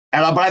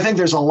 But I think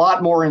there's a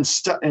lot more in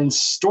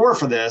store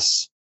for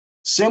this.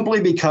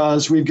 simply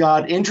because we've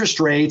got interest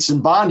rates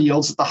and bond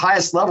yields at the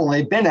highest level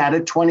they've been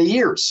at 20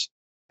 years.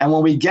 And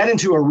when we get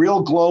into a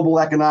real global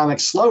economic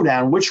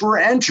slowdown, which we're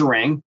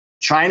entering,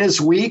 China's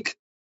weak,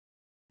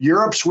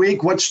 Europe's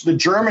weak.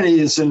 Germany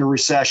is in a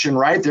recession,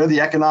 right? They're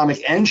the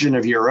economic engine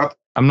of Europe.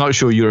 I'm not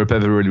sure Europe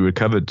ever really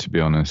recovered, to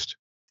be honest.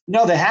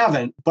 No, they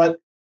haven't.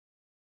 But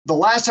the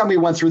last time we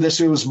went through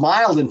this, it was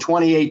mild in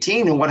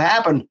 2018. And what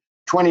happened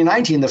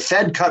 2019, the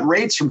Fed cut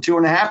rates from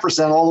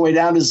 2.5% all the way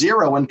down to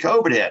 0 when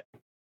COVID hit.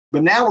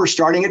 But now we're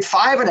starting at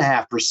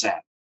 5.5%.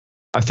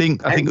 I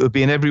think it would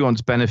be in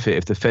everyone's benefit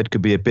if the Fed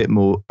could be a bit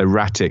more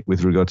erratic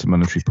with regard to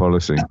monetary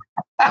policy.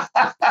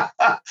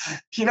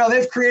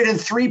 They've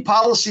created 3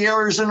 policy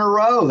errors in a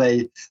row.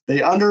 They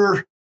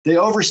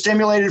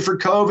overstimulated for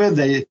COVID.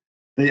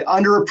 They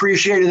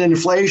underappreciated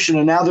inflation,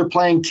 and now they're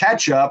playing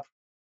catch up.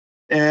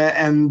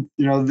 And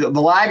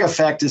the lag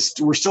effect is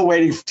we're still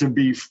waiting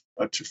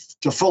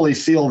to fully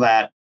feel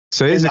that.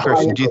 So here's a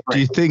question: Do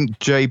you think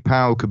Jay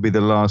Powell could be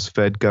the last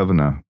Fed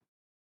governor?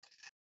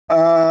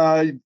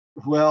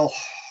 Well,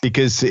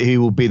 because he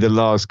will be the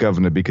last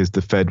governor because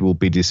the Fed will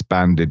be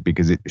disbanded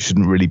because it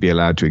shouldn't really be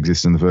allowed to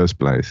exist in the first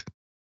place.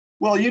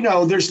 Well,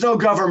 there's no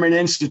government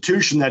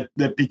institution that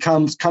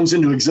comes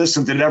into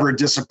existence that ever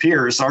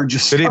disappears.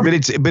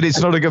 But it's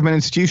not a government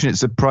institution.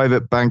 It's a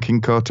private banking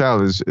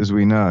cartel, as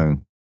we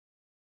know.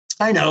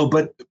 I know,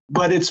 but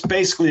it's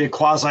basically a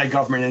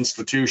quasi-government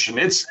institution.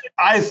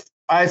 I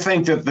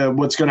think that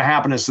what's going to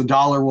happen is the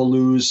dollar will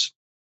lose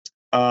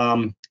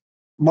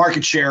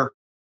market share.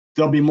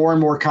 There'll be more and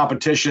more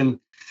competition.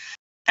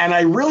 And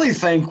I really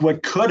think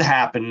what could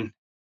happen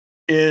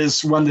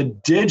is when the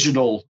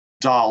digital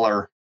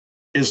dollar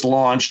is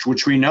launched,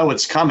 which we know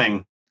it's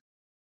coming,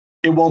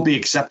 it won't be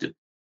accepted.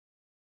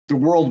 The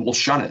world will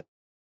shun it.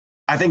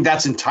 I think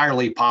that's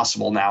entirely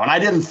possible now. And I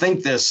didn't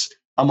think this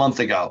a month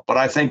ago, but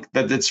I think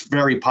that it's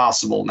very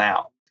possible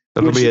now.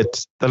 That'll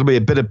be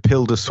a bitter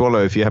pill to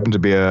swallow if you happen to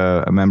be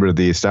a member of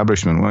the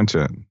establishment, won't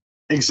it?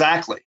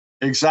 Exactly,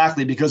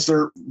 because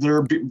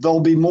there'll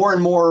be more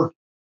and more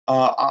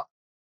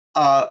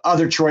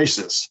other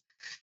choices.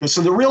 And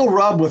so the real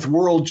rub with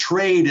world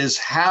trade is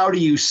how do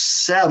you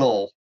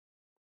settle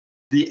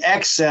the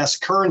excess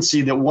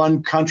currency that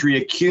one country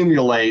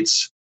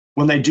accumulates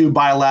when they do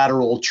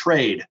bilateral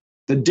trade?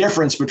 The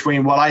difference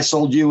between what I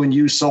sold you and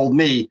you sold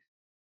me.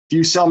 If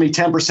you sell me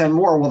 10%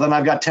 more, well, then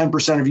I've got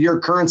 10% of your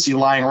currency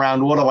lying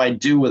around. What do I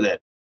do with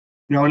it?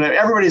 And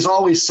everybody's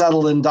always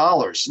settled in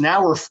dollars.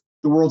 Now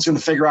the world's going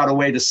to figure out a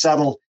way to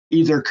settle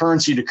either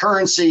currency to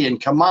currency in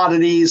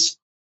commodities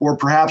or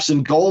perhaps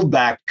in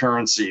gold-backed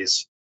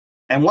currencies.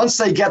 And once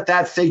they get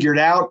that figured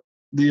out,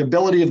 the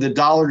ability of the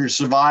dollar to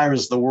survive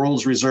as the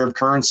world's reserve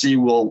currency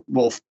will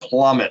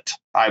plummet,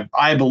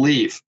 I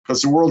believe,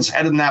 because the world's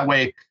headed in that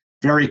way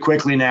very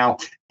quickly now.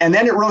 And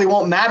then it really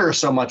won't matter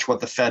so much what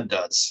the Fed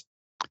does.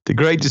 The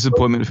great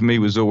disappointment for me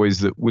was always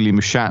that William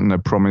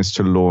Shatner promised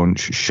to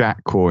launch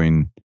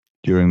Shatcoin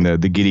during the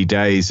giddy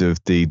days of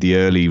the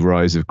early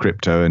rise of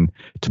crypto. And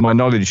to my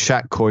knowledge,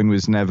 Shatcoin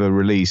was never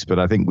released, but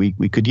I think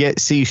we could yet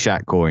see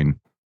Shatcoin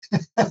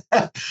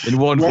in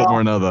one form or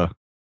another.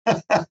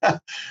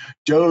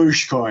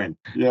 Dogecoin,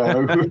 yeah.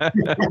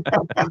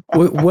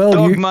 Well,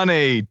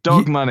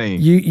 dog money.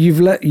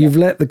 You've let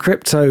the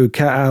crypto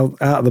cat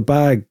out of the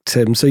bag,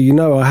 Tim. So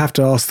I have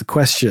to ask the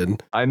question.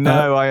 I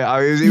know.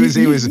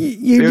 It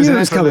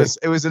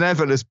was an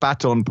effortless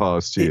baton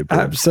pass to you,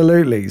 Paul.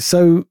 Absolutely.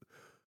 So,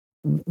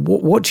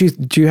 what do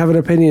you have an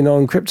opinion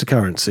on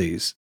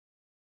cryptocurrencies?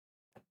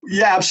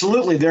 Yeah,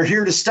 absolutely. They're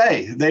here to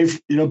stay.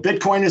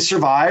 Bitcoin has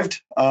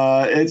survived.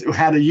 It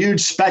had a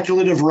huge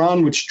speculative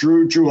run, which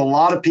drew a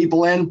lot of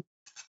people in,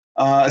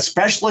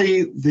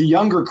 especially the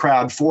younger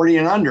crowd, 40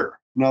 and under.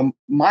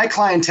 My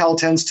clientele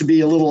tends to be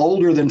a little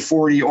older than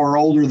 40 or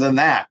older than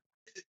that.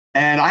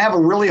 And I have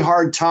a really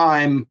hard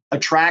time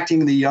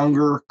attracting the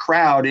younger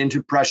crowd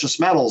into precious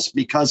metals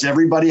because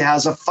everybody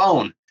has a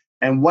phone.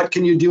 And what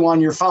can you do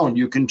on your phone?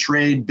 You can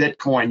trade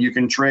Bitcoin, you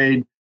can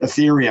trade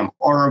Ethereum,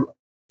 or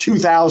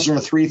 2,000 or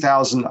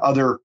 3,000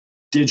 other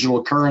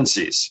digital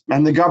currencies.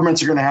 And the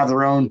governments are going to have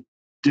their own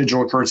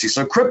digital currency.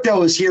 So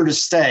crypto is here to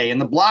stay. And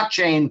the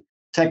blockchain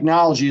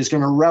technology is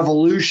going to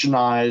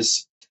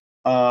revolutionize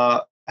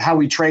how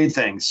we trade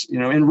things.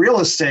 In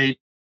real estate,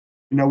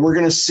 we're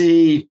going to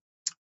see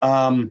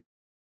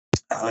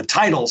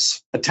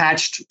titles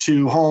attached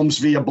to homes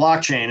via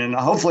blockchain. And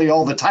hopefully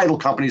all the title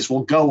companies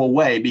will go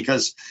away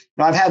because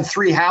I've had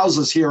 3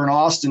 houses here in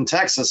Austin,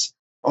 Texas,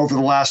 over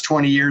the last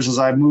 20 years as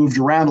I've moved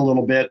around a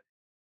little bit.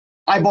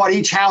 I bought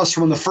each house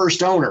from the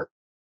first owner.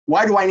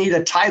 Why do I need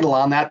a title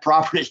on that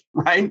property,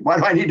 right? Why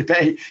do I need to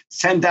pay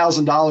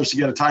 $10,000 to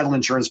get a title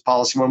insurance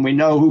policy when we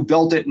know who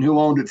built it and who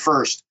owned it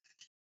first?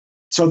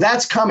 So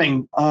that's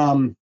coming.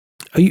 Are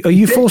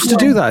you forced to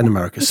do that in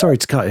America? Sorry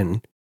to cut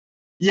in.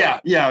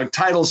 Yeah.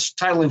 Title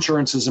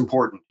insurance is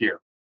important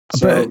here.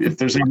 So if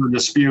there's ever a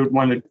dispute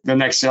when the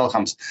next sale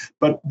comes.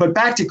 But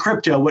back to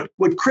crypto,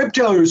 what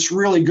crypto is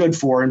really good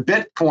for, and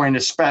Bitcoin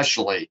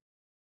especially,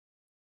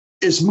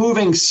 is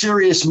moving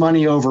serious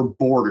money over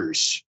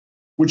borders.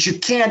 which you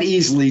can't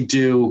easily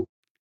do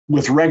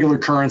with regular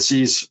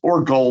currencies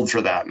or gold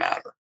for that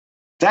matter.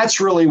 That's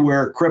really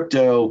where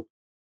crypto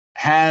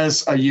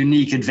has a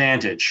unique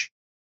advantage.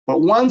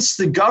 But once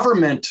the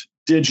government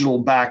digital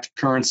backed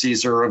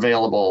currencies are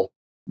available,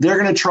 they're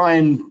going to try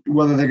and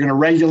whether they're going to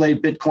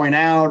regulate Bitcoin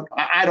out,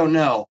 I don't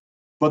know,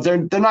 but they're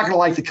not going to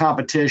like the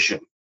competition.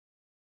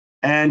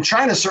 And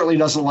China certainly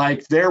doesn't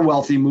like their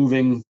wealthy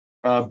moving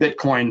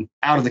Bitcoin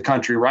out of the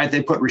country, right?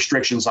 They put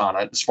restrictions on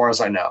it, as far as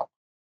I know.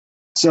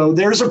 So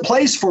there's a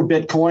place for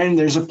Bitcoin.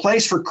 There's a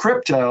place for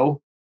crypto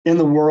in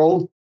the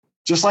world,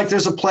 just like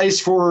there's a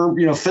place for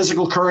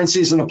physical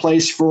currencies and a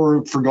place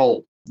for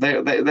gold.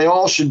 They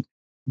all should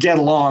get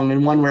along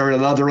in one way or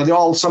another. They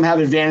all some have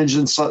advantages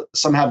and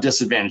some have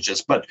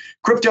disadvantages. But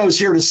crypto is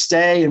here to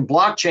stay, and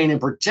blockchain in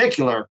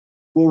particular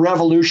will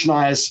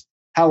revolutionize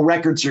how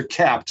records are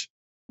kept,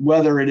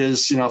 whether it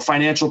is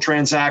financial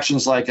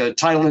transactions like a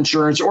title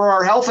insurance or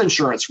our health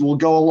insurance will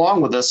go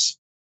along with us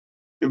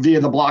via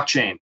the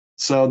blockchain.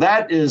 So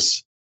that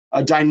is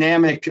a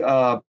dynamic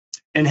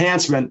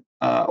enhancement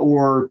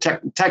or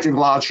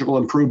technological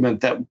improvement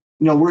that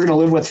we're going to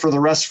live with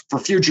for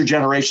future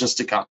generations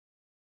to come.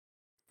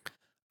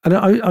 And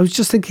I was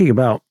just thinking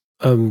about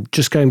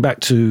just going back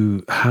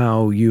to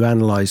how you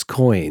analyze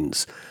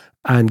coins,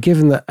 and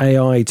given that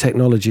AI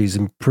technology has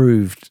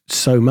improved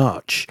so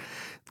much,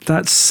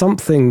 that's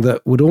something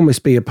that would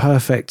almost be a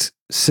perfect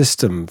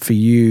system for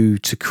you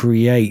to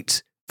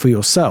create for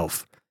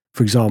yourself,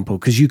 for example,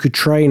 because you could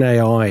train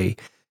AI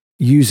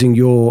using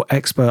your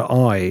expert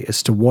eye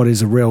as to what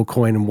is a real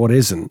coin and what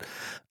isn't.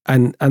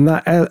 And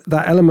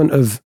that element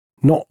of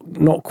not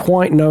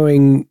quite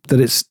knowing that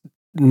it's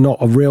not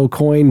a real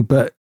coin,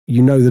 but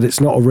you know that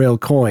it's not a real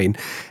coin,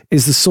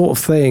 is the sort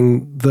of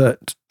thing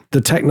that the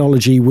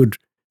technology would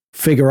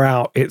figure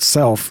out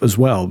itself as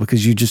well,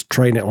 because you just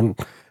train it on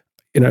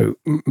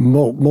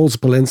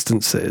multiple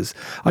instances.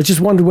 I just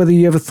wondered whether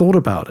you ever thought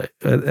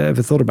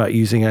about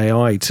using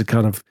AI to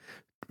kind of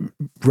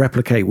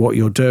replicate what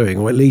you're doing,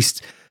 or at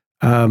least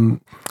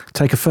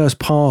take a first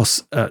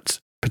pass at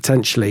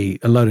potentially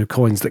a load of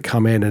coins that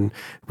come in and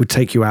would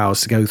take you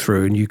hours to go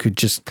through, and you could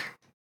just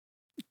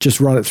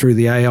run it through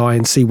the AI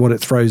and see what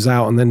it throws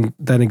out, and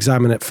then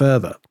examine it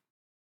further.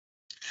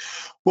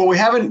 Well, we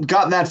haven't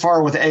gotten that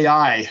far with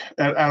AI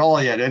at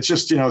all yet. It's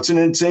just, it's in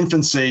its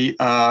infancy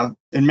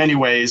in many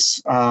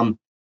ways.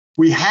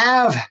 We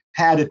have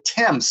had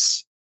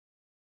attempts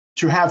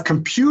to have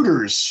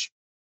computers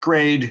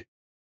grade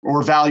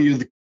or value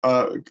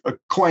a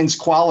coin's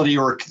quality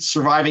or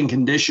surviving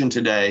condition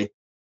today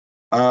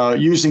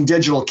using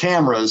digital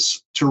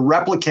cameras to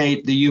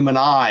replicate the human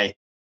eye,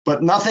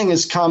 but nothing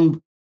has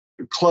come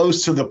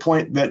close to the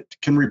point that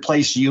can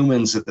replace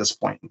humans at this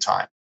point in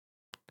time.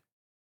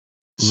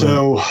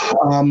 So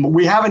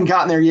we haven't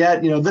gotten there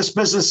yet. This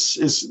business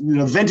is,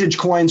 vintage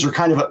coins are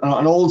kind of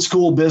an old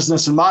school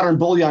business, and modern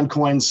bullion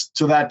coins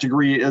to that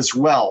degree as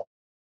well.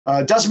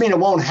 Doesn't mean it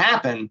won't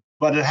happen,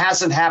 but it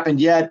hasn't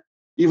happened yet,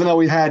 even though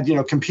we've had,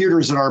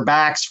 computers at our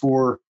backs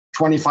for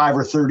 25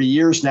 or 30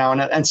 years now,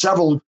 and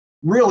several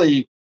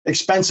really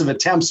expensive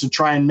attempts to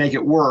try and make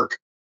it work.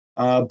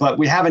 But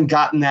we haven't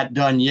gotten that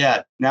done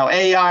yet. Now,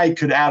 AI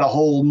could add a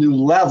whole new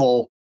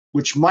level,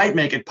 which might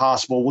make it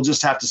possible. We'll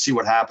just have to see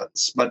what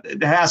happens, but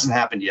it hasn't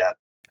happened yet.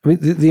 I mean,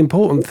 the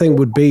important thing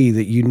would be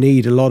that you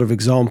need a lot of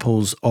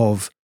examples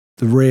of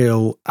the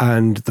real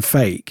and the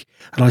fake.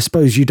 And I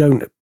suppose you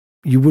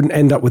wouldn't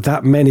end up with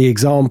that many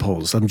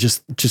examples. I'm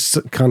just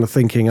kind of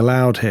thinking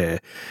aloud here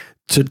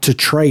to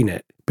train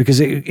it, because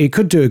it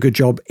could do a good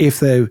job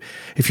if you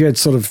had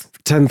sort of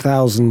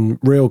 10,000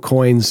 real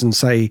coins and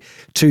say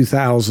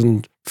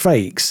 2,000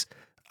 fakes,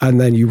 and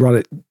then you run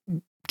it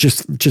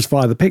just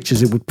via the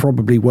pictures, it would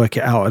probably work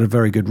it out at a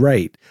very good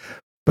rate.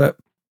 But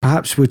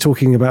perhaps we're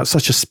talking about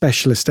such a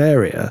specialist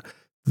area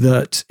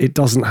that it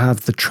doesn't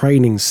have the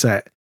training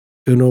set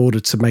in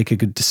order to make a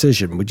good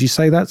decision. Would you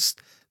say that's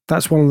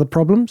one of the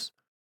problems?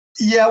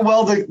 Yeah,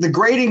 well, the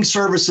grading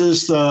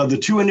services, the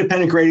two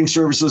independent grading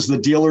services the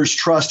dealers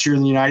trust here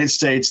in the United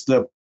States,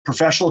 the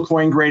Professional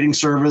Coin Grading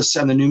Service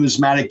and the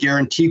Numismatic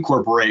Guarantee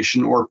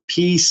Corporation, or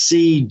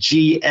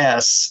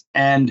PCGS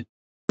and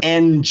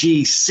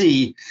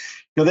NGC,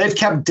 they've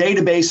kept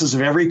databases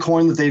of every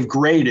coin that they've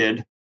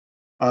graded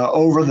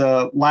over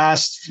the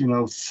last,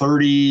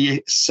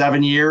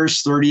 37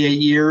 years, 38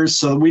 years.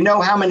 So we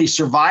know how many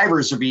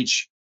survivors of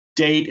each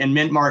date and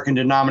mint mark and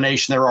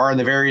denomination there are in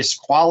the various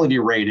quality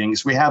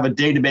ratings. We have a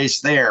database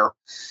there.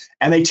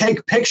 And they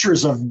take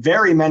pictures of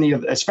very many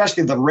of,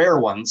 especially the rare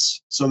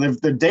ones. So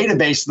the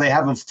database they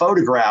have of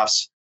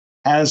photographs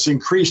has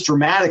increased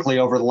dramatically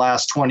over the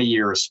last 20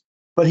 years.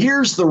 But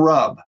here's the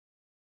rub.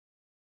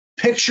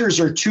 Pictures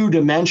are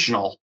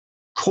two-dimensional.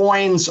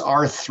 Coins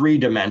are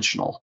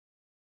three-dimensional.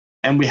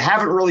 And we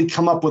haven't really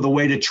come up with a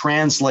way to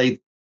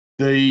translate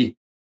the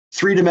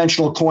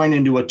three-dimensional coin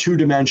into a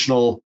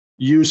two-dimensional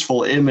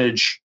useful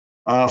image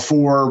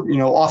for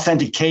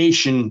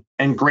authentication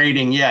and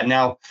grading yet.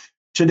 Now,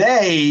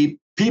 today,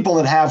 people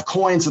that have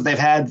coins that they've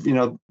had,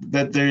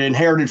 that they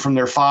inherited from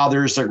their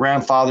fathers, their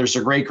grandfathers,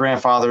 their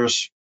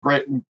great-grandfathers,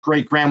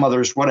 great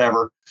grandmothers,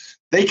 whatever.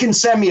 They can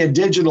send me a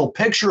digital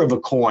picture of a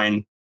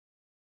coin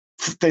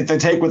they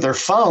take with their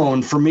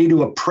phone for me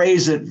to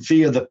appraise it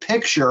via the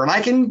picture. And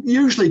I can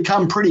usually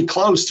come pretty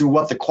close to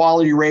what the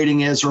quality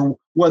rating is or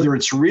whether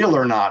it's real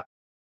or not.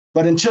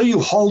 But until you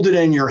hold it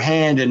in your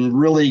hand and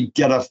really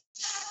get a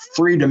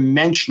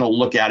three-dimensional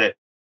look at it,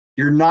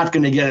 you're not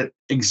going to get it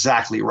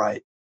exactly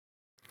right.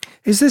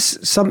 Is this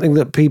something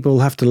that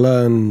people have to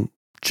learn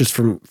just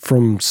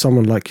from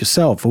someone like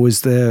yourself, or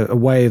is there a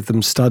way of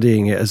them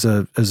studying it as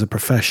a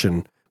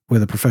profession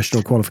with a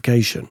professional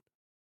qualification?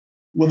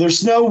 Well,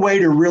 there's no way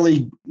to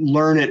really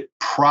learn it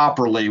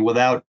properly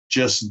without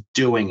just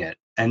doing it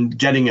and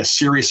getting a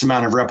serious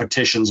amount of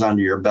repetitions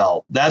under your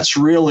belt. That's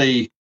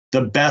really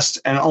the best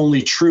and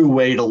only true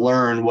way to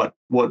learn what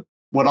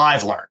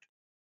I've learned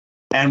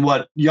and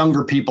what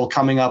younger people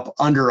coming up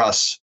under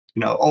us,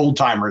 old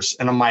timers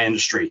in my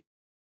industry,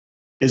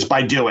 is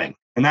by doing.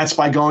 And that's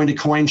by going to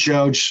coin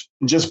shows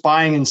and just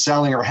buying and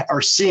selling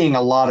or seeing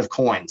a lot of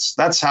coins.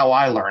 That's how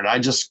I learned. I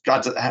just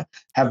got to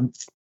have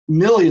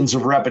millions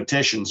of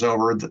repetitions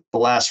over the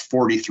last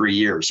 43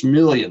 years,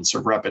 millions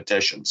of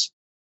repetitions.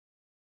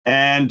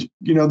 And,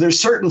 there's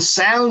certain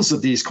sounds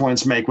that these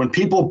coins make. When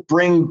people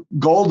bring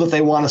gold that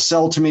they want to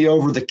sell to me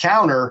over the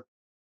counter,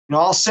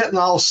 I'll sit and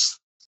I'll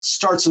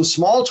start some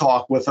small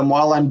talk with them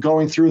while I'm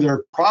going through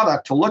their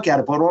product to look at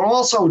it. But what I'm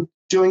also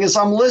doing is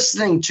I'm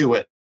listening to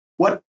it.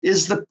 What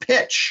is the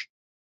pitch?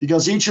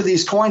 Because each of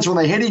these coins, when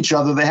they hit each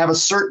other, they have a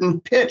certain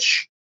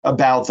pitch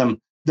about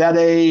them that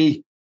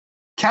a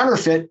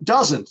counterfeit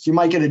doesn't. You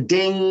might get a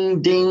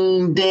ding,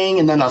 ding, ding,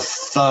 and then a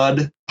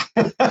thud,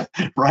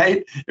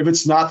 right? If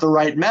it's not the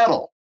right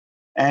metal.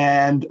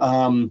 And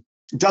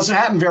it doesn't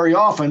happen very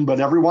often, but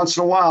every once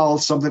in a while,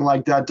 something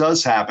like that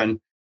does happen.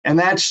 And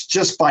that's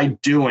just by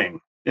doing.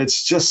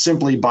 It's just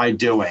simply by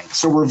doing.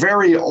 So we're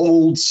very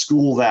old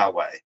school that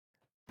way.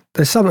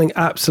 There's something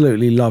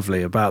absolutely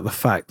lovely about the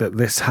fact that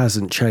this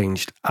hasn't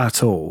changed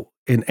at all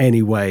in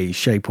any way,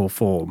 shape, or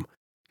form.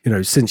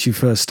 Since you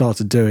first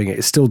started doing it,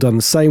 it's still done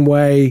the same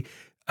way,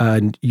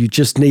 and you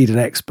just need an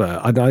expert.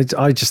 And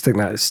I just think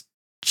that's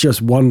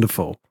just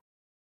wonderful.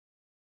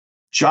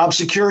 Job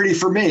security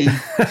for me.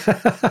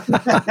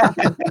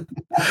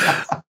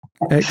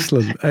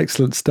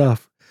 Excellent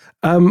stuff.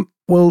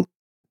 Well,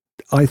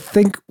 I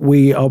think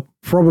we are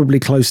probably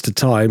close to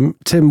time.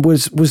 Tim,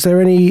 was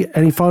there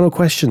any final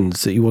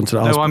questions that you wanted to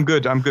ask? No, I'm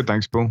good.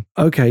 Thanks, Paul.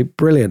 Okay,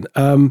 brilliant.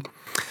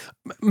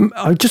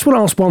 I just want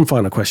to ask one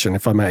final question,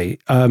 if I may.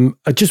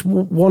 I just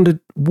wondered,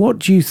 what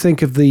do you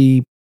think of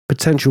the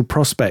potential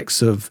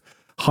prospects of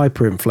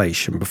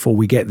hyperinflation before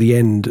we get the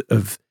end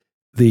of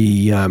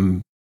the,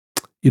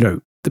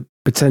 the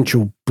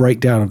potential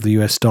breakdown of the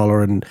US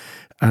dollar and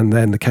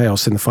then the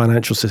chaos in the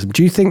financial system?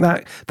 Do you think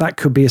that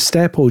could be a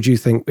step, or do you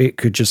think it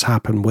could just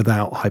happen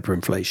without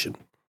hyperinflation?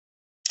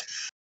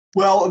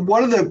 Well,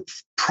 one of the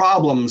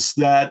problems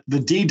that the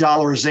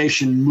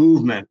de-dollarization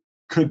movement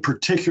could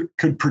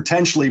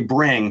potentially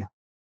bring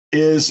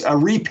is a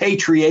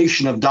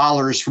repatriation of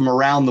dollars from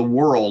around the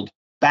world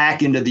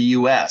back into the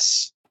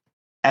U.S.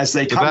 as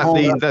they come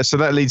home. So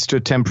that leads to a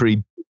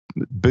temporary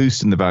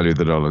boost in the value of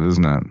the dollar,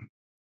 doesn't it?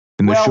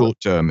 In the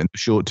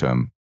short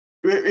term.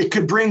 It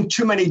could bring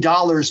too many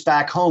dollars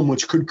back home,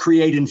 which could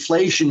create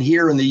inflation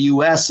here in the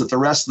U.S. that the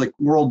rest of the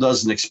world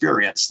doesn't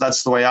experience.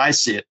 That's the way I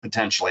see it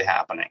potentially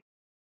happening.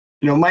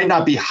 It might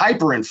not be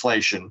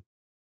hyperinflation,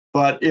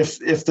 but if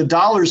the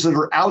dollars that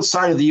are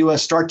outside of the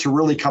U.S. start to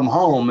really come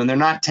home and they're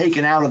not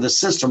taken out of the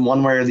system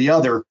one way or the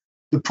other,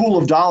 the pool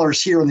of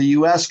dollars here in the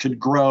U.S. could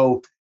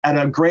grow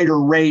at a greater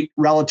rate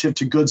relative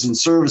to goods and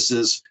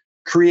services,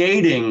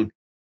 creating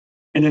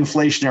an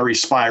inflationary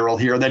spiral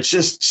here that's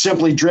just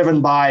simply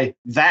driven by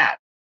that,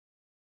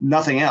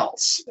 nothing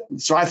else.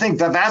 So I think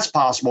that that's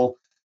possible.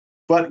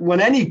 But when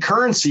any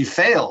currency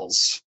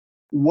fails,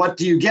 what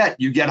do you get?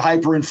 You get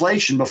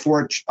hyperinflation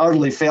before it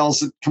utterly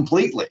fails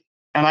completely.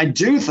 And I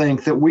do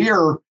think that we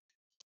are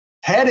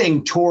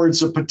heading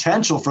towards a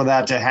potential for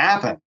that to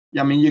happen.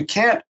 I mean, you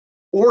can't,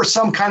 or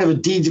some kind of a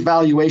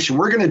devaluation.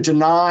 We're going to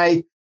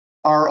deny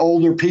our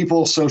older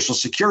people Social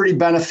Security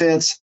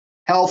benefits,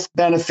 health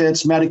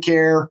benefits,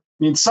 Medicare.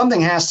 I mean, something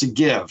has to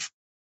give.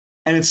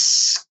 And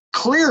it's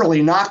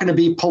clearly not going to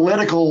be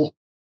political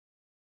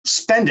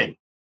spending.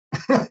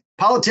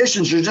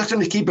 Politicians are just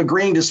going to keep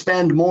agreeing to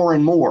spend more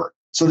and more.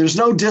 So there's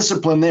no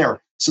discipline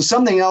there. So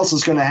something else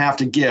is going to have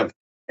to give.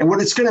 And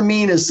what it's going to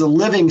mean is the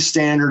living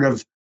standard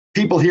of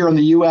people here in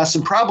the U.S.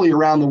 and probably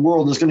around the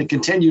world is going to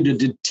continue to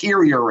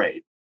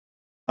deteriorate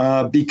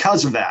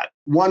because of that,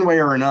 one way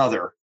or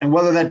another. And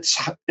whether that's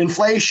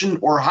inflation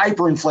or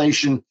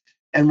hyperinflation,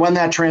 and when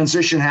that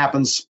transition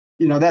happens,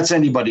 that's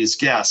anybody's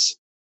guess.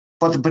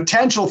 But the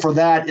potential for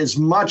that is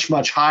much,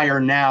 much higher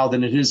now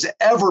than it has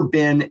ever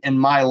been in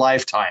my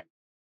lifetime.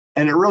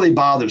 And it really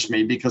bothers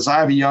me because I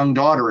have a young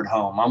daughter at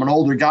home. I'm an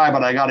older guy,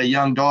 but I got a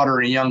young daughter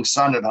and a young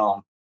son at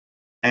home.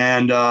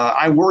 And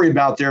I worry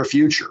about their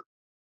future.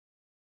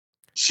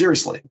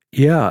 Seriously.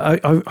 Yeah,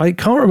 I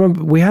can't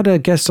remember. We had a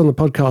guest on the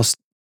podcast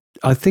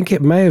I think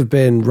it may have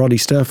been Roddy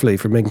Sturfley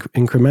from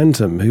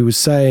Incrementum who was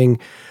saying,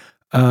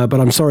 but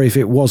I'm sorry if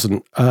it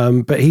wasn't,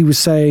 but he was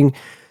saying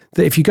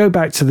that if you go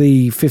back to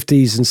the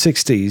 50s and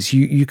 60s,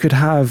 you could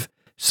have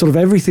sort of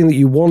everything that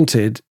you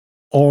wanted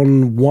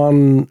on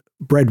one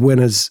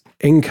breadwinner's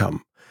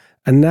income.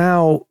 And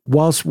now,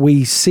 whilst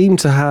we seem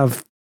to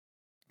have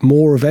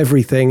more of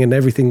everything and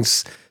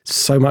everything's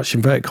so much,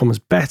 inverted commas,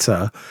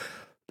 better,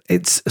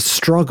 it's a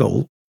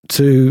struggle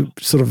to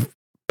sort of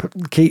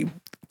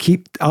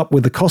keep up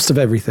with the cost of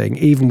everything,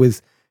 even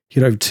with,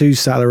 two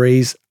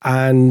salaries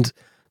and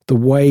the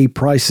way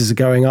prices are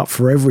going up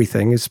for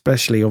everything,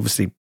 especially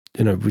obviously,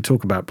 we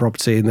talk about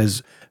property and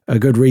there's a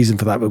good reason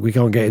for that, but we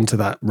can't get into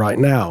that right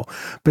now.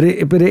 But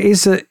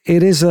it's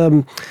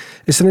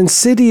an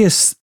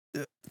insidious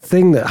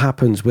thing that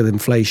happens with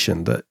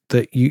inflation that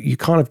you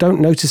kind of don't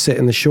notice it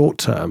in the short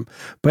term,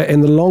 but in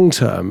the long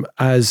term,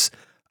 as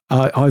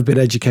I've been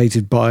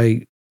educated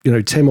by,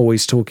 Tim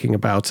always talking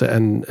about it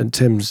and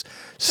Tim's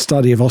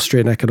study of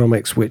Austrian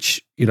economics,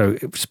 which,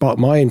 sparked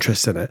my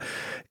interest in it.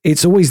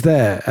 It's always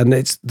there. And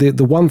it's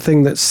the one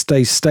thing that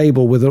stays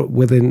stable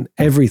within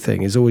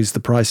everything is always the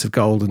price of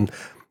gold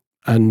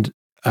and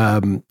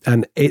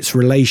its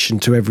relation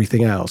to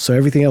everything else. So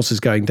everything else is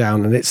going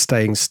down and it's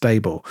staying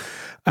stable.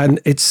 And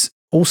it's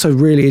also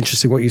really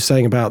interesting what you're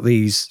saying about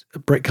these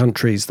BRIC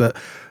countries, that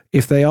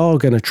if they are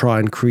going to try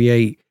and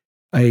create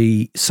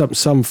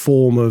some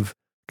form of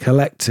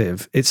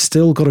collective, it's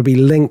still got to be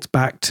linked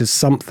back to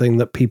something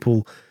that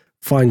people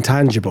find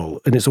tangible,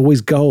 and it's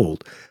always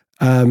gold.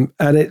 But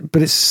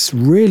it's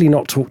really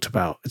not talked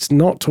about. It's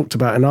not talked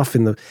about enough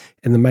in the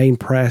main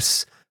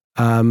press.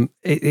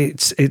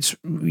 It's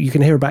you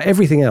can hear about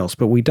everything else,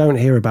 but we don't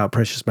hear about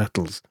precious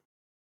metals.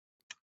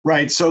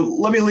 Right. So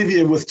let me leave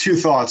you with two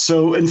thoughts.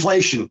 So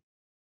inflation,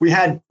 we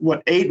had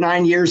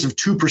 8-9 years of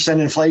 2%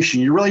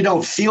 inflation. You really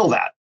don't feel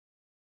that,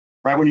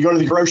 right? When you go to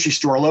the grocery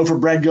store, a loaf of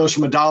bread goes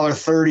from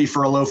 $1.30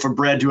 for a loaf of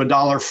bread to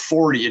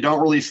 $1.40. You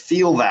don't really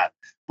feel that.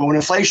 But when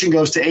inflation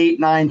goes to 8,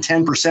 9,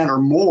 10% or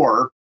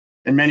more,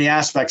 in many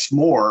aspects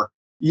more,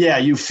 yeah,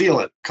 you feel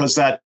it, because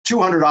that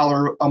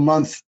 $200 a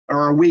month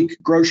or a week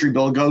grocery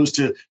bill goes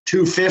to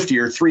 $250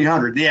 or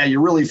 $300. Yeah, you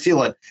really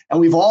feel it. And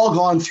we've all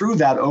gone through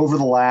that over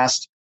the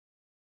last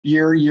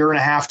year and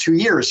a half, 2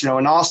 years.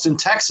 In Austin,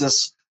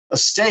 Texas, a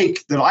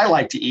steak that I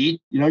like to eat,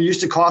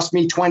 used to cost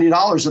me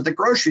 $20 at the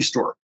grocery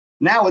store.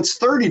 Now it's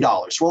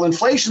 $30. Well,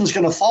 inflation's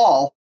going to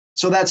fall,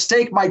 so that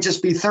steak might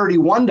just be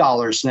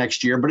 $31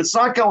 next year, but it's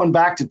not going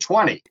back to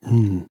 20,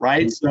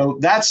 right? So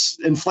that's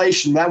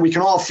inflation, that we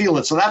can all feel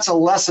it. So that's a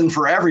lesson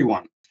for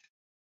everyone.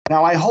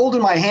 Now, I hold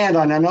in my hand,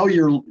 and I know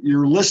your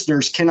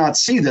listeners cannot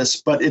see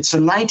this, but it's a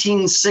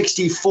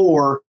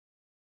 1964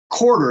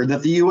 quarter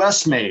that the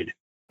U.S. made.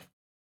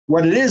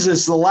 What it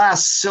is the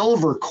last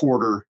silver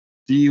quarter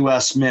the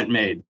U.S. Mint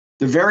made.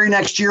 The very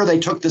next year, they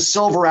took the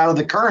silver out of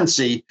the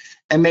currency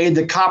and made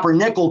the copper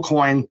nickel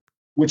coin,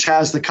 which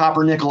has the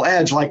copper nickel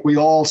edge like we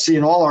all see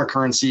in all our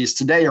currencies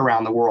today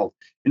around the world.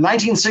 In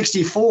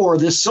 1964,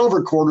 this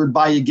silver quarter would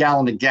buy you a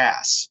gallon of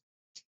gas.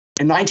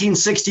 In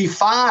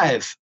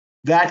 1965,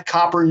 that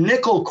copper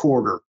nickel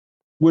quarter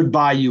would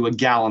buy you a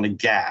gallon of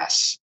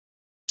gas.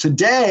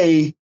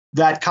 Today,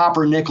 that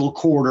copper nickel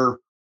quarter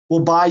will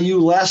buy you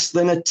less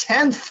than a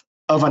tenth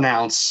of an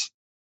ounce,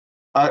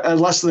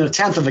 less than a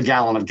tenth of a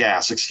gallon of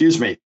gas,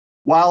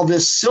 while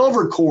this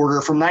silver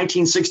quarter from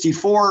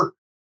 1964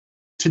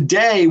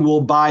 today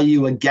will buy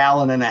you a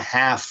gallon and a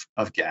half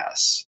of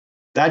gas.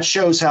 That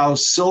shows how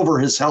silver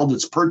has held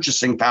its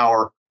purchasing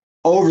power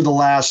over the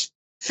last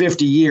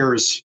 50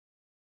 years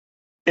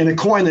in a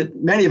coin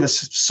that many of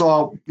us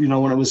saw,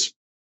 when it was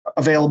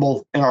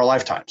available in our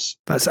lifetimes.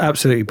 That's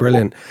absolutely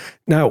brilliant.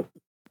 Now,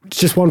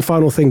 just one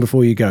final thing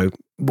before you go.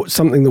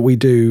 Something that we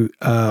do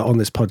on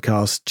this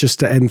podcast, just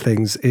to end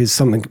things, is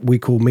something we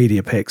call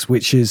media picks,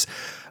 which is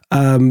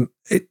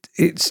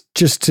it's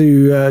just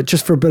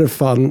for a bit of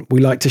fun. We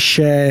like to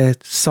share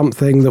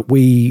something that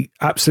we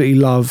absolutely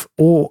love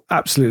or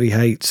absolutely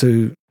hate,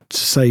 to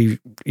say,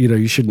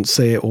 you shouldn't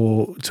see it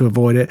or to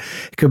avoid it.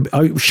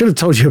 I should have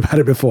told you about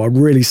it before. I'm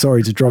really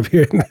sorry to drop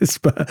you in this,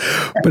 but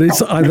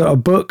it's either a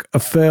book, a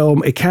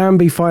film. It can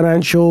be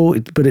financial,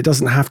 but it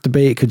doesn't have to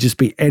be. It could just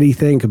be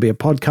anything. It could be a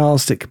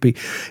podcast. It could be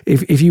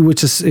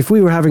if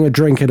we were having a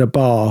drink at a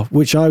bar,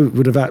 which I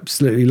would have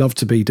absolutely loved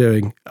to be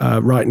doing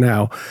right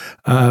now,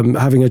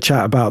 having a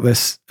chat about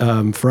this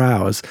for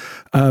hours,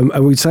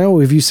 and we'd say,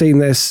 "Oh, have you seen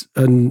this?"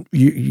 And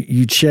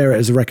you'd share it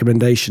as a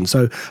recommendation.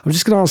 So I'm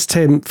just going to ask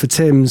Tim for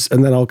Tim's,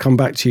 and then I'll come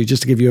back to you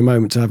just to give you a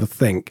moment to have a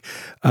think.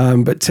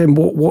 But Tim,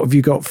 what have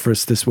you got for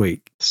us this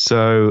week?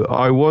 So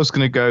I was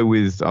going to go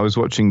with, I was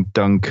watching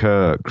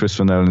Dunkirk,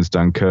 Christopher Nolan's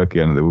Dunkirk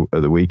again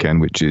at the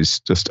weekend, which is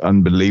just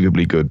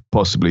unbelievably good.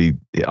 Possibly,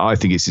 I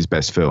think it's his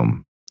best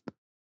film.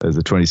 There's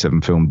the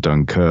 27 film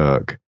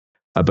Dunkirk.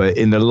 But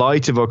in the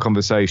light of our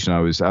conversation, I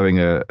was having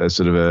a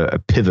sort of a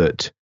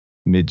pivot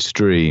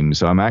midstream.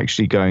 So I'm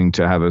actually going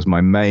to have as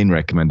my main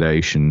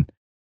recommendation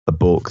a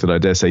book that I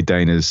dare say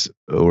Dana's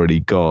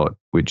already got,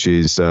 which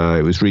is,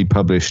 it was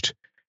republished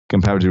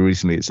comparatively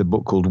recently. It's a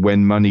book called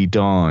When Money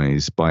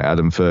Dies by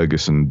Adam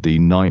Ferguson, The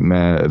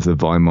Nightmare of the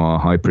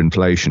Weimar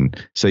Hyperinflation.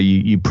 So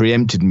you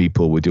preempted me,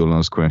 Paul, with your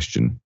last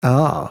question.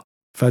 Ah,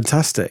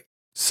 fantastic.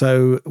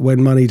 So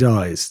When Money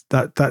Dies,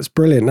 that's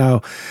brilliant.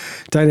 Now,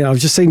 Daniel, I've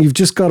just seen you've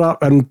just got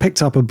up and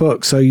picked up a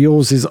book. So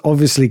yours is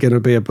obviously going to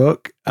be a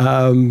book,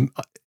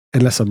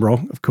 unless I'm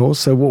wrong, of course.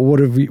 So what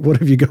have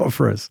you got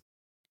for us?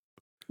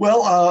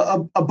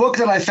 Well, a book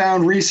that I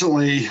found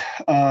recently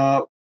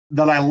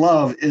that I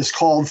love is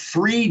called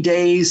 3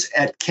 Days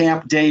at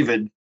Camp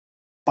David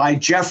by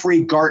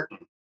Jeffrey Garton.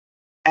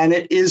 And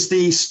it is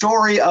the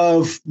story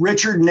of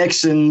Richard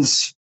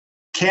Nixon's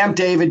Camp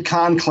David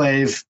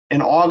conclave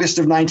in August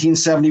of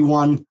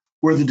 1971,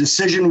 where the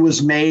decision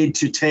was made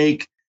to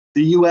take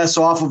the U.S.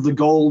 off of the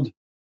gold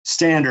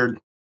standard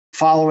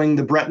following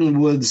the Bretton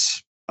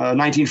Woods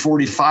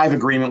 1945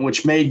 agreement,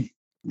 which made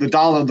the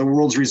dollar the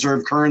world's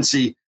reserve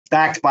currency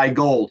backed by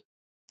gold.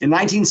 In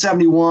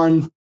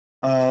 1971,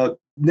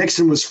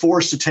 Nixon was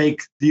forced to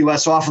take the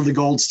U.S. off of the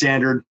gold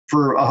standard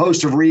for a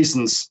host of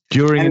reasons.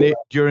 During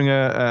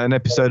an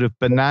episode of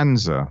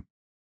Bonanza.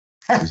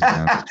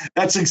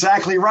 That's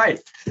exactly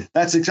right.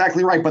 That's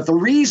exactly right. But the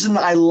reason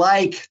I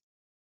like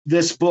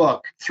this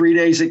book, 3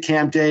 Days at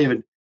Camp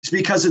David, is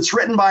because it's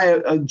written by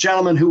a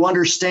gentleman who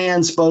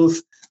understands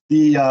both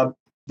the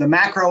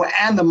macro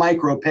and the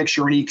micro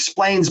picture, and he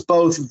explains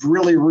both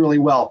really, really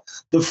well.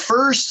 The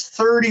first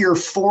 30 or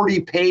 40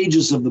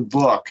 pages of the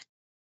book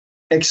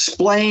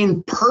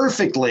explain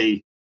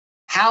perfectly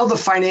how the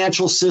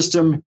financial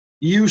system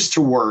used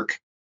to work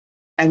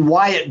and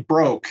why it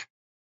broke,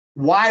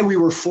 why we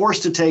were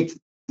forced to take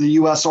the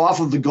U.S. off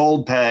of the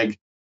gold peg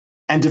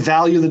and to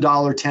value the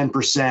dollar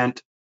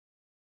 10%.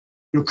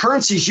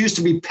 Currencies used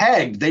to be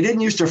pegged. They didn't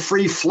used to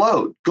free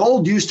float.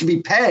 Gold used to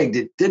be pegged.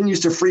 It didn't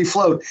used to free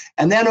float.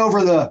 And then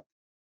over the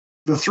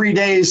 3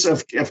 days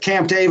of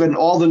Camp David and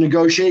all the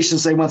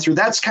negotiations they went through,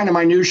 that's kind of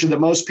minutia that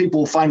most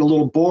people find a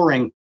little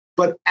boring.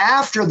 But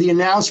after the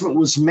announcement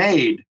was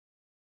made,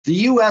 the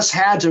U.S.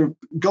 had to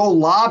go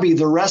lobby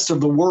the rest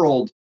of the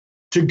world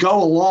to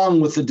go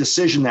along with the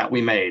decision that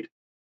we made.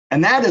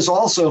 And that is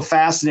also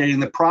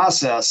fascinating, the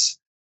process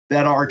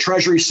that our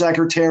Treasury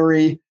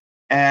Secretary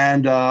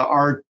and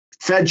our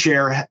Fed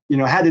chair,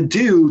 had to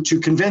do to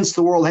convince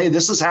the world, hey,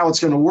 this is how it's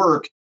going to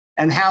work,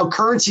 and how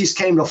currencies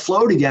came to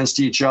float against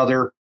each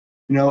other,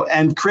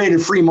 and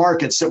created free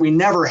markets that we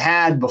never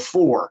had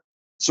before.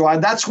 So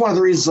that's one of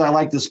the reasons I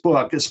like this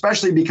book,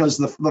 especially because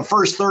the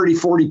first 30,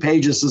 40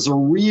 pages is a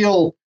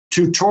real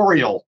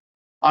tutorial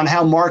on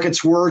how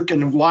markets work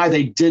and why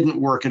they didn't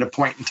work at a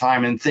point in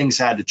time and things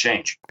had to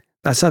change.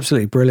 That's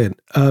absolutely brilliant.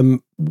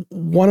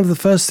 One of the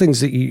first things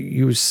that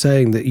you were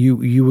saying that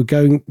you were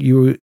going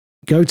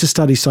to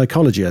study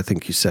psychology, I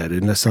think you said,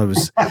 unless I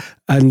was,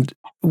 and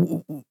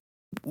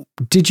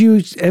did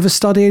you ever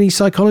study any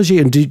psychology,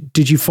 and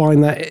did you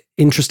find that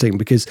interesting?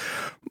 Because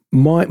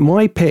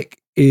my pick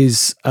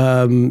is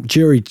a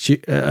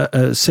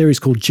series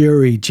called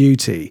Jury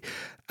Duty,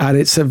 and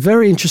it's a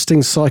very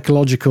interesting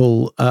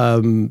psychological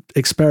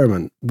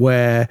experiment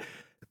where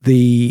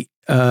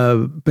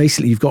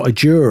basically you've got a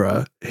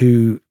juror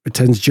who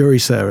attends jury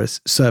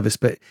service,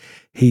 but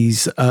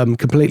he's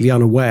completely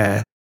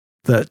unaware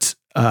that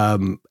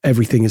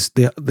everything is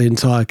the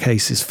entire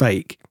case is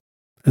fake,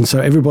 and so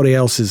everybody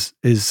else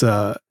is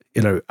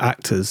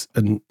actors,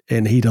 and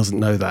he doesn't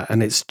know that,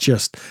 and it's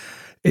just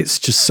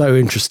so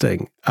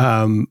interesting.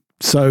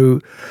 So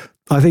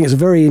I think it's a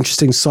very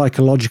interesting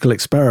psychological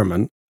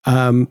experiment.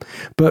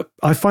 But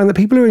I find that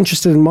people who are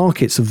interested in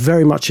markets are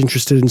very much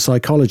interested in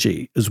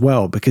psychology as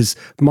well, because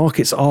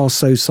markets are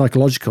so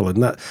psychological,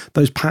 and that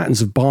those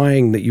patterns of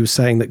buying that you were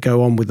saying that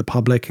go on with the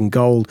public and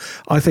gold,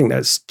 I think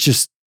that's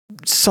just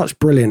such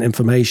brilliant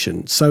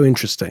information. So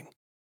interesting.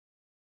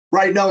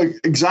 Right. No,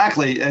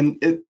 exactly. And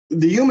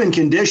the human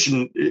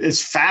condition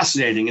is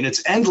fascinating, and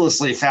it's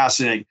endlessly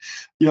fascinating.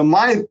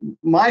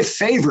 My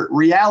favorite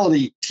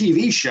reality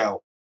TV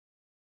show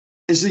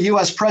is the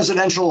U.S.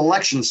 presidential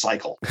election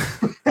cycle.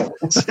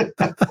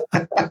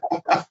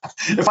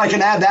 If I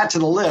can add that to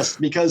the list,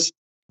 because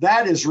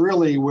that is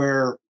really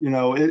where,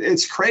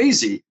 it's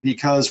crazy,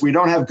 because we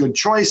don't have good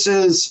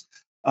choices.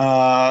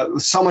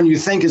 Someone you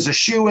think is a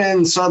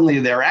shoo-in, suddenly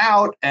they're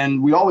out,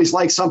 and we always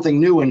like something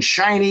new and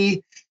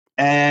shiny.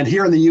 And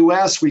here in the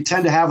U.S., we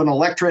tend to have an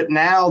electorate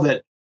now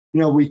that,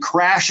 we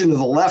crash into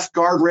the left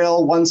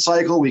guardrail one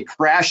cycle, we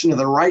crash into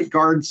the right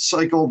guard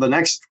cycle the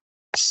next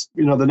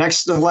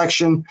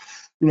election.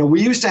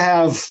 We used to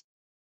have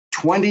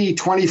 20,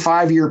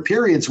 25-year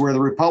periods where the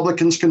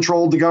Republicans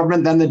controlled the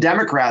government, then the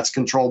Democrats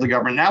controlled the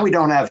government. Now we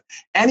don't have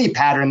any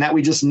pattern, that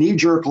we just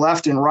knee-jerk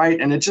left and right.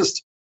 And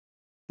the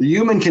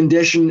human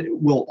condition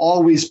will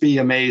always be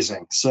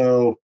amazing.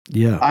 So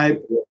yeah,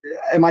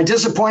 am I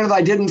disappointed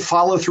I didn't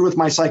follow through with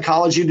my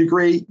psychology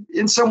degree?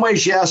 In some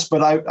ways, yes,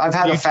 but I've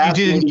had a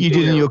fascinating You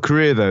did in your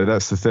career, though.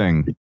 That's the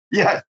thing.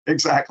 Yeah,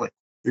 exactly.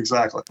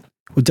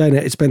 Well, Dana,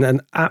 it's been an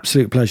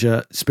absolute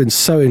pleasure. It's been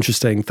so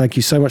interesting. Thank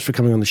you so much for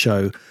coming on the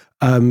show.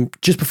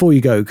 Just before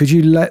you go, could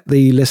you let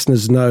the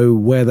listeners know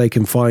where they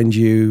can find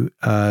you,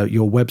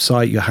 your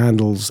website, your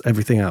handles,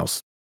 everything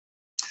else?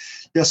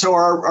 Yeah, so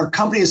our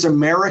company is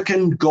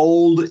American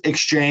Gold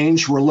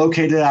Exchange. We're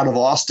located out of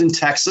Austin,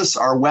 Texas.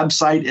 Our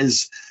website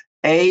is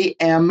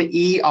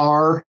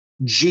AMERGOLD,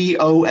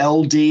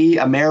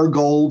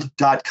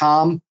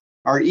 amerigold.com.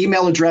 Our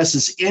email address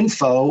is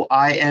info,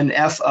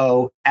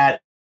 INFO,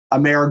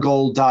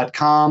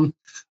 @amerigold.com.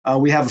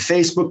 We have a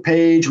Facebook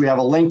page. We have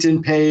a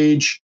LinkedIn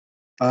page.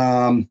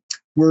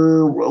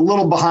 We're a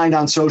little behind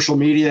on social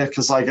media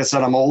because, like I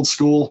said, I'm old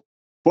school,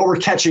 but we're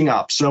catching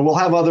up. So we'll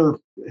have other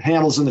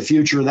handles in the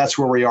future. That's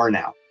where we are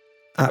now.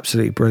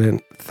 Absolutely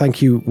brilliant.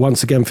 Thank you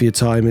once again for your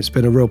time. It's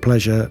been a real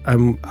pleasure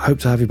and hope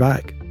to have you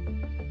back.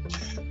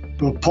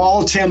 Well,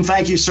 Paul, Tim,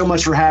 thank you so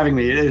much for having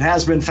me. It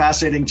has been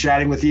fascinating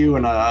chatting with you,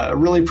 and I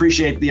really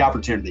appreciate the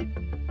opportunity.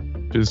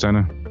 Cheers,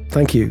 Dana.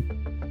 Thank you.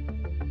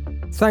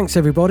 Thanks,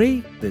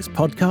 everybody. This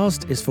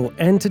podcast is for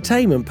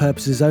entertainment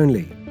purposes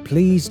only.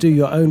 Please do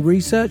your own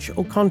research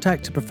or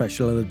contact a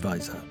professional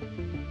advisor.